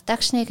тэр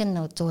продакшныг нь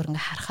зүгээр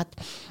ингээ харахад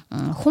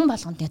хүн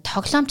болгонд нэг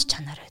тоглоомч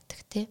чанар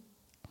байдаг тий.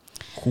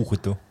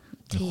 Хүүхэд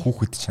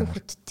чанар.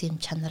 Хүүхэд тийм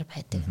чанар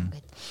байдаг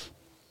ингээд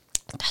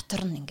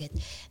дотор нь ингээд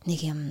нэг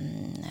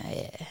юм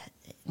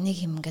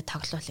ингээд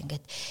тоглол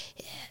ингээд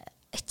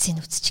эцсийн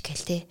үсч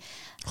гээл тий.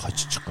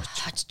 Хожиж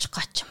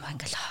гоч юм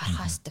ингээл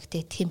хорхоосдаг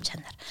тийм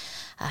чанар.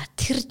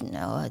 Тэр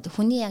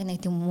хүний яг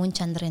нэг тийм мөн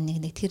чанарын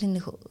нэг тэр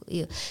нэг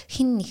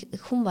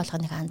хүн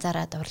болгоныг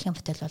анзаараад урлагийн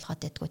бүтээл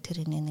болгоод байдгүй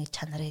тэр нэг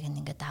чанарыг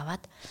ингээд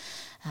аваад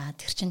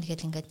тэр чинь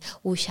тэгэл ингээд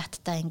үе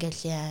шаттай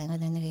ингээл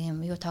нэг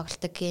юм юу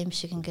тоглолтог гейм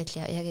шиг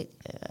ингээл яг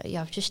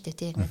явж штэ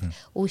тий ингээд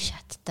үе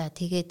шаттай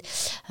тэгээд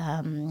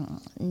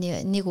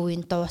нэг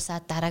үеийн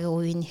дуусаад дараагийн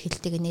үеийн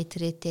эхэлдэг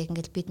нэтрэтэй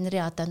ингээл бидний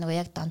одоо нөгөө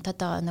яг донтоод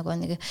байгаа нөгөө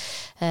нэг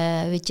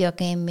видео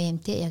гейм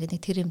юм тий яг нэг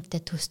тэр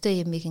юмтай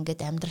төстэй юмыг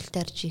ингээд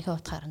амьдралтаар жинхэнэ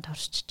утгаар нь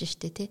туршиж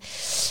штэ тий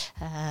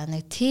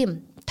нэг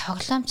тийм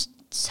тоглоомч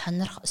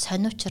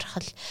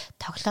сониучрахал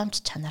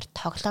тоглоомч чанар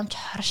тоглоомч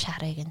хор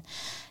шарыг нь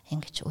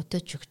ингэж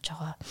өдөөж өгч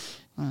байгаа.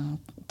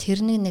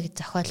 Тэрний нэг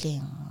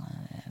зохиолын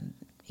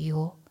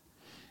юу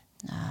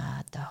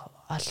одоо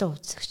олон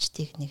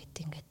үзэгчдийг нэг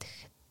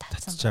ингэж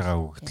татсан байгаа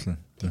өгдөл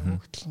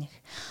нь.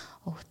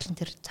 Өгдөл нь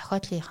тэр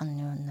зохиолынх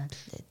нь юу нь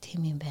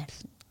тийм юм байл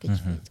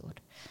гэж би зүгээр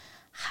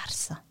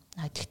харсан.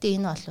 Гэхдээ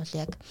энэ бол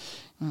яг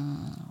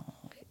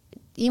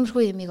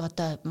иймэрхүү юмыг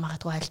одоо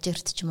магадгүй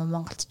Алжирт ч юм уу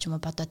Монголд ч юм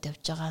уу бодоод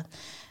явж байгаа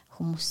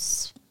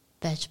хүмүүс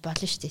байж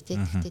болно шүү дээ.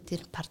 Гэхдээ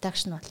тэр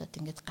продакшн болоод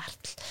ингээд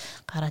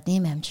гараад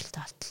ийм амжилт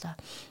олтлоо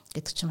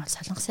гэдэг чинь бол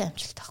солонгосын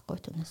амжилт байхгүй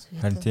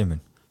түүнээс. Харин тийм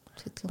байна.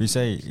 Би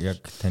сая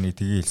яг таны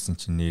тгий хэлсэн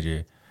чинь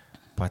нэрээ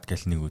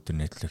подкаст нэг өдөр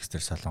Netflix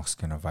дээр солонгос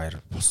кино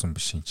viral болсон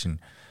биш чинь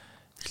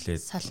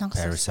эхлээд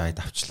Parasite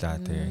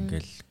авчлаа. Тэгээ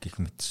ингээл гих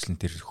мэтчлэн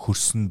тэр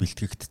хөрсөн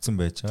бэлтгэгдсэн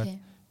байж байгаа.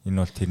 Энэ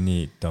бол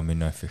тэрний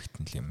домино эффект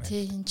юм байна.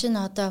 Тийм чинь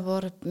одоо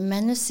бүр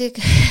манусыг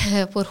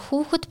бүр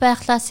хүүхэд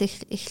байхлаас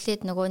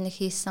эхлээд нөгөө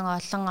нэг хийсэн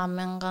олон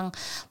аминган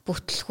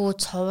бүтлгүү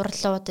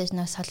цувралууд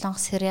нэг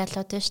солонгос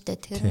сериалууд байна шүү дээ.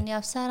 Тэр нь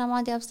явсаар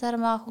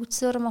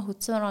хөцсөөрмө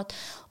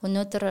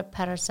өнөөдөр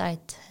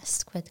Parasite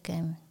Squid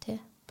Game тий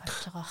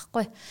болж байгаа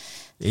байхгүй.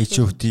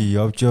 HOT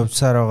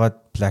явсаар байгаад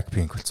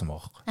Blackpink болсон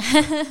байгаа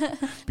байхгүй.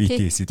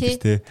 BTS тий.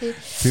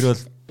 Тэр бол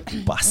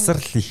басар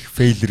л их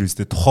фейлер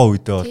үстэй тухайн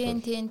үедээ бол.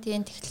 Тийм.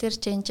 Тэгэхээр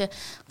чинь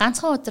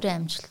ганцхан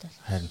өдрийн амжилт байна.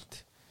 Харин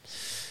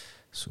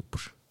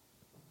супер.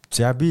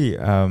 За би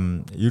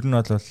ер нь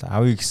бол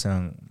авъя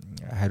гэсэн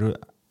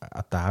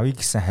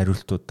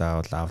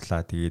хариултуудаа бол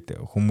авлаа.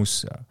 Тэгээд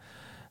хүмүүс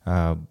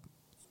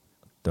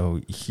одоо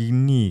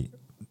ихний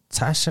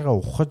цаашаага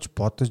ухаж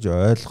бодож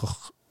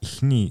ойлгох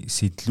ихний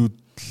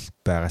сэтлүүд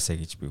байгаасаа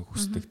гэж би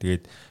хүсдэг.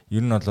 Тэгээд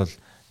ер нь бол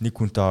нэг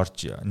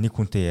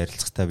хүнтэй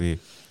ярилцахтаа би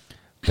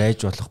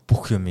байж болох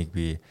бүх юмыг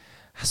би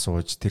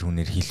асууж тэр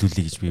хүнээр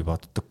хэлүүлэе гэж би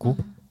боддоггүй.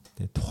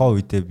 Тэгээ тухайн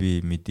үедээ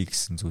би мэдээ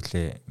гэсэн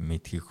зүйлээ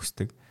мэдхийг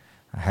хүсдэг.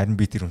 Харин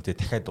би тэр хүнтэй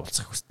дахиад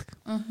уулзах хүсдэг.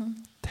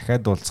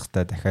 Дахиад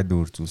уулзахдаа дахиад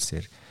өөр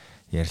зүйлсээр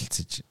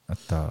ярилцаж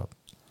одоо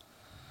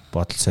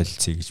бодол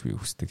солилцъя гэж би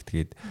хүсдэг.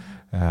 Тэгээд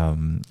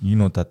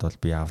энэ удаад бол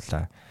би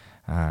авлаа.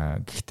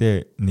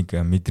 Гэхдээ нэг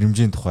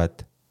мэдрэмжийн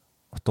тухайд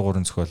утга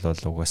гурван зохиол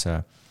бол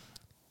угаасаа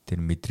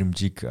тэр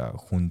мэдрэмжийг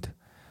хүнд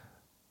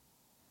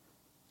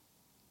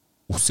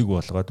үсэг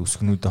болгоод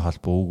үсгнүүдэд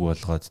холбоо үг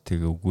болгоод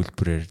тэгээ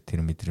өгүүлбэрээр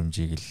тэр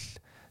мэдрэмжийг л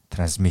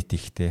трансмит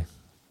ихтэй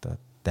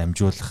одоо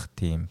дамжуулах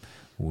тийм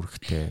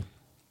үүрэгтэй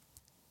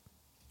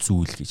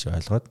зүйл гэж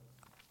ойлгоод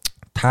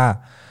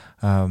та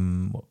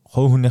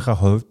хувь хүнийхээ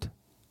хувьд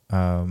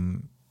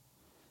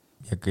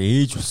яг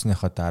ээж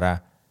болсныхаа дараа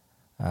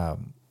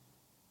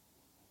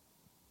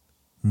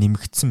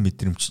нэмэгдсэн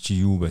мэдрэмж чи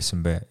юу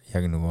байсан бэ?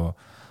 Яг нөгөө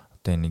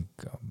одоо нэг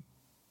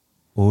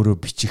өөрөө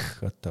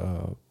бичих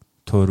одоо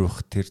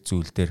туурах тэр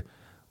зүйл дээр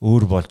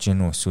өөр болж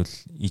гин үү эсвэл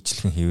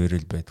ижлэхэн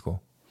хിവэрэл байдгүй.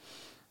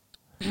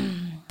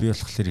 Би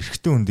болохоор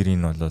эрэгтэй хүн дээр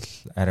энэ бол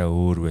арай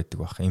өөр байдаг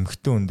баг.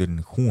 Эмэгтэй хүн дээр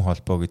хүн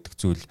холбоо гэдэг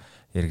зүйл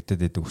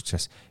яригдаад байдаг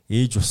учраас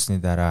ээж болсны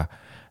дараа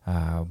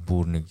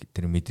бүр нэг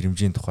тэр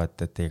мэдрэмжийн тухайд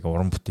яг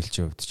уран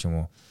бүтээлчийн хувьд ч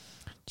юм уу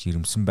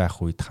жирэмсэн байх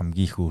үед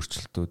хамгийн их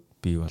өөрчлөлтүүд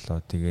бий болоо.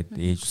 Тэгээд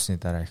ээж болсны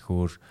дараа их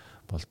өөр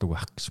болдог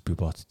байх гэж би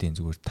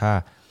боддtiin. Зүгээр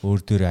та өөр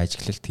дөөрэ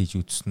ажиглалт хийж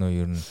үзсэн үү?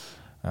 Ер нь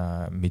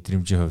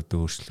мэдрэмжийн хувьд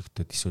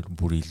өөрчлөгдөд эсвэл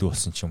бүр илүү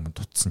болсон ч юм уу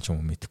дутсан ч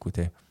юм уу мэдэхгүй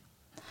те.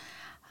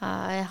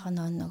 Яг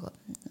нэг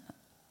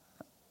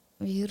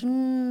ер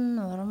нь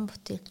уран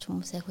бүтээлч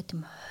хүмүүс айгуу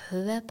тийм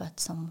хувиа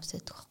бодсон хүмүүс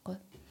байдаг байхгүй.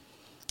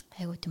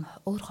 Айгуу тийм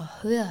өөрөө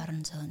хувийн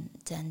орон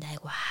зайд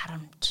айгуу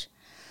харамж.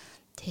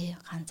 Тэ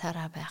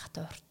ганцаараа байх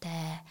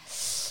дуртай.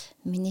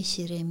 Миний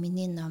ширээ,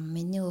 миний ном,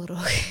 миний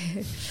өрөө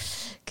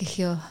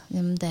гэх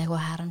юмд айгуу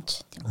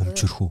харамж.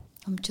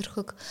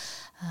 Өмчөрхөг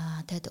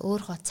тэгээд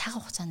өөрөө цаг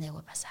хугацаанд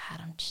айгуу бас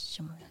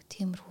харамж юм.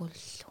 Тиймэрхүү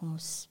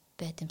хүмүүс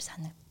байд юм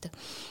санагддаг.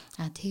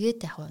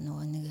 Тэгээд яг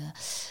нөгөө нэг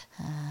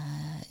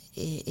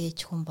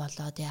ээж хүн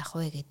болоод яах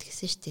вэ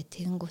гэдгсэн шүү дээ.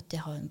 Тэгэнгүүт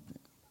яг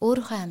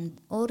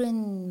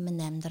өөрийн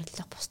минь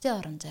амьдралах бусдын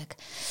орон зайг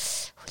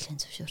хүлээн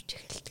зөвшөөрч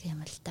эхэлдэг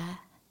юм л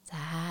да. За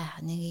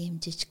нэг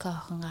юм жижиг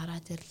охин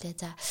гараад ирлээ.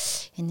 За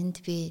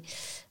энэнд би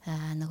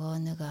нөгөө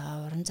нэг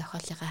уран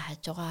зохиолынхаа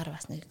хажуугаар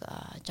бас нэг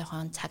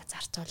жоохон цаг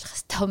зарцуулах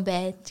хэрэгтэй юм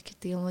байна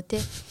гэдэг юм уу те.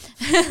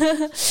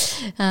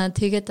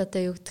 Тэгээд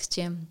одоо юу гэдэг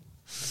чи юм.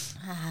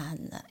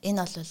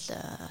 Энэ бол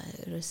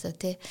ерөөсөө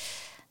те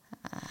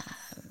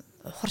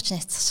хурц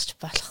найцсаж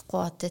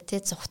болохгүй одоо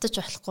тий зүхтаж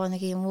болохгүй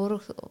нэг юм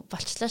өөр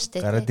болчлоо штэ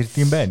тий. Гараад ирдэг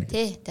юм байна.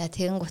 Тий.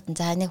 Тэгэнгүүт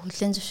за нэг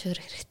хүлэн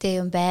зөвшөөрөх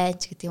хэрэгтэй юм байна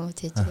ч гэдэг юм уу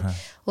тий.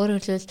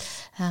 Өөрөөр хэлбэл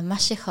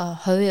маш их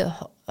хувийн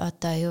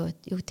одоо юу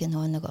гэдэг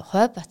нэг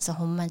хой батсан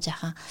хүмүүс маань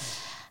жахан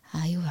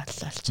юу болж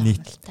байгаа юм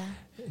л да.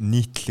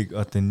 Нийтлэг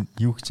одоо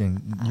юу гэж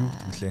юу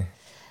гэдгэлээ.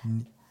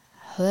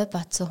 Хой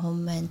батсан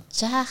хүмүүс маань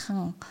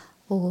жахан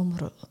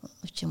өгөөмөр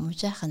юм уу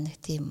жахан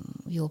нэг тийм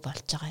юу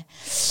болж байгаа.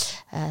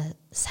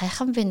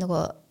 Саяхан би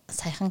нөгөө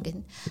саяхан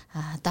гин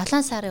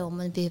 7 сарын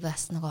өмнө би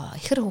бас нөгөө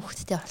ихэр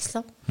хүүхэдтэй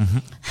болсон.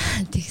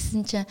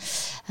 Тэгсэн чинь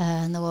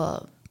нөгөө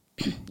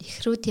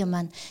ихрүүдийн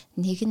маань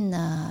нэг нь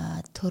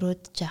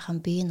төрөөд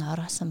жаахан би н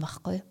ороосон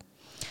байхгүй.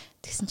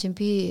 Тэгсэн чинь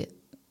би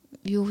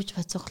юу гэж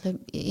бодсоохлоо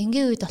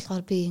энгийн үед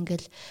болохоор би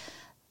ингээл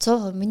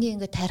 100% миний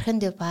ингээд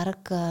тархинд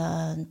баг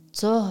 100%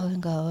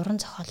 ингээ уран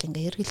зохиол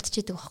ингээ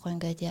эргэлдэж идэг байхгүй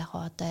ингээд яг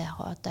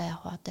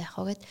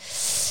одоо гэд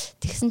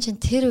тэгсэн чинь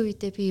тэр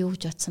үедээ би юу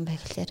гэж бодсон бай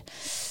гэхээр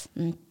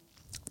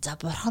за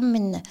бурхан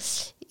минь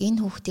энэ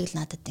хүүхдийг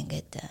надад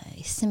ингээд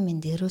 9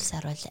 минут эрүүл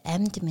сарвал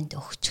амьд минь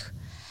өгчих.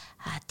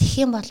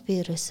 Тэгэх юм бол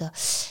би ерөөсөө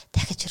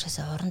дахиж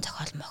ерөөсөө уран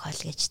зохиол мохол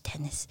гэж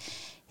танаас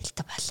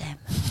хэлдэг балаа юм.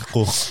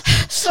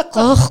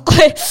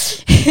 Гоохгүй.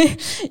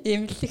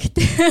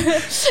 Имлэгтэй.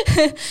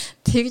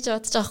 Тэгж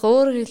бодож авах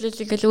өөр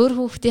хэлвэл ингээл өөр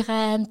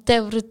хүүхдийнхээ амьтаа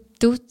бүр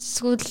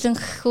дүүцгүүлэн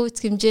хөөц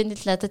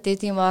хэмжээнд л надад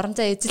тийм орон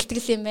зай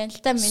эзэлдэг юм байна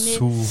л та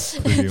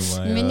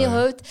миний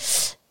хувьд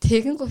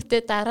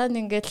тэгэнгүүтээ дараа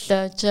нь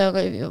ингээл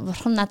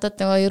бурхан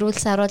надад нөгөө эрүүл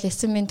сарвал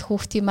 9 минут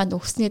хүүхдийн маань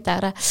өгсөний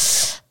дараа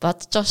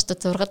бодож байгаа шүү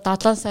дээ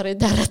 6 7 сарын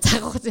дараа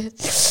цагах.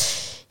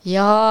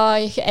 Яа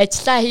их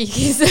ажиллаа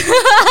хийхээс.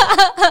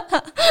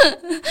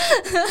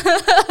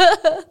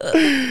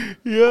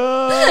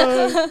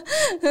 Яа.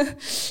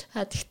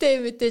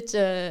 Тэгтээ мэдээж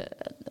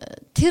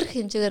тэр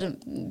хэмжээгээр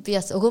би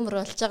бас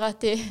өгөөмөр болж байгаа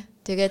тий.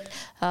 Тэгээд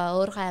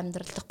өөрийнхөө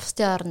амьдралдах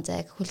бусдын орон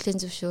зайг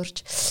хүлээн зөвшөөрч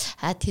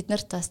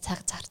тэднэрт бас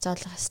цаг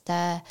зарцуулах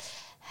ёстой,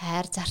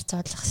 хайр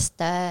зарцуулах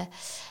ёстой,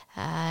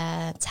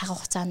 цаг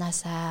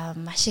хугацаанаас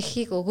маш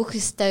ихийг өгөх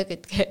ёстой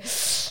гэдгээ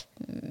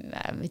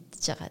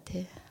мэдж байгаа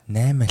тий.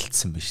 8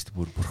 альцсан биз дээ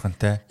бүр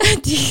бурхантай.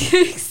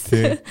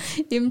 Тийм.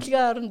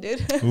 Имлэгийн орон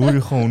дээр.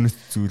 Өөрийнхөө үнэт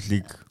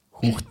зүйлийг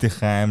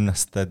хүүхдийнхээ амь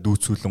настаа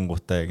дүүцүүлэн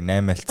гутаа яг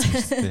 8 альцсан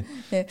биз дээ.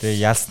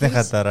 Тэгээ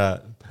ялсныхаа дараа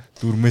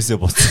дүрмээсээ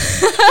буцсан.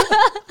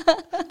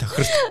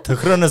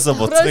 Тохироноосоо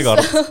буцахыг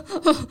орлоо.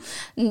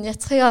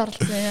 Яцхыг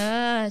орлоо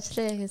яа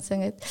ажиллаа хийсэн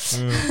гэд.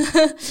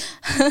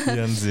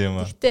 Янз юм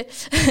аа. Гэтэ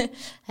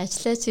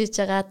ажиллаж хийж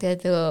байгаа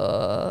тэгээд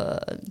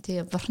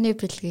тийм бурхны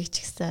бэлгийг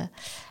ч гэсэн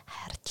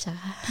харж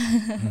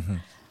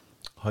байгаа.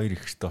 Хоёр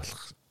ихтэй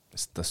болох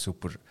өстой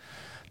супер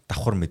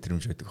давхар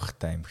мэдрэмж байдаг бах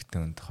та эмэгтэй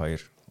хүнд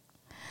хоёр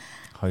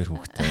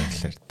хүүхэдтэй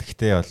байлаа.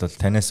 Тэгтээ бол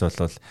танаас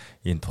бол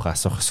энэ тухай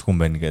асуух хүн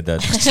байна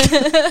гэдэг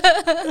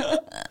ойлгочихлоо.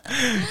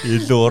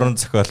 Илүү уран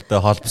зохиолтой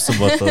холбосон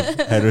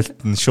болоод хариулт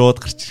нь шууд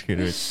гарч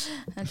ирэхээр байл.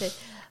 Тэгээд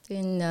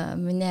энэ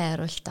миний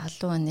хариулт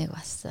алуун нэг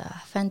бас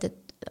offended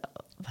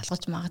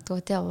болгож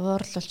магадгүй те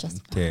уурлуулж бас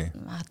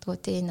магадгүй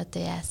те энэ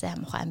одоо яасан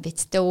амхан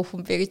амбицтай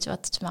өвхөн бэ гэж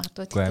бодож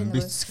магадгүй те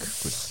амбиц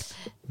гэхгүй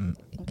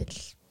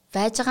ингээл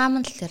байж байгаа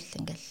юм л тэр л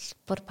ингээл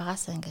бүр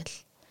багасаа ингээл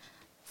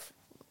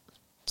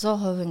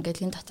 100%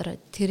 ингээл энэ дотор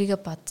тэрийгэ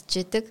бодож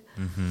идэг.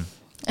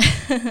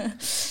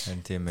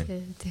 Тийм ээ.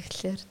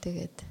 Тэгэхээр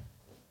тэгээд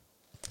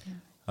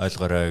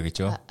ойлгоорой гэж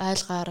юу?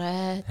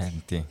 Ойлгоорой.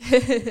 Тийм.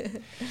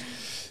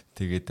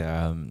 Тэгээд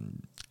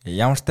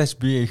ямар тач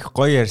би их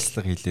гоё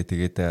ярьслага хийлээ.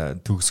 Тэгээд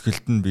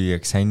төгсгөлд нь би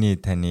яг саяны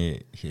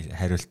таны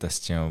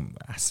хариултаас ч юм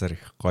асар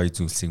их гоё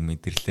зүйлсийг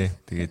мэдэрлээ.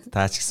 Тэгээд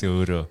та ч гэсэн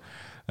өөрөө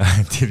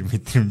тэр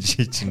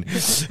мэдрэмжийг чинь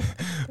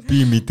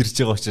би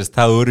мэдэрч байгаа учраас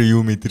та өөрөө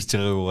юу мэдэрч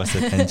байгааг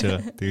угаасаа таньж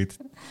байгаа. Тэгээд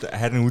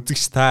харин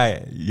үзэгч та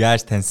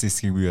яаж таньсан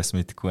эсгийг би бас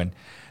мэдэхгүй байна.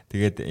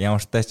 Тэгээд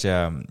ямар тач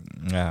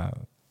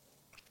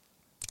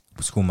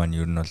бүсгүй маань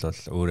ер нь бол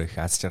өөрөө их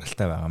аз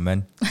жаргалтай байгаа юм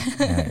байна.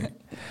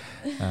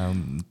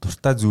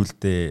 Дуртай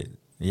зүйлдээ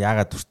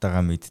яагаад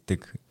дуртайгаа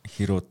мэддэг,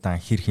 хэр удаан,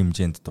 хэр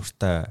хэмжээнд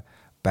дуртай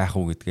байх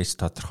уу гэдгээс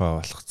тодорхой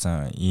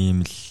болгоцсон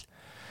ийм л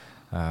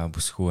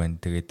бүсгүй байна.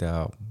 Тэгээд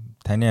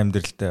таны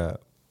амьдралд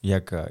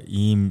яг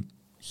ийм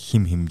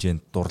хим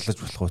хэмжээнд дурлаж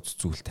болох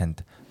зүйл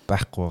танд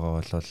байхгүй байгаа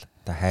бол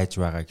та хайж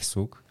байгаа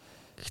гэсэн үг.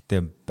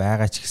 Гэхдээ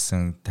байгаа ч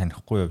гэсэн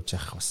танихгүй явж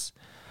явах бас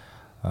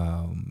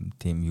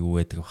тийм юу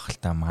байдаг бах л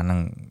та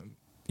манан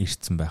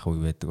ирцэн байх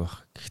уу байдаг бах.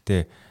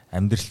 Гэхдээ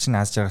амьдрал чинь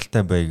аз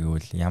жаргалтай бай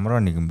гэвэл ямар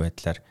нэгэн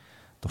байдлаар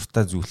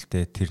дуртай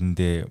зүйлтэй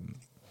тэрэндээ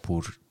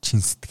бүр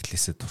чин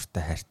сэтгэлээсээ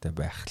дуртай хайртай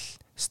байх л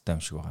ёстой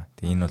юм шиг байгаа.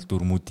 Тэгээ энэ бол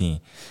дүрмүүдийн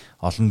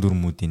олон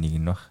дүрмүүдийн нэг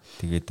нь баг.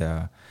 Тэгээд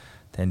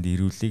танд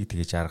ирүүлгийг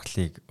тэгэж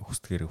аргалыг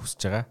хүсдэгээр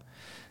хүсэж байгаа.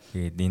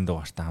 Тэгээд энэ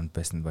дугаартаа хамт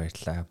байсанд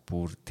баярлалаа.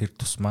 Бүр тэр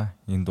тусмаа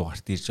энэ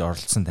дугаарт ирж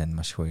оролцсон танд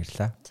маш их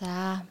баярлалаа.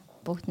 За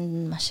бүгдэнд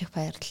нь маш их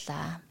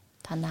баярлалаа.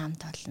 Танаа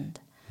хамт олонд.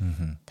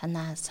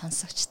 Танаа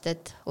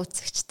сонсогчдод,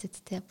 үзэгчдод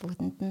те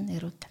бүгдэнд нь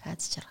эрүүл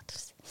тахаад жаргах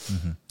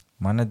хүсье.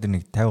 Манайд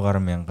нэг 50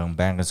 гаруй мянган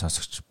байнгын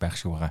сонсогч байх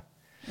шиг байгаа.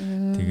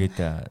 Тэгээд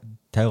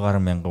 50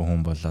 гаруй мянган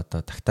хүн бол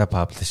одоо Takta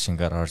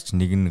Publishing-аар орж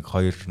нэг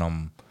 2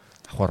 ном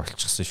авахар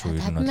болчихсон шүү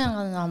ер нь. 50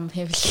 мянган ном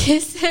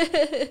хэвлээс.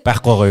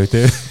 Байхгүй байгаа юу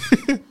те?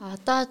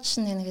 Одоо ч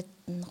нэг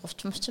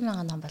 30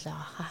 мянган ном болоо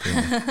хаа.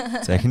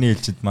 За эхний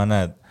ээлжид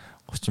манай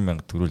 30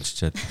 мянга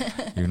төрүүлжчихэд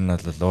ер нь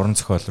бол уран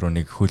зохиол руу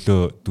нэг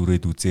хөлөө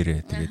дүрээд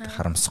үзээрэй. Тэгээд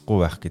харамсахгүй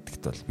байх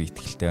гэдэгт бол би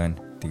итгэлтэй байна.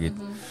 Тэгээд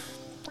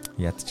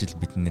ядчил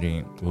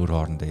бидний өөр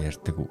хоорондоо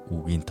ярьдаг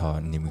үгийн тоо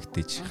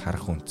нэмэгдэж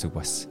харах үнцэг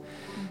бас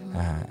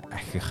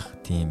ахих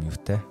тийм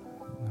юутай.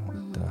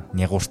 Одоо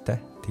нягууртай.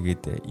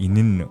 Тэгээд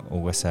энэ нь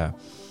угаасаа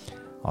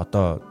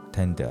одоо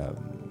танд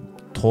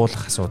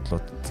туулах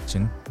асуудлууд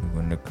чинь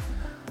нөгөө нэг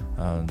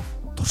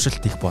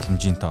туршилт их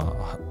боломжийн тоо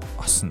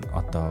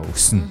одоо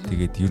өснө.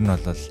 Тэгээд ер нь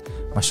бол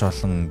маш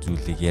олон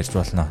зүйлийг ярьж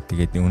болно.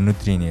 Тэгээд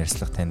өнөөдрийн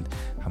ярьслах танд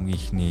хамгийн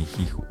ихний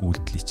хийх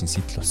үйлдэлийг чинь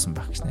сэтэл болсон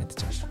байх гэж найдаж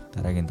байгаа шүү.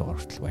 Дараагийн дугаар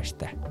хүртэл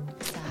баяртай.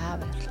 За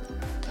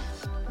баярлалаа.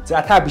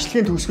 За та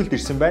бичлэгийн төгсгөлд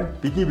ирсэн байна.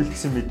 Бидний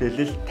бэлтгэсэн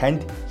мэдээлэл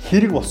танд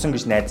хэрэг болсон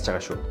гэж найдаж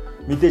байгаа шүү.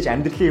 Мэдээж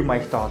амьдралын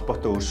маягтай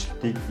холбоотой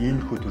өөрчлөлтийг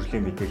иймэрхүү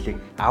төрлийн мэдээллийг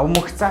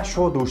авмагцаа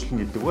шууд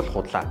өөрчлөн гэдэг бол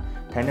худлаа.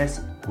 Танаас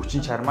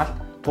хүчин чармаалт,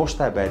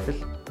 тууштай байдал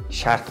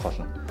шаардах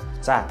болно.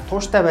 За,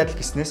 тууштай байдал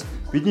гэснээс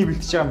бидний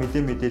бэлтэж байгаа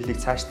мэдээллийг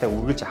цаашдаа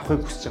үргэлж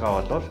авахыг хүсэж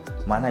байгаа бол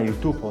манай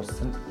YouTube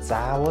хуудсанд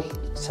заавал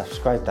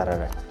subscribe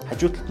дараарай.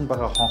 Хажуу талд нь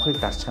байгаа хонхыг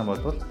дарчих юм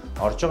бол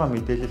орж байгаа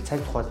мэдээлэл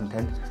цаг тухайд нь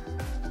танд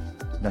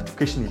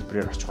notification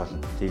хэлбэрээр очих болно.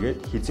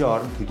 Тэгээд хизээ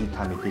орон төдий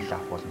та мэдээлэл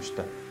авах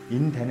боломжтой.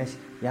 Энэ нь танаас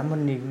ямар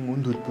нэгэн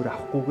үн төлбөр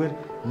авахгүйгээр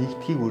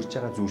нэгдхийг урьж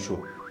байгаа зүйл шүү.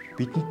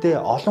 Бидэнтэй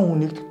олон хүн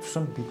нэгдэх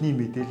тусам бидний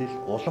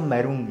мэдээлэл улам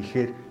мариун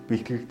ихээр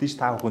бэлтгэгдэж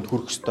та бүхэнд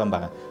хүрэх ёстой юм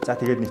байна. За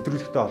тэгээд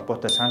нэвтрүүлэгтэй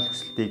холбоотой санал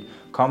хүсэлтийг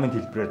комент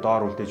хэлбэрээр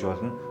доор үлдээж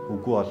болно.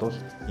 Үгүй болвол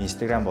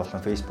Instagram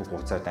болон Facebook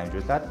хуудасаар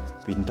дамжуулаад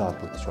бидэнтэй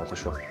холбогдож болно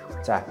шүү.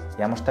 За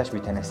ямар ч тааш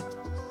би танаас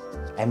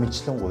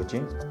амжилтлан гуйж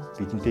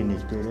бидэнтэй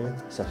нэгдээрэй,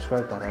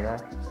 subscribe дараарай.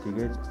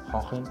 Тэгээд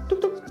хонхын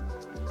дүг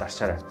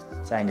дарчаарай.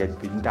 За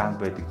ингээд бидэнтэй хамт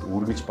байдаг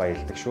үргэлж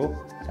баярлалаа шүү.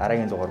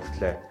 Дараагийн дугаар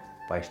хүртэл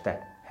баяртай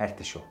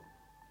хайртай шүү.